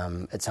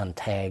 It's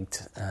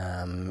untagged,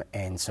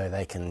 and so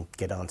they can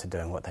get on to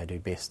doing what they do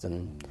best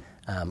and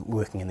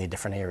working in their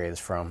different areas,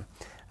 from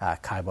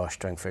Kibosh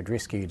doing food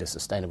rescue to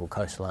sustainable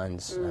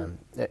coastlines,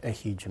 a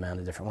huge amount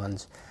of different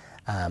ones.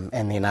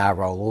 And then our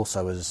role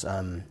also is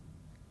to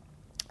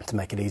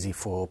make it easy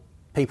for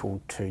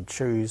people to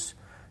choose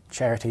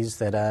charities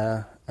that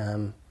are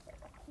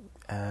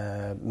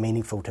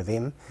meaningful to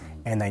them,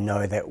 and they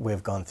know that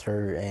we've gone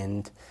through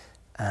and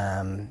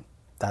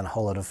done a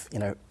whole lot of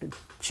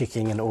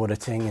checking and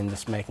auditing and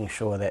just making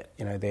sure that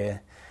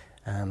they're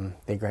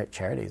great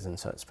charities. And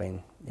so it's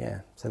been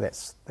so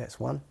that's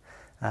one.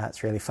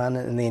 It's really fun.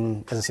 And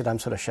then, as I said, I'm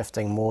sort of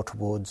shifting more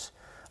towards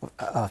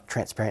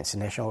Transparency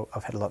National.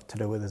 I've had a lot to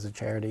do with as a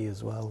charity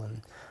as well,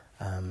 and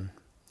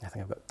I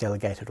think I've got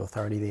delegated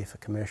authority there for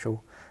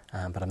commercial,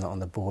 but I'm not on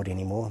the board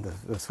anymore.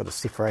 They've sort of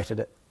separated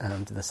it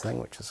to this thing,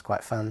 which is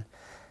quite fun.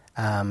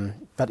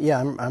 But yeah,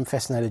 I'm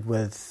fascinated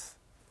with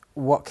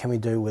what can we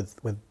do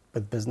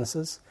with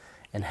businesses,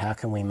 and how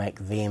can we make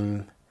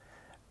them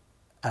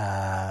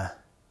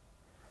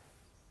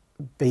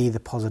be the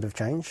positive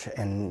change.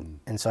 And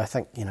so I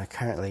think,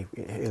 currently,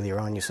 earlier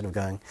on, you're sort of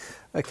going,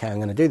 okay, I'm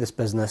going to do this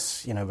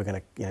business, we're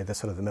going to, the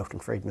sort of the Milton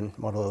Friedman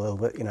model a little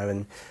bit,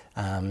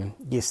 and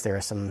yes, there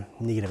are some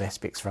negative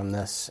aspects from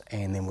this,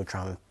 and then we'll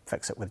try and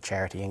fix it with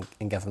charity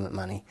and government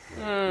money.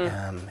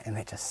 And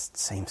that just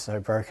seems so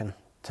broken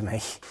to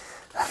me.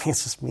 I think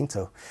it's just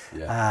mental.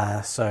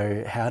 Yeah.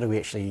 So how do we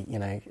actually,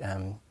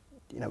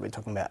 we're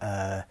talking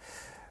about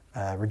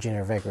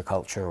regenerative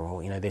agriculture,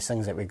 or there's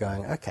things that we're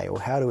going, okay,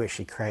 well, how do we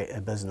actually create a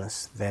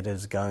business that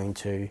is going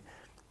to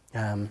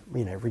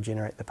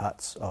regenerate the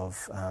parts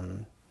of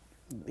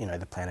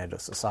the planet or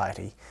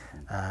society,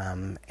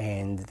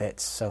 and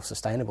that's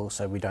self-sustainable,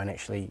 so we don't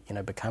actually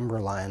become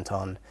reliant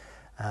on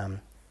the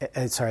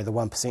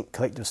 1%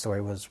 collective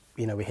story was,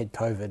 we had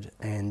COVID,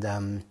 and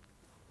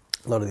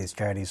a lot of these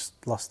charities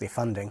lost their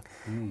funding,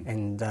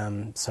 and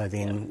so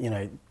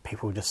then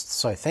people were just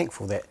so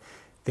thankful that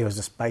there was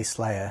this base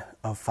layer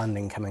of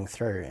funding coming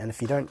through. And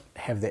if you don't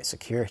have that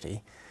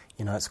security,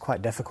 it's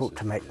quite difficult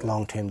to make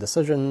long-term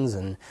decisions,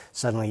 and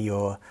suddenly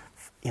you're,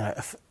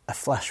 a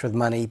flush with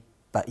money,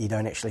 but you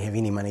don't actually have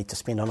any money to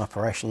spend on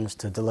operations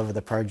to deliver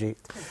the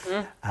project.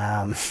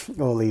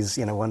 All these,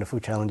 wonderful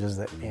challenges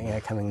that,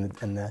 coming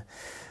in the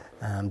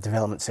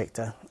development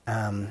sector.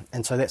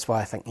 And so that's why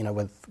I think,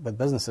 with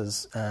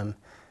businesses,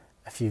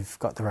 if you've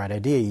got the right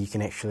idea, you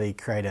can actually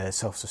create a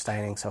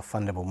self-sustaining,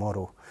 self-fundable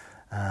model.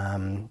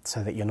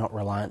 So that you're not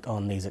reliant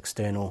on these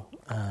external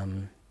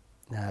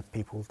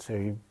people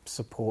to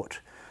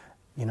support,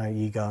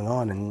 you going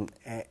on,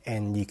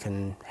 and you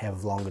can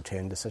have longer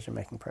term decision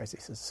making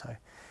processes. So,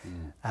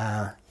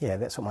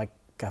 that's what my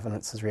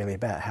governance is really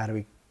about. How do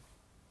we,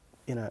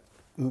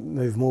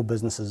 move more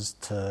businesses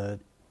to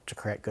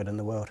create good in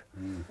the world?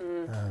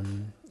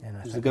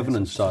 The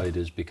governance side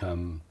has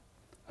become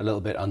a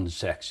little bit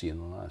unsexy in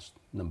the last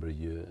number of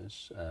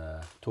years.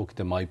 Talking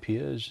to my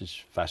peers is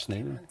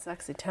fascinating.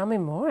 Unsexy. Tell me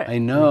more. I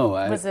know.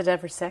 Was it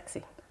ever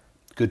sexy?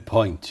 Good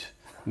point.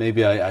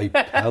 Maybe I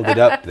held it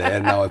up there,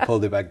 and now I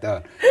pulled it back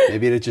down.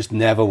 Maybe it just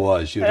never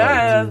was. You're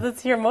right.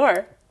 Let's hear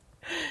more.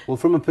 Well,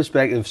 from a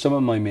perspective, some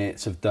of my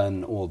mates have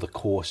done all the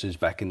courses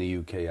back in the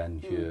UK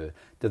and here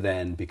to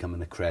then become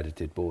an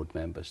accredited board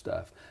member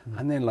stuff.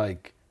 And then,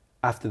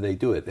 after they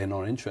do it, they're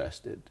not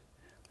interested.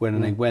 When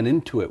they went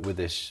into it with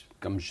this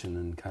gumption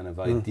and kind of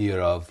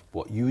idea of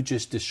what you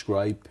just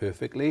described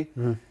perfectly,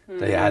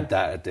 they had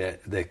that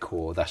at their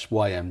core. That's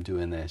why I'm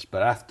doing this.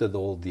 But after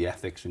all the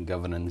ethics and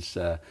governance,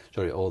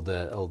 all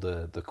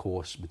the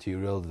course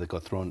material that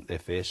got thrown at their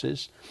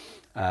faces,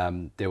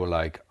 they were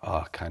like,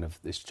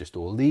 it's just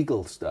all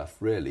legal stuff,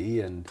 really.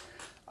 And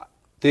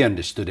they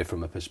understood it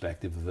from a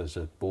perspective of, as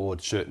a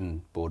board,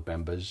 certain board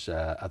members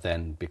are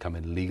then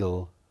becoming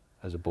legal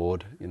as a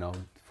board,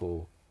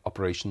 for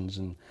operations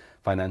and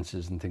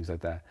finances and things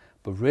like that.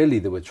 But really,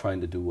 they were trying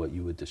to do what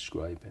you were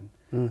describing.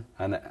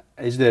 And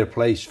is there a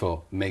place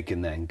for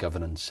making then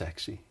governance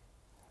sexy?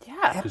 Yeah,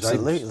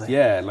 absolutely.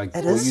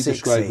 What you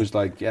described was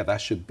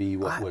that should be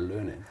what we're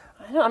learning.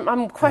 I know,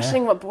 I'm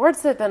questioning what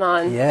boards they've been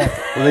on. Yeah.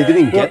 Well, they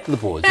didn't even get to the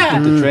boards. They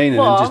did the training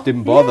and just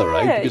didn't bother,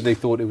 right? Because they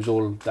thought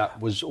that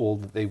was all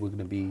that they were going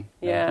to be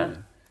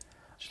doing.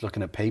 Just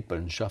looking at paper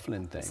and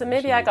shuffling things. So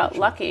maybe I got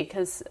lucky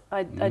because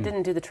I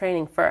didn't do the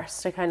training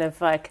first. I kind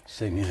of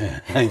Same,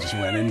 yeah. I just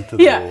went into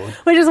the board.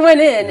 We just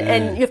went in,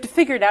 and you have to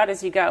figure it out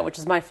as you go, which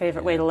is my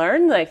favorite way to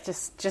learn.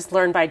 Just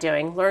learn by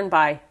doing. Learn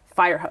by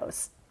fire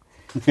hose.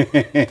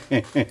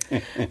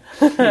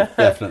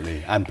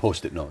 Definitely. And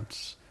Post-it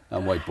notes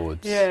and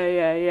whiteboards.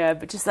 Yeah.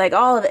 But just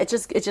all of it,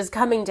 it's just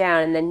coming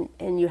down,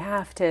 and you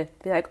have to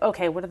be like,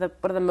 okay, what are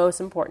the most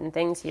important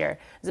things here?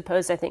 As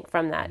opposed to, I think,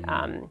 from that,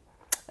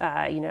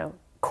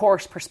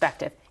 course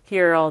perspective.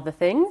 Here are all the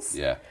things.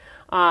 Yeah.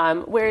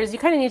 Whereas you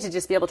kind of need to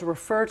just be able to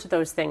refer to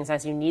those things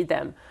as you need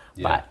them.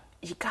 Yeah. But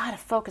you got to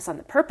focus on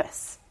the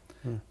purpose.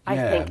 I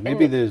think.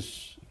 Maybe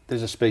there's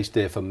there's a space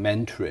there for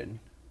mentoring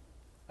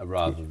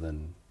rather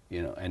than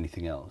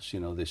anything else.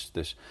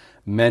 This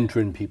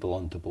mentoring people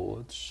onto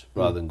boards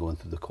rather than going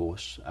through the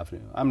course.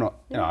 I'm not.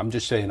 I'm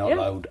just saying out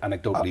loud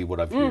anecdotally what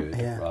I've heard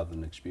rather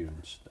than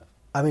experienced stuff.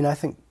 I mean, I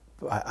think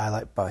I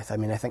like both. I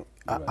mean, I think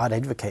I'd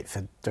advocate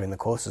for doing the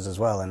courses as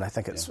well, and I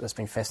think it's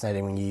been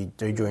fascinating when you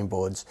do join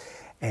boards,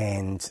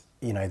 and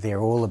they're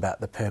all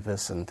about the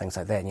purpose and things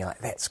like that, and you're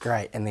like, that's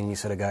great, and then you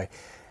sort of go,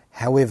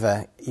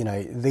 however,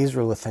 these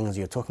are all the things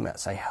you're talking about,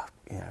 say,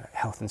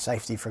 health and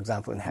safety, for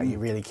example, and how you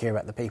really care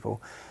about the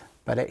people.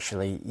 But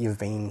actually, you've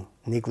been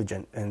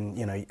negligent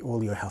in,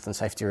 all your health and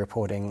safety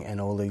reporting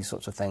and all these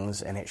sorts of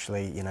things, and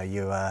actually,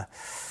 you are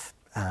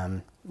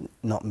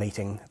not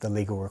meeting the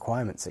legal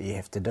requirements that you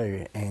have to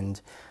do. And,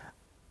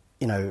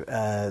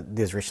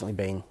 there's recently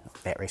been,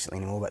 not recently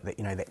anymore, but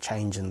that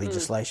change in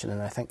legislation,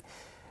 and I think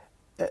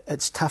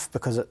it's tough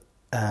because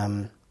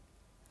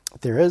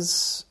there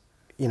is,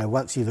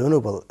 once you learn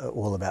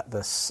all about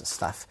this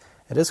stuff,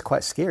 it is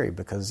quite scary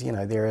because,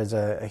 there is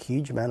a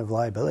huge amount of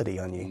liability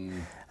on you.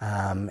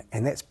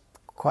 And that's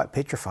quite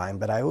petrifying,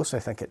 but I also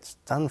think it's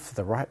done for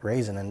the right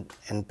reason.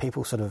 And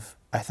people sort of,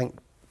 I think,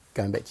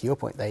 going back to your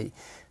point, they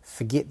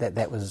forget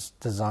that was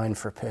designed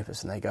for a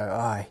purpose, and they go,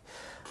 I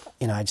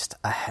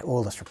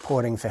all this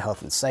reporting for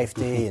health and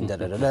safety and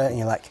da-da-da-da, and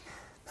you're like,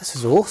 this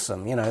is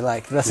awesome,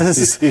 this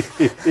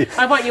is...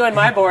 I want you on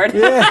my board. We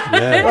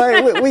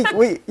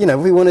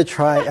want to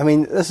try... I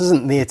mean, this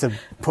isn't there to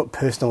put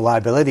personal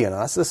liability on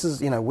us. This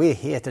is, we're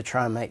here to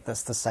try and make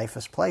this the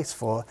safest place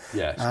for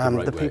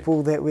the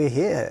people that we're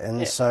here.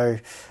 And so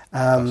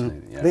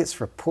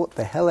let's report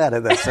the hell out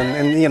of this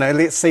and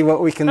let's see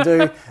what we can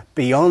do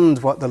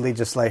beyond what the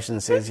legislation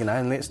says,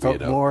 and let's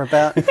talk more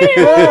about...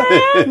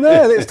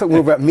 let's talk more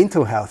about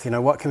mental health.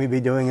 What can we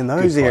be doing in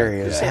those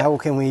areas? How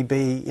can we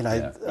be,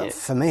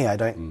 for me, I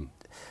don't...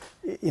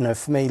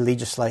 for me,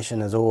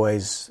 legislation is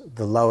always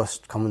the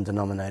lowest common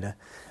denominator.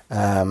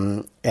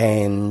 And,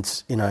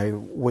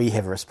 we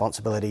have a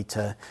responsibility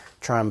to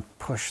try and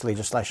push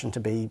legislation to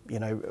be,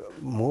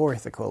 more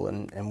ethical,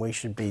 and we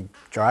should be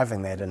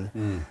driving that.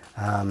 And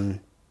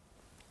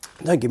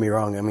don't get me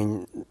wrong, I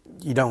mean,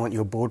 you don't want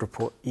your board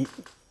report... You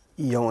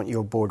don't want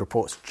your board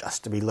reports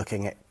just to be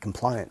looking at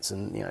compliance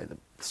and, the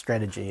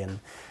strategy and...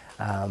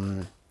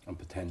 and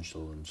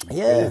potential and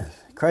some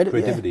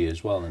creativity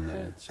as well in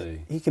there. So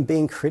you can be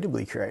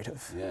incredibly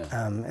creative.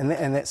 Yeah.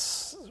 And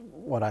that's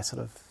what I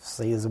sort of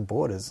see as a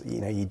board is,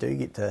 you do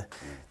get to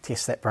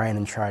test that brain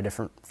and try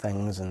different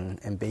things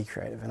and be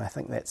creative. And I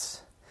think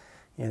that's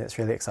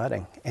really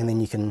exciting. And then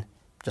you can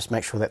just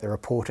make sure that the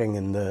reporting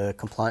and the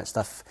compliance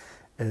stuff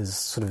is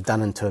sort of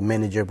done into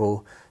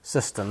manageable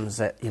systems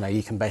that,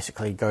 you can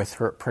basically go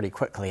through it pretty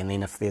quickly. And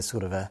then if there's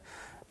sort of an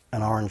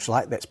orange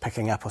light that's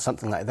picking up or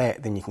something like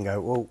that, then you can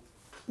go, well,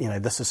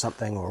 this is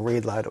something, or a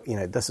red light,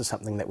 this is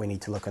something that we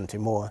need to look into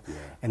more. Yeah.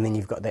 And then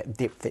you've got that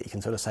depth that you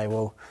can sort of say,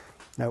 well,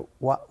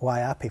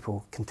 why are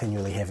people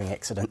continually having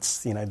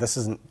accidents? This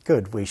isn't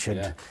good. We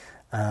should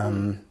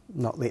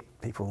not let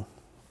people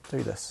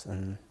do this.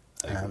 And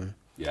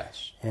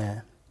yes.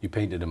 Yeah. You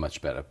painted a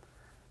much better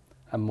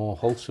and more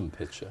wholesome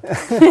picture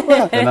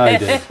than I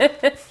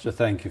did. So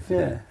thank you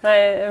for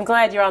that. I'm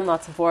glad you're on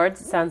lots of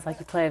boards. It sounds like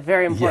you play a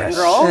very important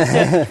role.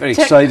 Very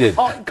excited.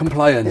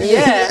 Compliance.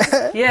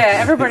 Yeah.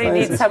 Everybody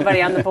needs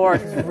somebody on the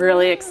board who's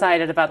really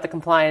excited about the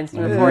compliance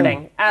and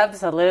reporting.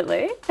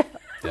 Absolutely.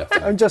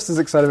 Definitely. I'm just as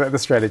excited about the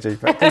strategy,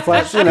 but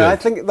compliance, I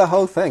think the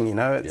whole thing,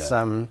 it's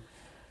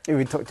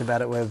we talked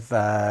about it with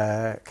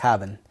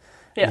carbon.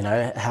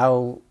 Yeah.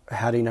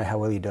 How do you know how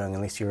well you're doing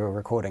unless you're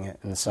recording it?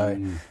 And so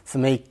for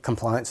me,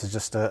 compliance is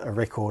just a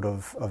record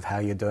of how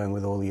you're doing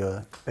with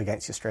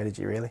against your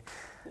strategy, really.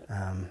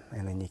 And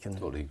then you can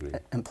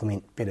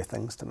implement better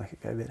things to make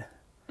it go better.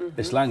 Mm-hmm.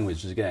 It's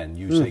language, again.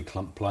 You say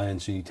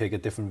compliance and you take a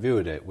different view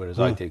of it, whereas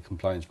I take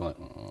compliance like,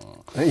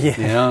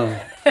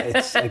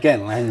 it's,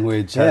 again,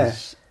 language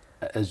as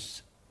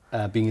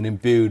being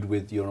imbued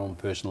with your own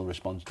personal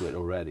response to it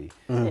already.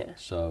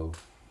 So...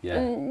 Yeah.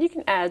 And you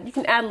can add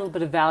a little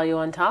bit of value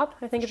on top.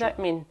 I think of that.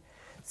 I mean,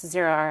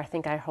 I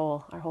think our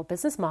whole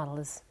business model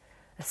is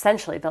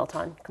essentially built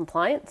on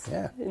compliance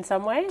in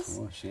some ways.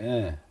 Of course,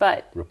 yeah.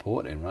 But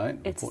reporting,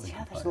 right? There's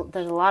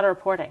a lot of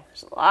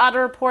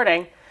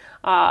reporting.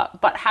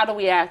 But how do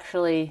we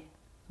actually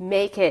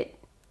make it,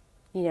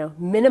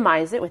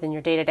 minimize it within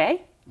your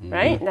day-to-day,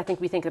 right? And I think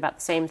we think about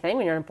the same thing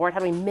when you're on board. How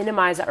do we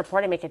minimize that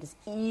reporting, make it as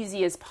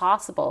easy as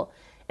possible,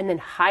 and then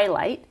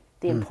highlight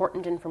the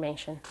important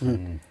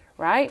information?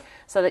 Right?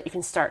 So that you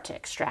can start to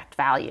extract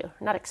value.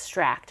 Not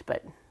extract,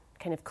 but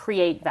kind of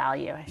create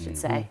value, I should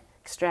say.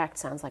 Extract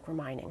sounds like we're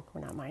mining.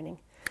 We're not mining.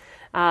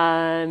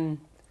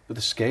 But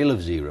the scale of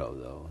Xero,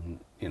 though,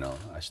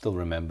 I still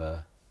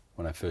remember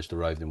when I first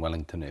arrived in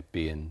Wellington, it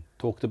being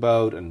talked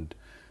about, and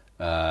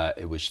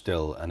it was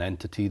still an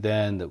entity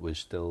then that was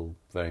still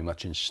very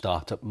much in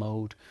startup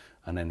mode.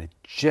 And then it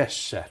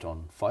just set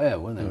on fire,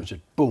 wasn't it? It was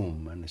just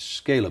boom, and the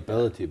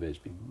scalability of it has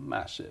been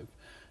massive.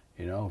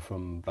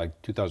 From like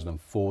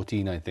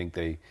 2014, I think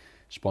they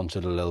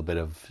sponsored a little bit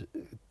of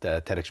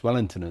TEDx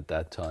Wellington at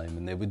that time,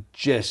 and they were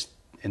just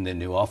in their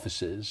new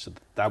offices. So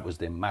that was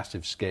their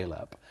massive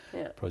scale-up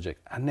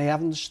project, and they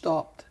haven't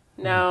stopped.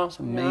 No, it's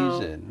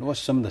amazing. No. What's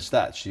some of the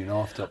stats,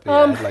 off the top of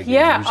your head, like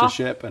your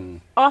usership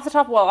and off the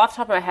top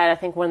of my head, I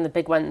think one of the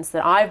big ones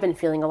that I've been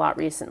feeling a lot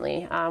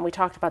recently. We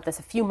talked about this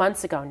a few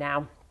months ago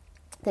now.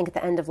 I think at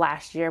the end of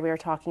last year we were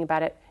talking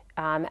about it.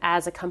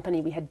 As a company,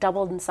 we had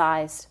doubled in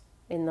size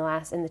in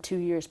the 2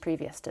 years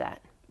previous to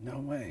that. No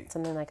way.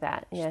 Something like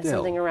that. Yeah, Still.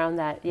 something around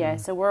that. Yeah,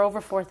 so we're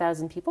over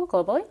 4,000 people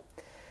globally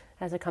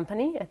as a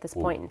company at this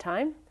point in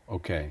time.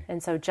 Okay.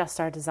 And so just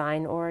our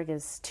design org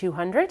is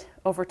 200,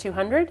 over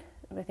 200.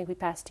 I think we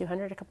passed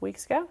 200 a couple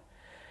weeks ago.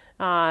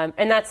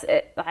 And that's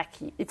it. Like,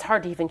 it's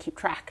hard to even keep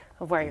track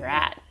of where you're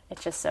at.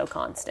 It's just so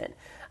constant.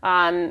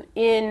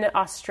 In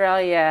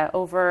Australia,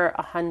 over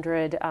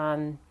 100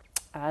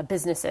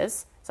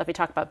 businesses. So if we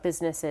talk about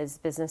businesses,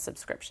 business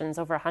subscriptions,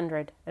 over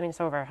 100. I mean, it's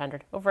over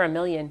 100, over 1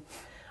 million.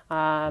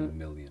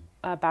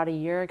 About a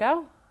year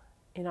ago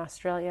in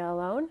Australia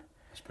alone.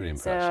 That's pretty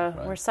impressive, So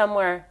right? we're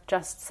somewhere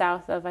just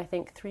south of, I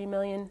think, 3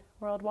 million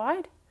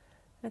worldwide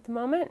at the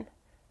moment.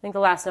 I think the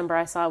last number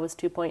I saw was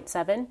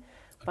 2.7,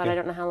 but I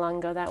don't know how long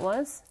ago that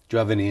was. Do you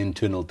have any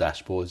internal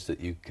dashboards that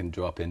you can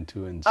drop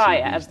into and see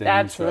these things?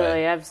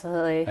 Absolutely, Right.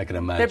 absolutely. I can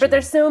imagine. But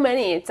there's so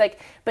many. It's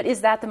like, but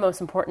is that the most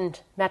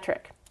important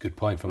metric? Good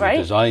point. From Right?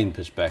 a design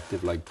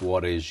perspective, like,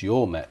 what is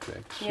your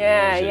metrics?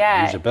 Yeah, is it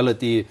yeah.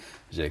 usability?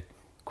 Is it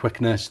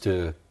quickness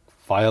to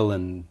file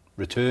and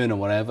return or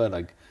whatever?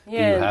 Like, do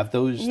you have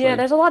those? Yeah,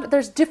 like,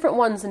 there's different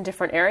ones in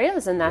different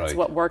areas, and that's Right.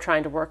 what we're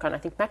trying to work on. I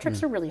think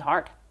metrics are really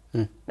hard.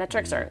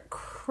 Metrics are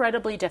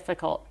incredibly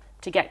difficult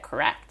to get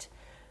correct.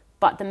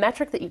 But the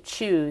metric that you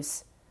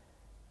choose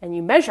and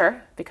you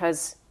measure,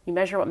 because you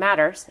measure what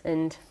matters,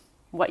 and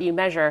what you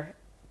measure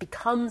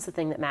becomes the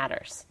thing that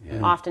matters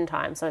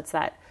oftentimes. So it's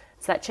that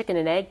chicken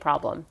and egg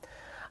problem.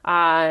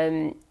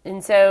 And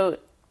so,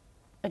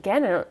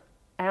 again,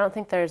 I don't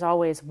think there's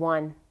always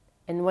one.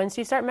 And once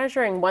you start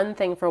measuring one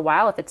thing for a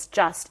while, if it's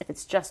just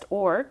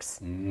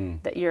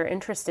orgs that you're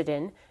interested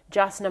in,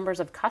 just numbers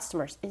of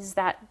customers, is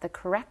that the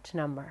correct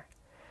number?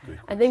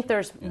 I think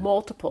there's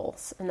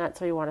multiples, and that's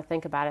how you want to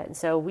think about it. And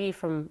so we,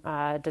 from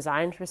a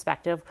design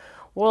perspective,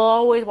 will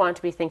always want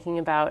to be thinking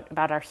about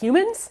our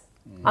humans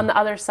on the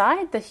other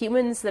side, the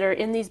humans that are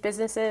in these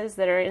businesses,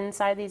 that are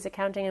inside these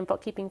accounting and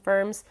bookkeeping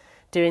firms,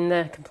 doing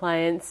the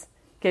compliance,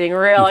 getting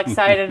real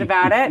excited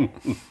about it.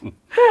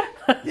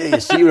 yeah, your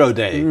 0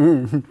 day.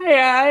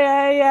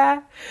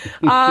 Yeah.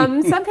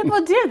 Some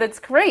people do. That's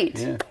great.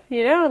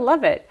 Yeah. I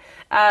love it.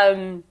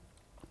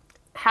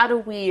 How do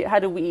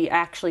we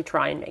actually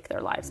try and make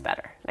their lives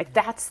better? Like,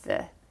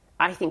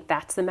 I think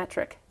that's the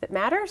metric that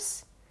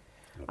matters.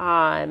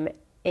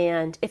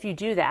 And if you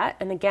do that,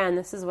 and again,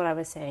 this is what I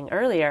was saying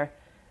earlier,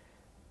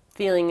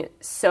 feeling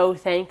so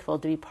thankful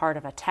to be part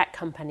of a tech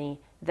company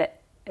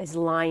that is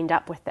lined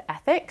up with the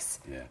ethics.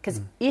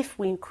 Because if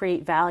we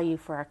create value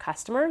for our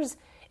customers,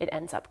 it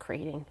ends up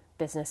creating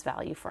business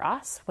value for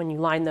us when you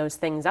line those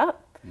things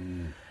up,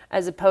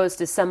 as opposed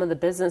to some of the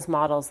business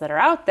models that are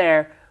out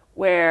there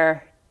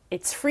where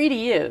it's free to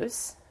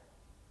use,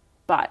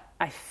 but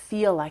I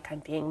feel like I'm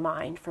being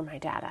mined for my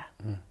data.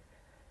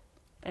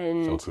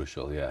 And So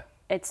crucial, yeah.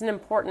 it's an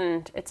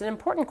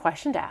important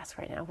question to ask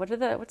right now.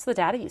 What's the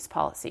data use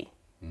policy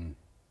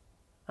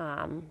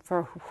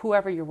for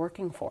whoever you're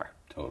working for?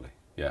 Totally,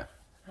 yeah.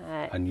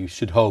 And you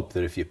should hope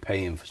that if you're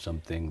paying for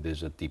something,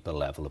 there's a deeper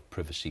level of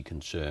privacy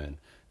concern,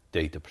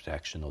 data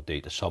protection or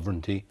data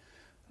sovereignty,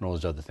 and all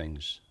those other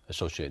things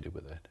associated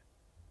with it.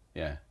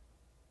 Yeah.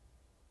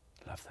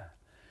 Love that.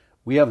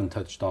 We haven't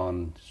touched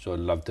on, so I'd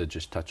love to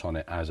just touch on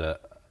it as a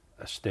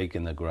stake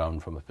in the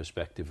ground from a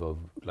perspective of,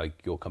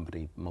 like, your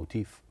company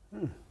Motif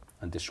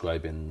and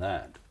describing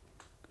that,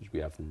 because we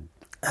haven't.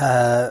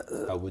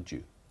 How would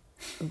you?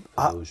 For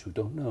those who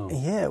don't know.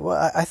 Yeah,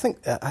 well, I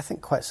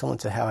think quite similar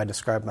to how I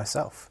describe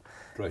myself.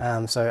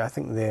 Right. So I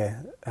think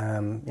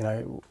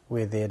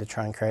we're there to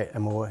try and create a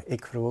more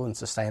equitable and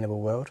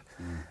sustainable world,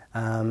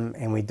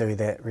 and we do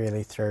that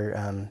really through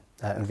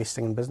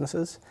investing in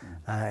businesses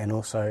and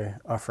also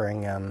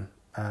offering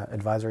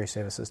advisory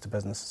services to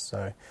businesses.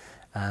 So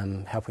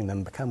helping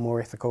them become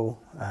more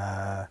ethical,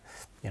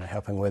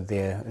 helping with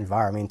their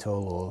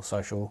environmental or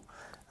social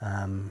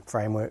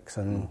frameworks,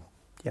 and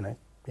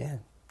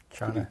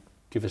trying to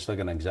give us like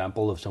an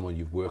example of someone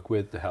you've worked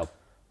with to help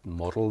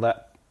model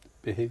that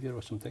behaviour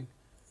or something.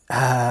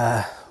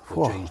 Or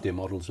change their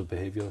models of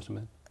behaviour or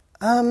something.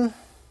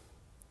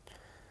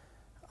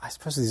 I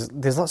suppose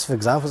there's lots of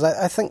examples.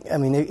 I think,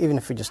 even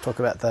if we just talk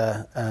about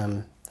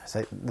the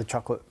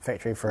chocolate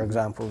factory, for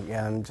example,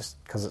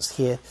 just because it's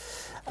here.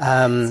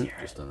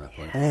 Just on that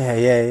point.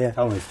 Yeah.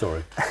 Tell me a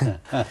story.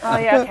 Oh,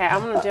 yeah, okay.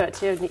 I'm going to do it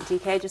too,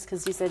 DK, just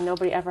because you said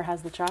nobody ever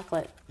has the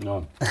chocolate.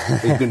 No.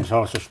 He's going to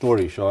tell us a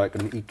story so I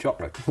can eat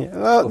chocolate. Yeah,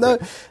 well, no,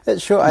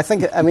 it's sure. I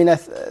think,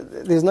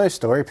 there's no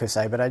story per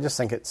se, but I just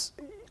think it's,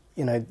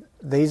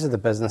 these are the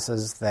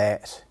businesses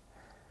that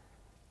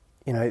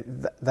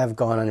they've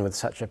gone in with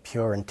such a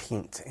pure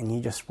intent, and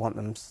you just want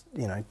them,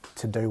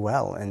 to do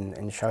well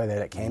and show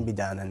that it can be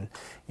done. And,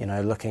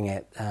 looking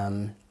at,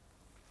 the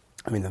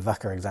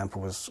Waka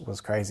example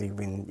was crazy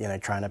when,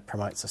 trying to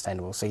promote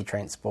sustainable sea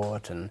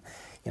transport, and,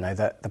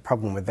 the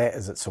problem with that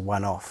is it's a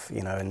one-off,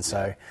 and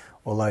so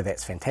although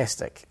that's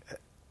fantastic,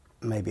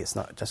 maybe it's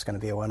not just going to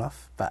be a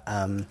one-off, but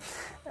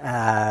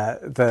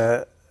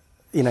the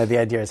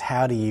idea is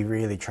how do you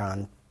really try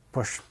and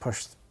push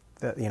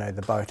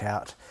the boat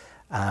out.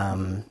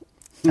 That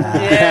was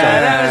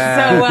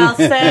so well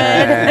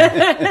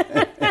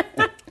said.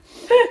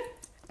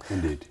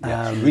 Indeed.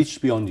 Yes.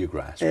 Reach beyond your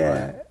grasp.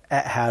 Yeah.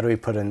 Right? How do we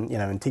put in,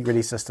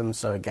 integrity systems?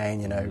 So again,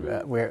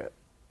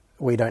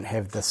 we don't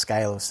have the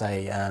scale of,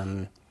 say,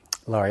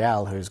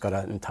 L'Oreal, who's got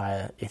an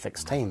entire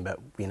ethics team, but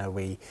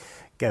we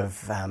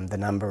give the phone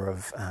number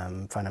of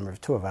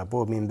two of our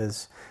board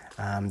members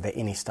that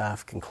any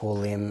staff can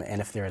call them, and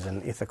if there is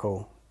an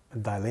ethical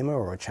dilemma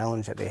or a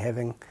challenge that they're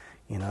having,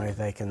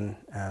 they can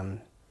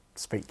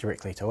speak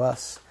directly to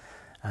us.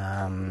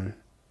 And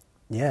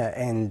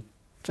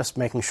just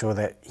making sure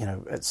that,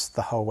 it's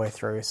the whole way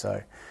through.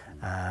 So,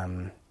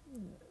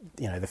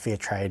 the fair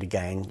trade,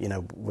 again,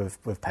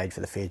 we've paid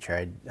for the fair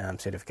trade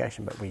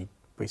certification, but we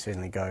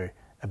certainly go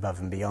above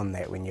and beyond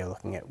that when you're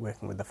looking at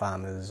working with the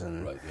farmers.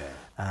 And,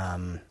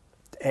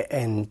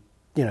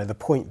 the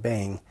point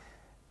being,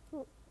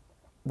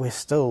 we're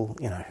still,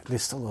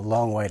 there's still a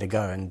long way to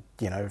go, and,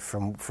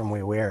 from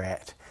where we're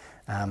at,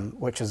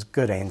 which is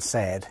good and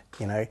sad,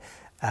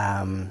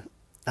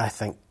 I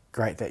think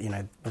great that,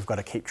 we've got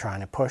to keep trying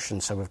to push,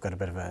 and so we've got a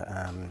bit of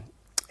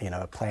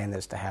a plan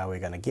as to how we're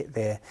going to get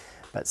there,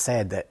 but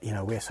sad that,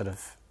 we're sort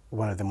of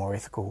one of the more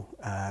ethical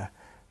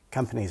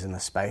companies in the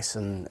space,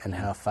 and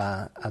how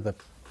far other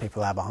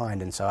people are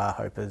behind, and so our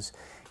hope is,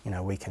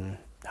 we can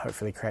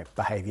hopefully create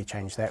behaviour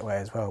change that way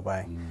as well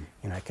by,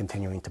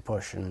 continuing to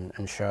push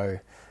and show,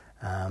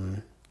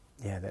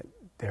 that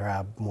there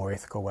are more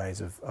ethical ways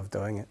of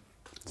doing it.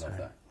 Love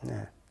that.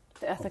 Yeah.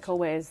 The ethical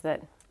ways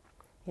that,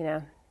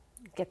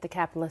 get the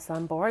capitalists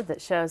on board,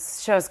 that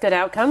shows good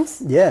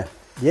outcomes. Yeah,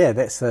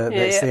 that's the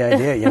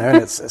idea, and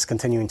it's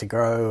continuing to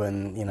grow,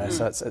 and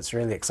so it's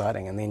really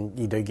exciting. And then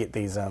you do get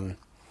these.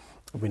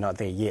 We're not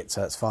there yet,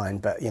 so it's fine.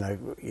 But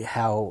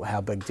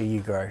how big do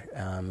you grow?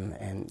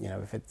 And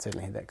we've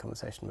certainly had that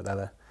conversation with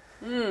other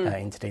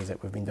entities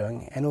that we've been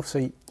doing, and also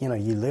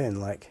you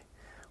learn. Like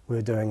we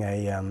were doing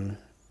a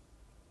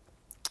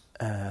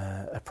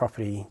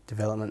property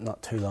development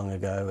not too long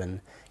ago,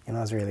 and I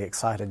was really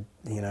excited,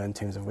 in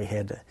terms of we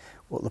had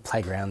all the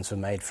playgrounds were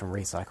made from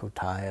recycled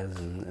tyres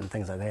and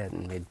things like that,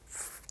 and we had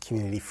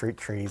community fruit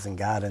trees and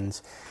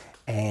gardens,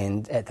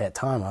 and at that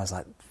time I was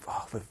like,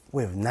 oh,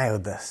 we've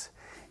nailed this.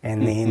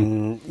 And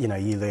then,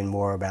 you learn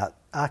more about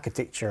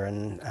architecture,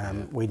 and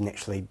we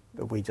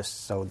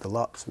just sold the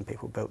lots and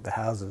people built the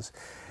houses.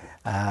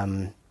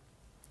 And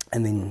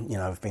then,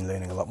 I've been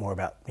learning a lot more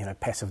about,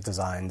 passive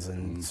designs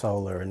and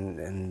solar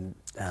and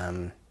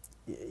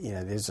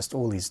there's just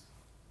all these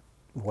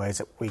ways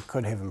that we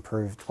could have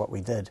improved what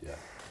we did. Yeah.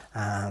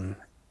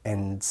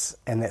 And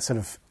that's sort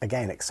of,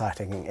 again,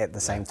 exciting at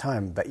the same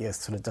time, but you're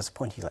sort of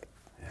disappointed. You're like,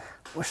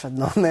 wish I'd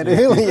known that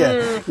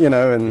earlier,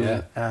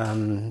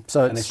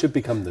 So and it should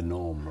become the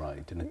norm,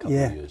 right? In a couple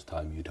of years'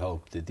 time, you'd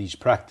hope that these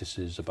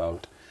practices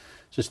about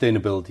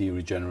sustainability,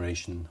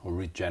 regeneration, or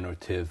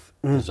regenerative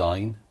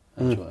design,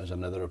 as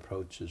another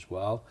approach as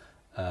well,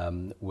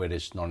 where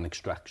it's not an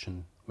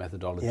extraction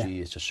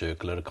methodology, it's a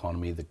circular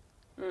economy, the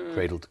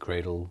cradle to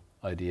cradle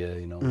idea.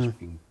 It's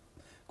been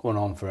going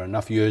on for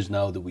enough years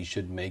now that we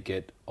should make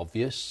it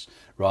obvious,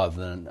 rather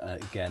than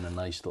again a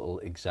nice little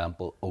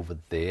example over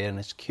there, and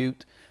it's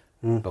cute.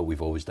 But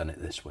we've always done it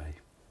this way.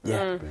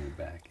 Yeah. Bring it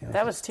back.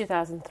 That was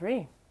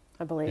 2003,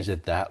 I believe. Is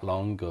it that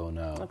long ago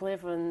now? I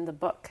believe when the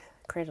book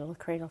Cradle to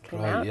Cradle came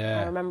Right, out. yeah.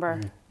 I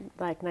remember,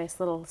 like, nice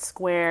little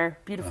square,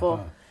 beautiful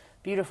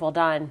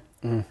done.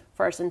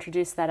 First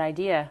introduced that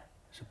idea.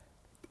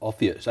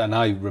 Obvious. And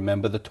I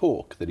remember the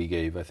talk that he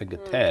gave, I think,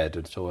 at TED.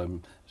 And so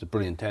it's a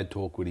brilliant TED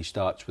talk where he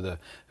starts with a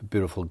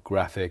beautiful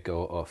graphic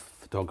or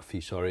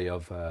photography,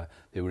 of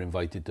they were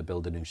invited to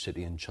build a new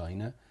city in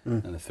China.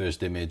 And the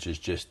first image is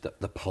just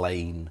the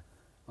plane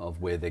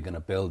of where they're going to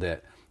build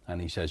it. And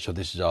he says, so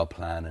this is our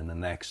plan, and the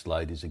next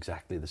slide is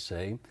exactly the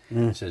same.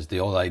 He says, the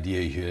whole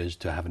idea here is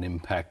to have an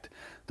impact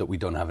that we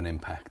don't have an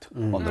impact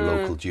on the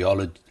local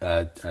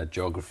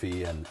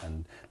geography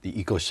and the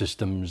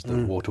ecosystems,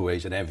 the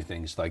waterways and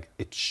everything. It's like,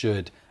 it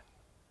should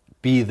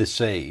be the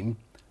same,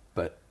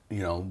 but,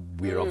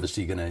 we're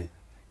obviously going to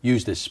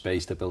use this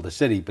space to build a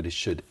city, but it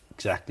should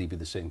exactly be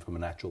the same from a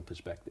natural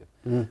perspective.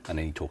 And then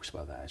he talks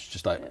about that. It's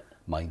just like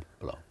mind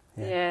blown.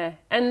 Yeah,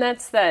 and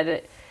that's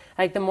that.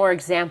 Like, the more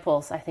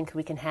examples I think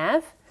we can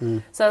have.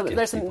 So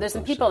there's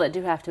some people that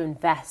do have to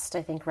invest,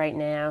 I think, right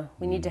now.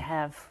 We need to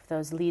have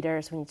those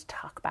leaders. We need to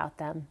talk about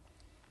them,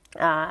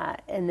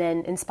 and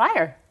then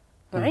inspire,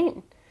 right?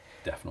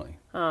 Definitely.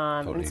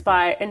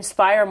 Totally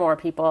inspire more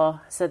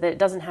people, so that it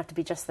doesn't have to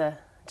be just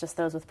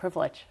those with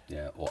privilege.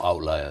 Yeah, or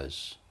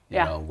outliers. You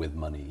know, with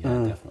money.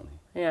 Yeah, definitely.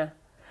 Yeah.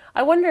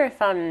 I wonder if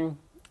the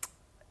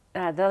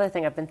other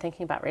thing I've been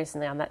thinking about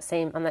recently on that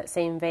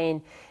same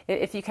vein,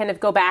 if you kind of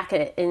go back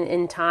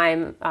in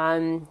time,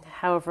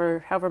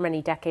 however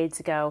many decades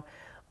ago,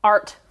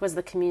 art was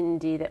the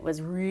community that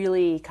was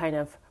really kind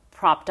of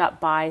propped up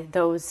by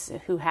those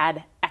who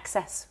had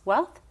excess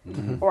wealth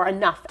or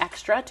enough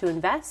extra to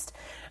invest.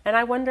 And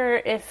I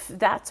wonder if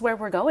that's where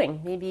we're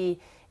going.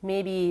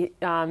 Maybe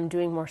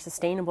doing more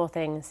sustainable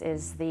things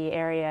is the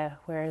area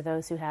where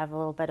those who have a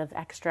little bit of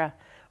extra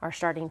are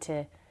starting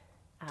to,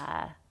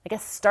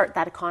 start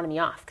that economy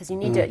off. Because you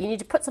need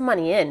to put some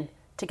money in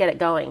to get it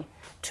going,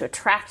 to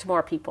attract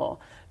more people,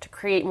 to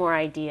create more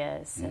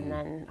ideas, and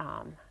then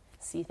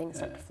see things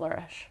start to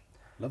flourish.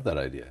 Love that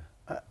idea.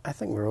 I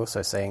think we're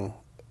also seeing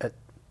it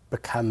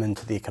become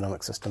into the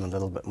economic system a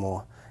little bit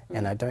more,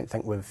 and I don't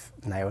think we've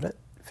nailed it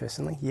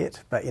personally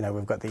yet. But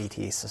we've got the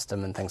ETS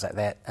system and things like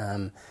that.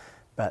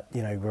 But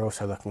we're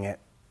also looking at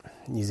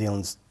New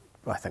Zealand's.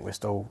 I think we're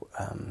still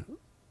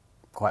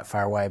quite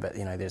far away, but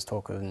there's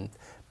talk of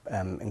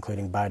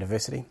including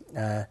biodiversity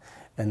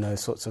in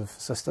those sorts of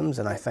systems.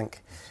 And I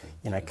think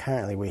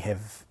currently we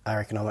have our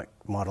economic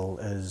model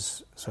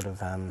is sort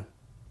of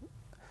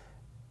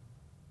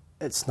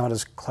it's not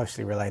as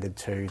closely related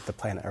to the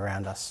planet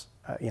around us,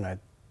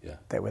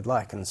 that we'd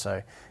like. And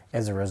so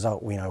as a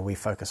result, we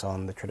focus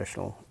on the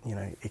traditional,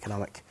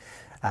 economic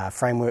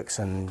frameworks,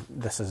 and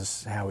this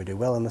is how we do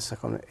well in this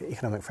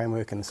economic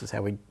framework, and this is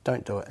how we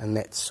don't do it. And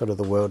that's sort of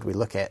the world we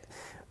look at.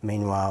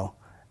 Meanwhile,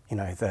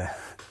 the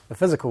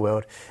physical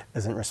world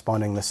isn't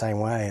responding the same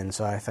way. And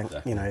so I think,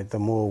 the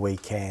more we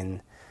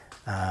can,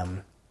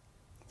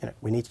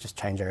 we need to just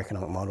change our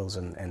economic models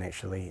and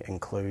actually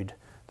include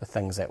the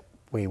things that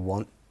we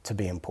want to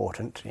be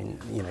important. And,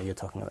 you're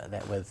talking about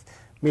that with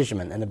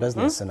measurement in a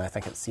business, and I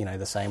think it's,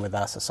 the same with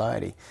our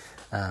society.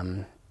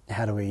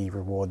 How do we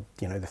reward,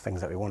 the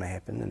things that we want to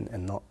happen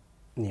and not,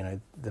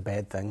 the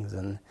bad things,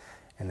 and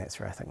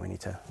that's where I think we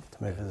need to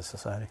move as a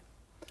society.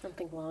 I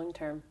think long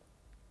term.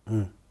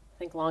 I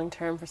think long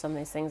term for some of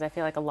these things, I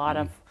feel like a lot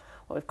of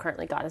what we've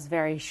currently got is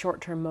very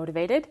short term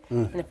motivated,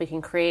 and if we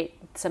can create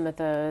some of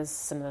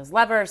those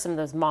levers, some of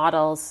those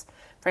models,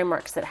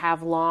 frameworks that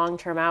have long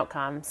term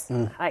outcomes,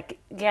 like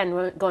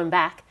again going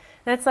back,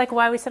 that's like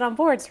why we sit on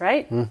boards,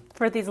 right?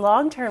 For these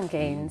long term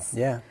gains.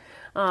 Yeah.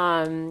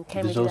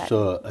 There's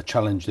also a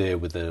challenge there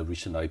with the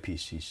recent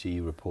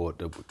IPCC report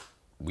that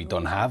we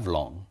don't have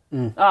long.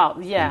 Oh,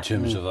 yeah. In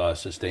terms of our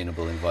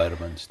sustainable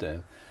environments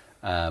there.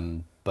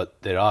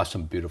 But there are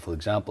some beautiful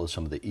examples.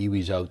 Some of the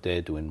iwis out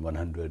there doing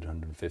 100,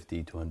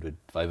 150, 200,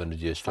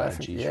 500-year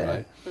strategies,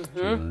 right? So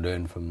you can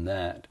learn from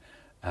that.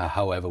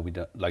 However, we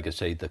don't, like I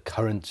say, the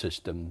current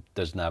system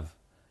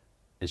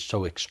is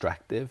so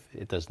extractive.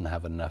 It doesn't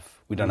have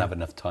enough. We don't have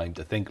enough time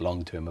to think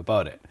long term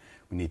about it.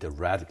 We need to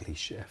radically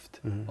shift,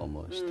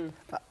 almost.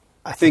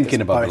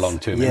 Thinking about the long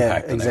term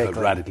impact, exactly.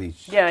 But radically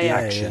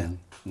action.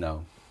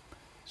 No.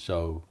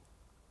 So,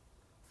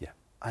 yeah.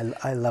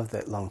 I love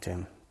that long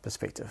term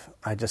perspective.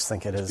 I just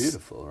think it's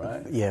beautiful,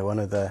 right? Yeah,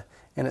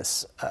 and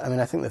it's. I mean,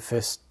 I think the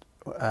first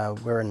I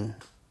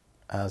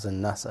was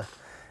in NASA.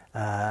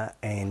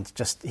 And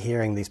just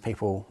hearing these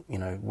people,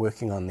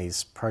 working on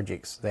these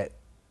projects that,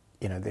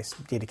 they're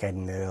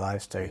dedicating their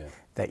lives to,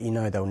 that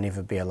they'll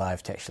never be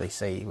alive to actually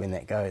see when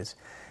that goes.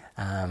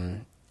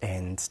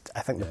 And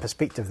I think the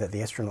perspective that the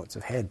astronauts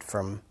have had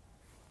from,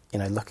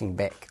 looking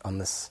back on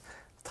this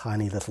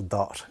tiny little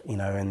dot,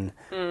 and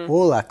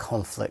all our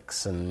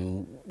conflicts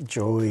and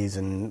joys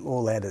and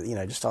all that,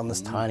 just on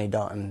this tiny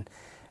dot, and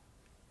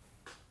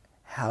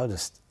how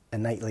just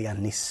innately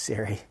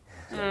unnecessary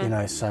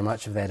so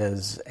much of that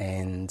is,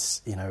 and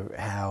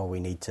how we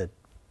need to,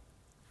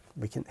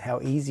 how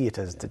easy it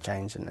is to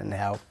change, and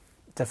how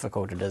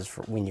difficult it is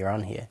for when you're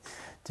on here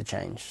to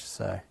change.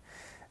 So,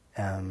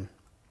 same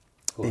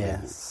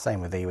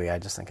with iwi. I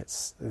just think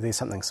there's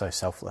something so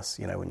selfless,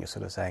 when you're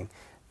sort of saying,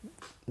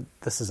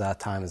 this is our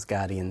time as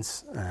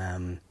guardians,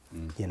 and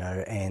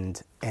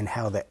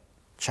how that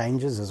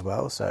changes as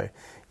well. So,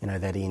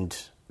 that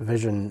end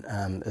vision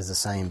is the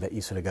same, but you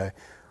sort of go,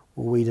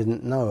 well, we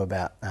didn't know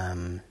about.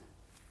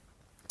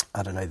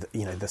 I don't know,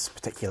 this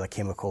particular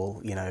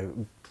chemical,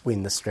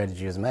 when the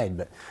strategy was made,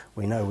 but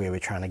we know where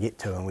we're trying to get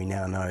to, and we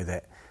now know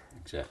that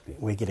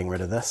we're getting rid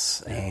of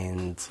this,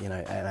 and and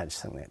I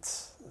just think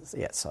it's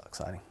so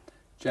exciting.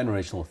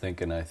 Generational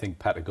thinking. I think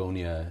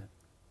Patagonia,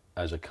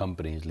 as a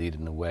company, is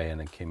leading the way, and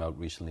it came out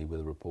recently with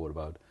a report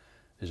about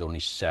there's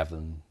only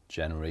 7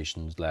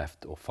 generations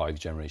left, or 5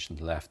 generations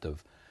left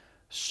of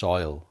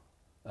soil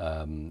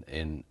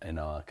in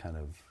our kind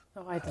of.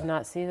 Oh, I did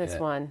not see this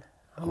one.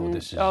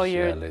 This is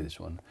the latest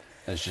one.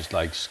 It's just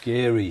like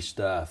scary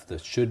stuff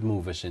that should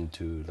move us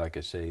into, like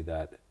I say,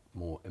 that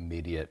more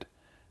immediate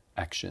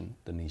action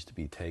that needs to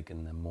be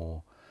taken, and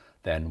more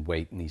then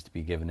weight needs to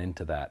be given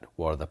into that.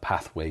 What are the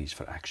pathways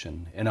for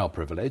action in our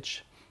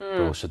privilege, but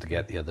also to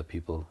get the other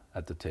people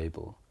at the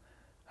table?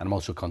 And I'm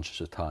also conscious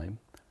of time,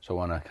 so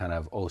I want to kind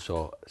of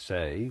also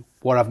say,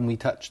 what haven't we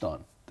touched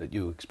on that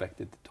you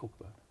expected to talk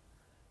about?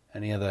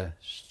 Any other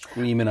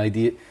screaming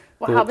idea?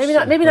 Wow, thoughts maybe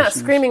not and questions?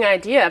 screaming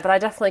idea, but I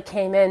definitely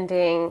came in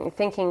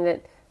thinking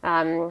that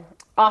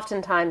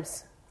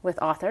oftentimes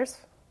with authors,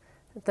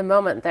 the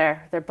moment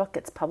their book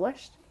gets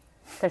published,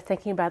 they're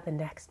thinking about the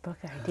next book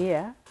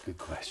idea. Good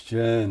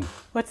question.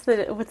 What's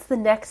the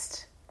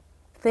next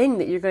thing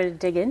that you're going to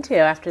dig into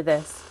after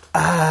this?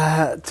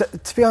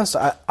 To be honest,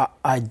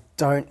 I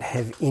don't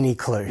have any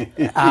clue.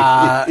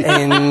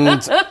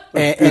 And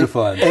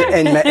Beautiful.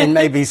 And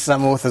maybe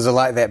some authors are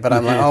like that, but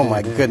I'm like, oh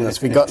my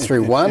goodness, we got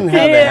through one.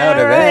 How did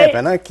that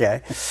happen?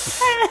 Okay.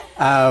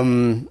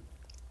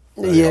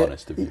 Very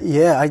honest of you.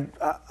 Yeah.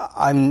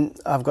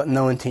 I've got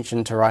no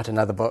intention to write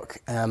another book,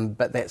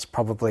 but that's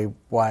probably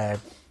why I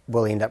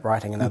will end up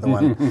writing another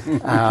one.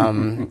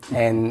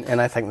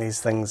 And I think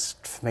these things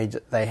for me,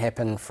 they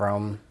happen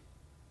from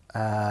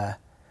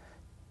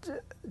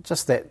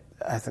just that.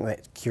 I think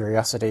that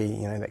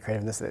curiosity, that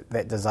creativeness,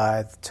 that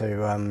desire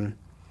to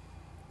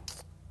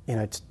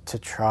to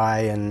try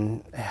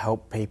and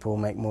help people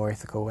make more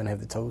ethical and have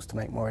the tools to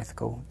make more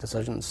ethical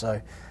decisions. So,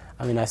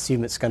 I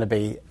assume it's going to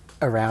be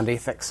around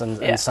ethics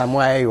in some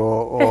way,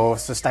 or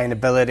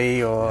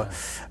sustainability, or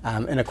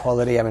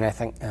inequality. I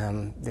think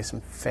there's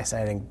some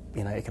fascinating,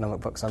 economic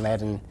books on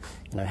that, and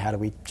how do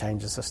we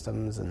change the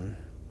systems, and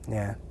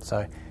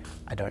so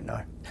I don't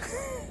know.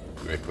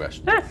 Great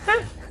question.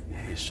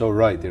 You're so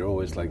right. They're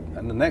always like,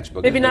 and the next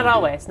book. Maybe not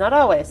always. Not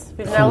always.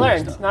 We've now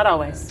learned. Not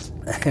always.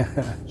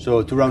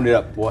 So to round it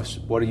up, what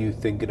are you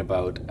thinking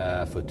about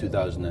for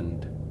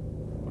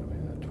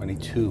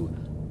 2022?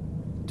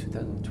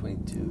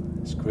 2022.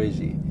 It's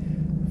crazy.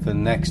 For the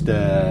next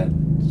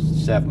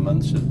 7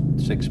 months,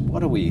 6.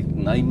 What are we?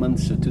 9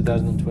 months of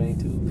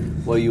 2022.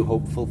 What are you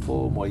hopeful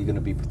for? What are you going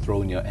to be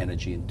throwing your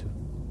energy into?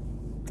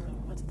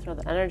 What to throw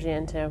the energy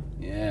into?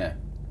 Yeah.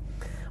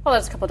 Well,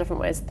 there's a couple of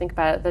different ways to think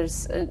about it.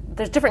 There's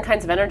different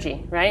kinds of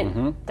energy, right?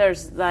 Mm-hmm.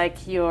 There's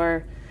like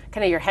your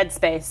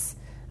headspace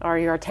or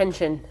your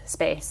attention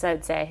space, I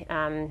would say.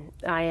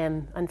 I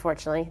am,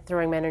 unfortunately,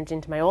 throwing my energy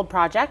into my old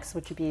projects,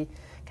 which would be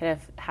kind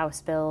of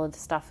house build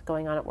stuff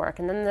going on at work.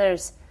 And then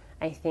there's,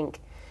 I think,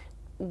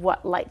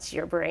 what lights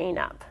your brain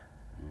up,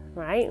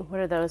 right?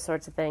 What are those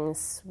sorts of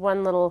things?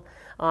 One little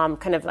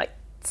kind of like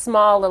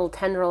small little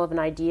tendril of an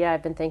idea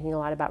I've been thinking a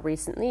lot about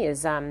recently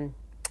is the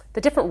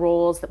different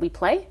roles that we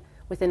play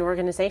within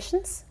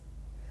organizations.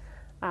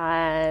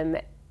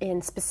 And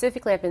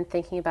specifically, I've been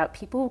thinking about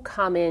people who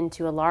come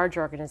into a large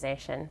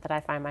organization that I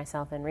find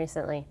myself in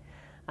recently,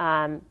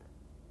 but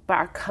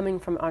are coming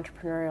from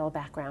entrepreneurial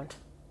background.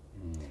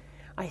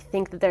 I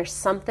think that there's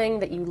something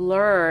that you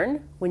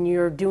learn when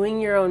you're doing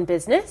your own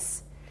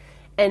business,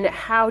 and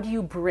how do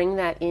you bring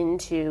that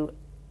into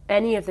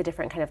any of the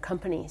different kind of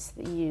companies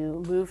that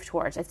you move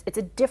towards. It's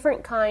a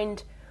different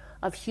kind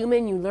of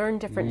human. You learn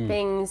different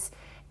things.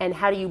 And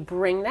how do you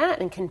bring that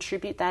and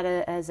contribute that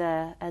as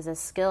a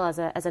skill,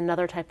 as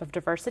another type of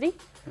diversity?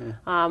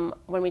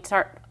 When we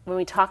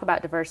talk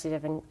about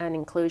diversity and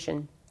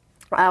inclusion,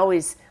 I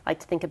always like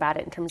to think about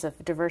it in terms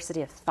of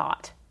diversity of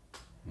thought,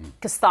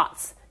 because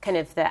thought's kind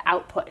of the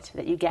output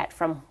that you get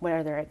from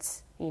whether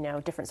it's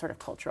different sort of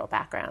cultural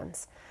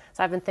backgrounds.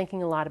 So I've been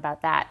thinking a lot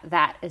about that.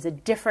 That is a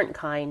different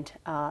kind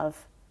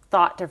of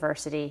thought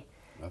diversity.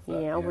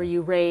 Were you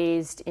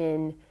raised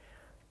in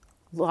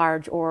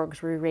large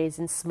orgs? Were you raised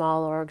in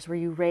small orgs? Were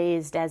you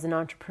raised as an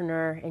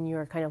entrepreneur in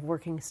your kind of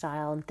working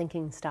style and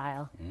thinking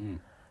style?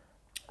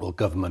 Well,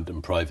 government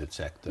and private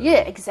sector. Yeah,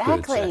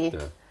 exactly.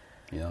 Sector,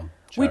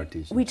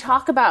 charities. We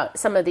talk about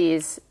some of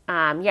these,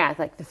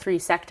 like the three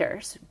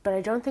sectors, but I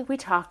don't think we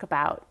talk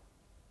about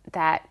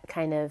that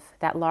kind of,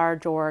 that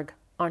large org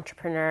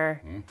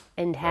entrepreneur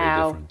and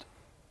how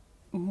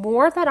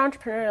more of that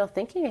entrepreneurial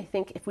thinking, I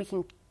think if we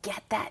can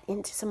get that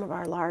into some of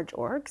our large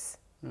orgs,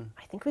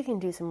 I think we can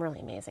do some really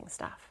amazing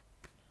stuff.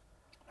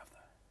 Love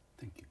that.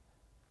 Thank you.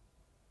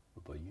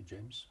 What about you,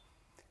 James?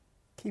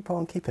 Keep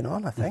on keeping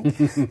on, I think.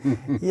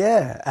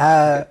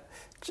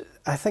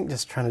 I think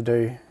just trying to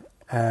do,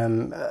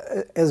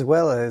 as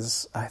well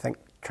as I think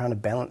trying to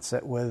balance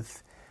it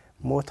with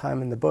more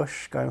time in the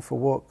bush, going for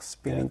walks,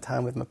 spending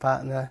time with my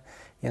partner.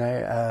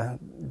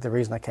 The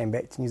reason I came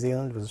back to New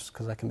Zealand was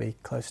because I can be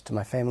close to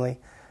my family.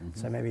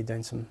 So maybe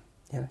doing some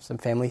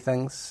family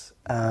things.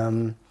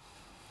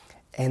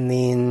 And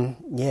then,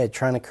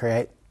 trying to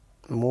create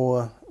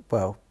more,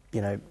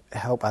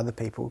 help other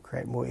people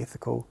create more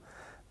ethical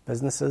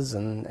businesses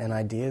and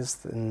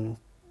ideas, and,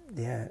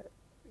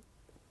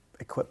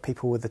 equip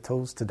people with the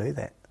tools to do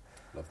that.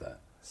 Love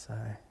that. So,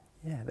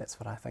 that's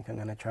what I think I'm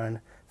going to try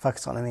and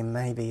focus on, and then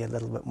maybe a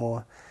little bit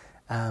more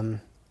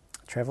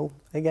travel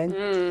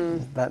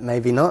again, but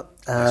maybe not.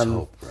 Let's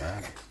hope,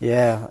 right?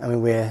 Yeah,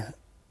 we're,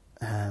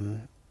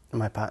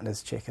 my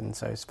partner's Czech, and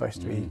so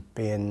supposed to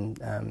be in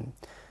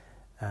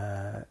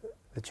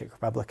the Czech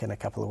Republic in a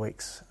couple of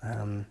weeks.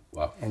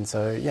 Wow. And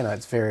so,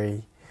 it's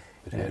very...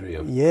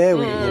 area.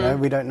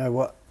 We don't know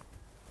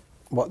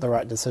what the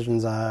right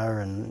decisions are,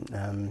 and...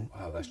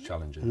 wow, that's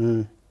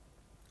challenging.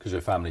 Because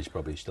your family's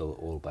probably still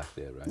all back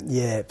there, right?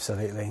 Yeah,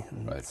 absolutely.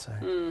 Right. So,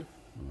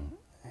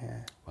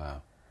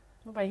 Wow.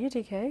 What about you,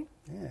 DK?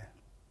 Yeah.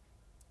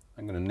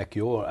 I'm going to nick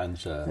your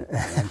answer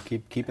and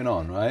keep keeping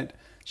on, right?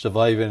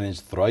 Surviving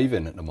is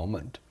thriving at the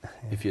moment.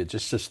 If you're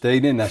just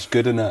sustaining, that's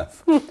good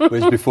enough.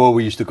 Whereas before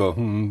we used to go,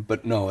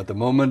 but no, at the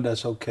moment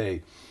that's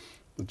okay.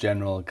 The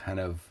general kind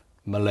of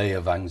melee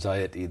of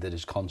anxiety that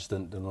is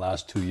constant in the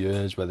last 2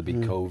 years, whether it be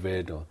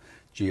COVID or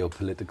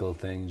geopolitical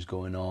things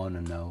going on,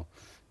 and now,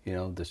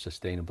 the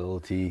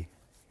sustainability,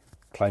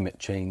 climate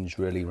change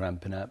really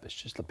ramping up. It's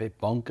just a bit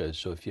bonkers.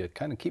 So if you're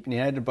kind of keeping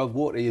your head above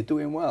water, you're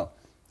doing well.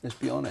 Let's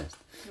be honest.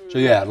 So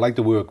yeah, I'd like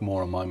to work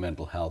more on my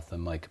mental health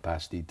and my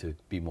capacity to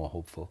be more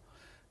hopeful.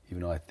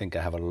 Even though I think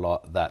I have a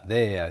lot of that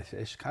there,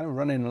 it's kind of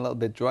running a little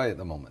bit dry at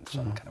the moment. So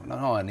I'm kind of,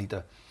 no, I need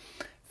to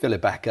fill it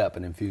back up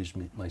and infuse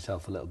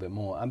myself a little bit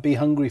more and be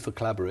hungry for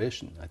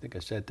collaboration. I think I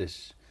said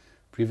this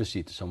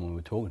previously to someone we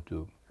were talking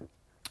to.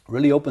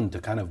 Really open to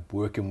kind of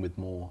working with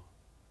more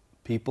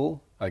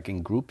people, like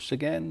in groups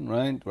again,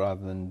 right?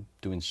 Rather than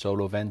doing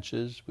solo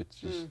ventures,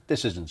 which is,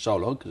 this isn't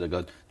solo because I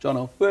got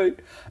Jono, wait.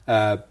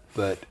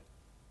 But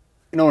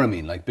you know what I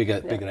mean? Like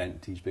bigger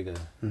entities, bigger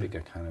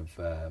kind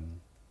of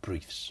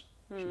briefs,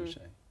 should we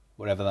say.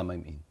 Whatever that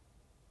might mean.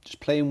 Just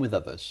playing with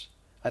others.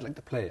 I'd like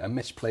to play. I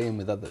miss playing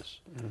with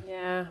others.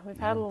 Yeah, we've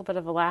had a little bit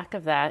of a lack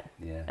of that.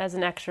 Yeah. As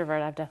an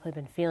extrovert, I've definitely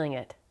been feeling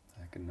it.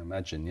 I can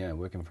imagine, yeah.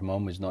 Working from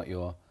home is not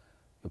your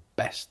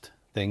best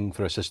thing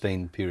for a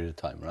sustained period of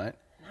time, right?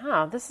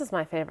 No, this is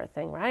my favorite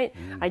thing, right?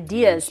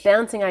 Ideas,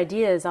 bouncing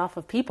ideas off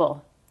of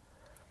people.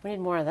 We need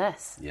more of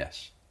this.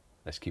 Yes.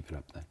 Let's keep it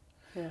up then.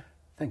 Yeah.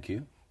 Thank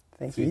you.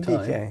 Thank for you, your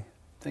time. DK.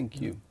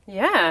 Thank you.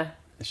 Yeah.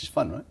 This is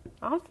fun,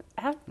 right?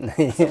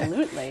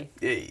 Absolutely.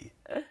 Yay.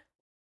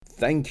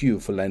 Thank you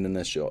for lending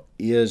us your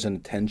ears and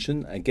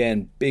attention.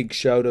 Again, big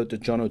shout out to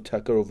Jono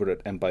Tucker over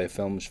at Empire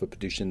Films for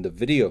producing the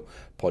video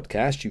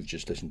podcast. You've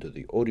just listened to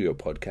the audio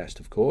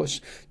podcast, of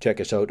course. Check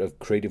us out at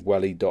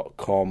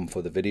creativewelly.com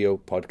for the video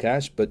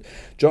podcast. But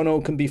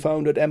Jono can be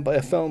found at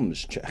Empire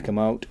Films. Check him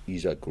out.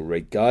 He's a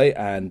great guy.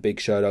 And big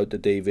shout out to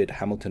David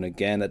Hamilton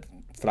again at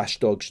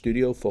Flashdog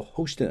Studio for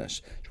hosting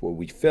us. It's where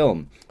we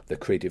film the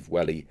Creative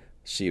Welly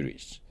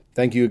series.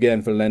 Thank you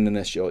again for lending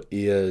us your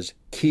ears.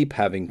 Keep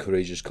having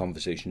courageous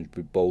conversations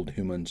with bold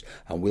humans,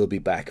 and we'll be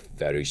back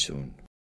very soon.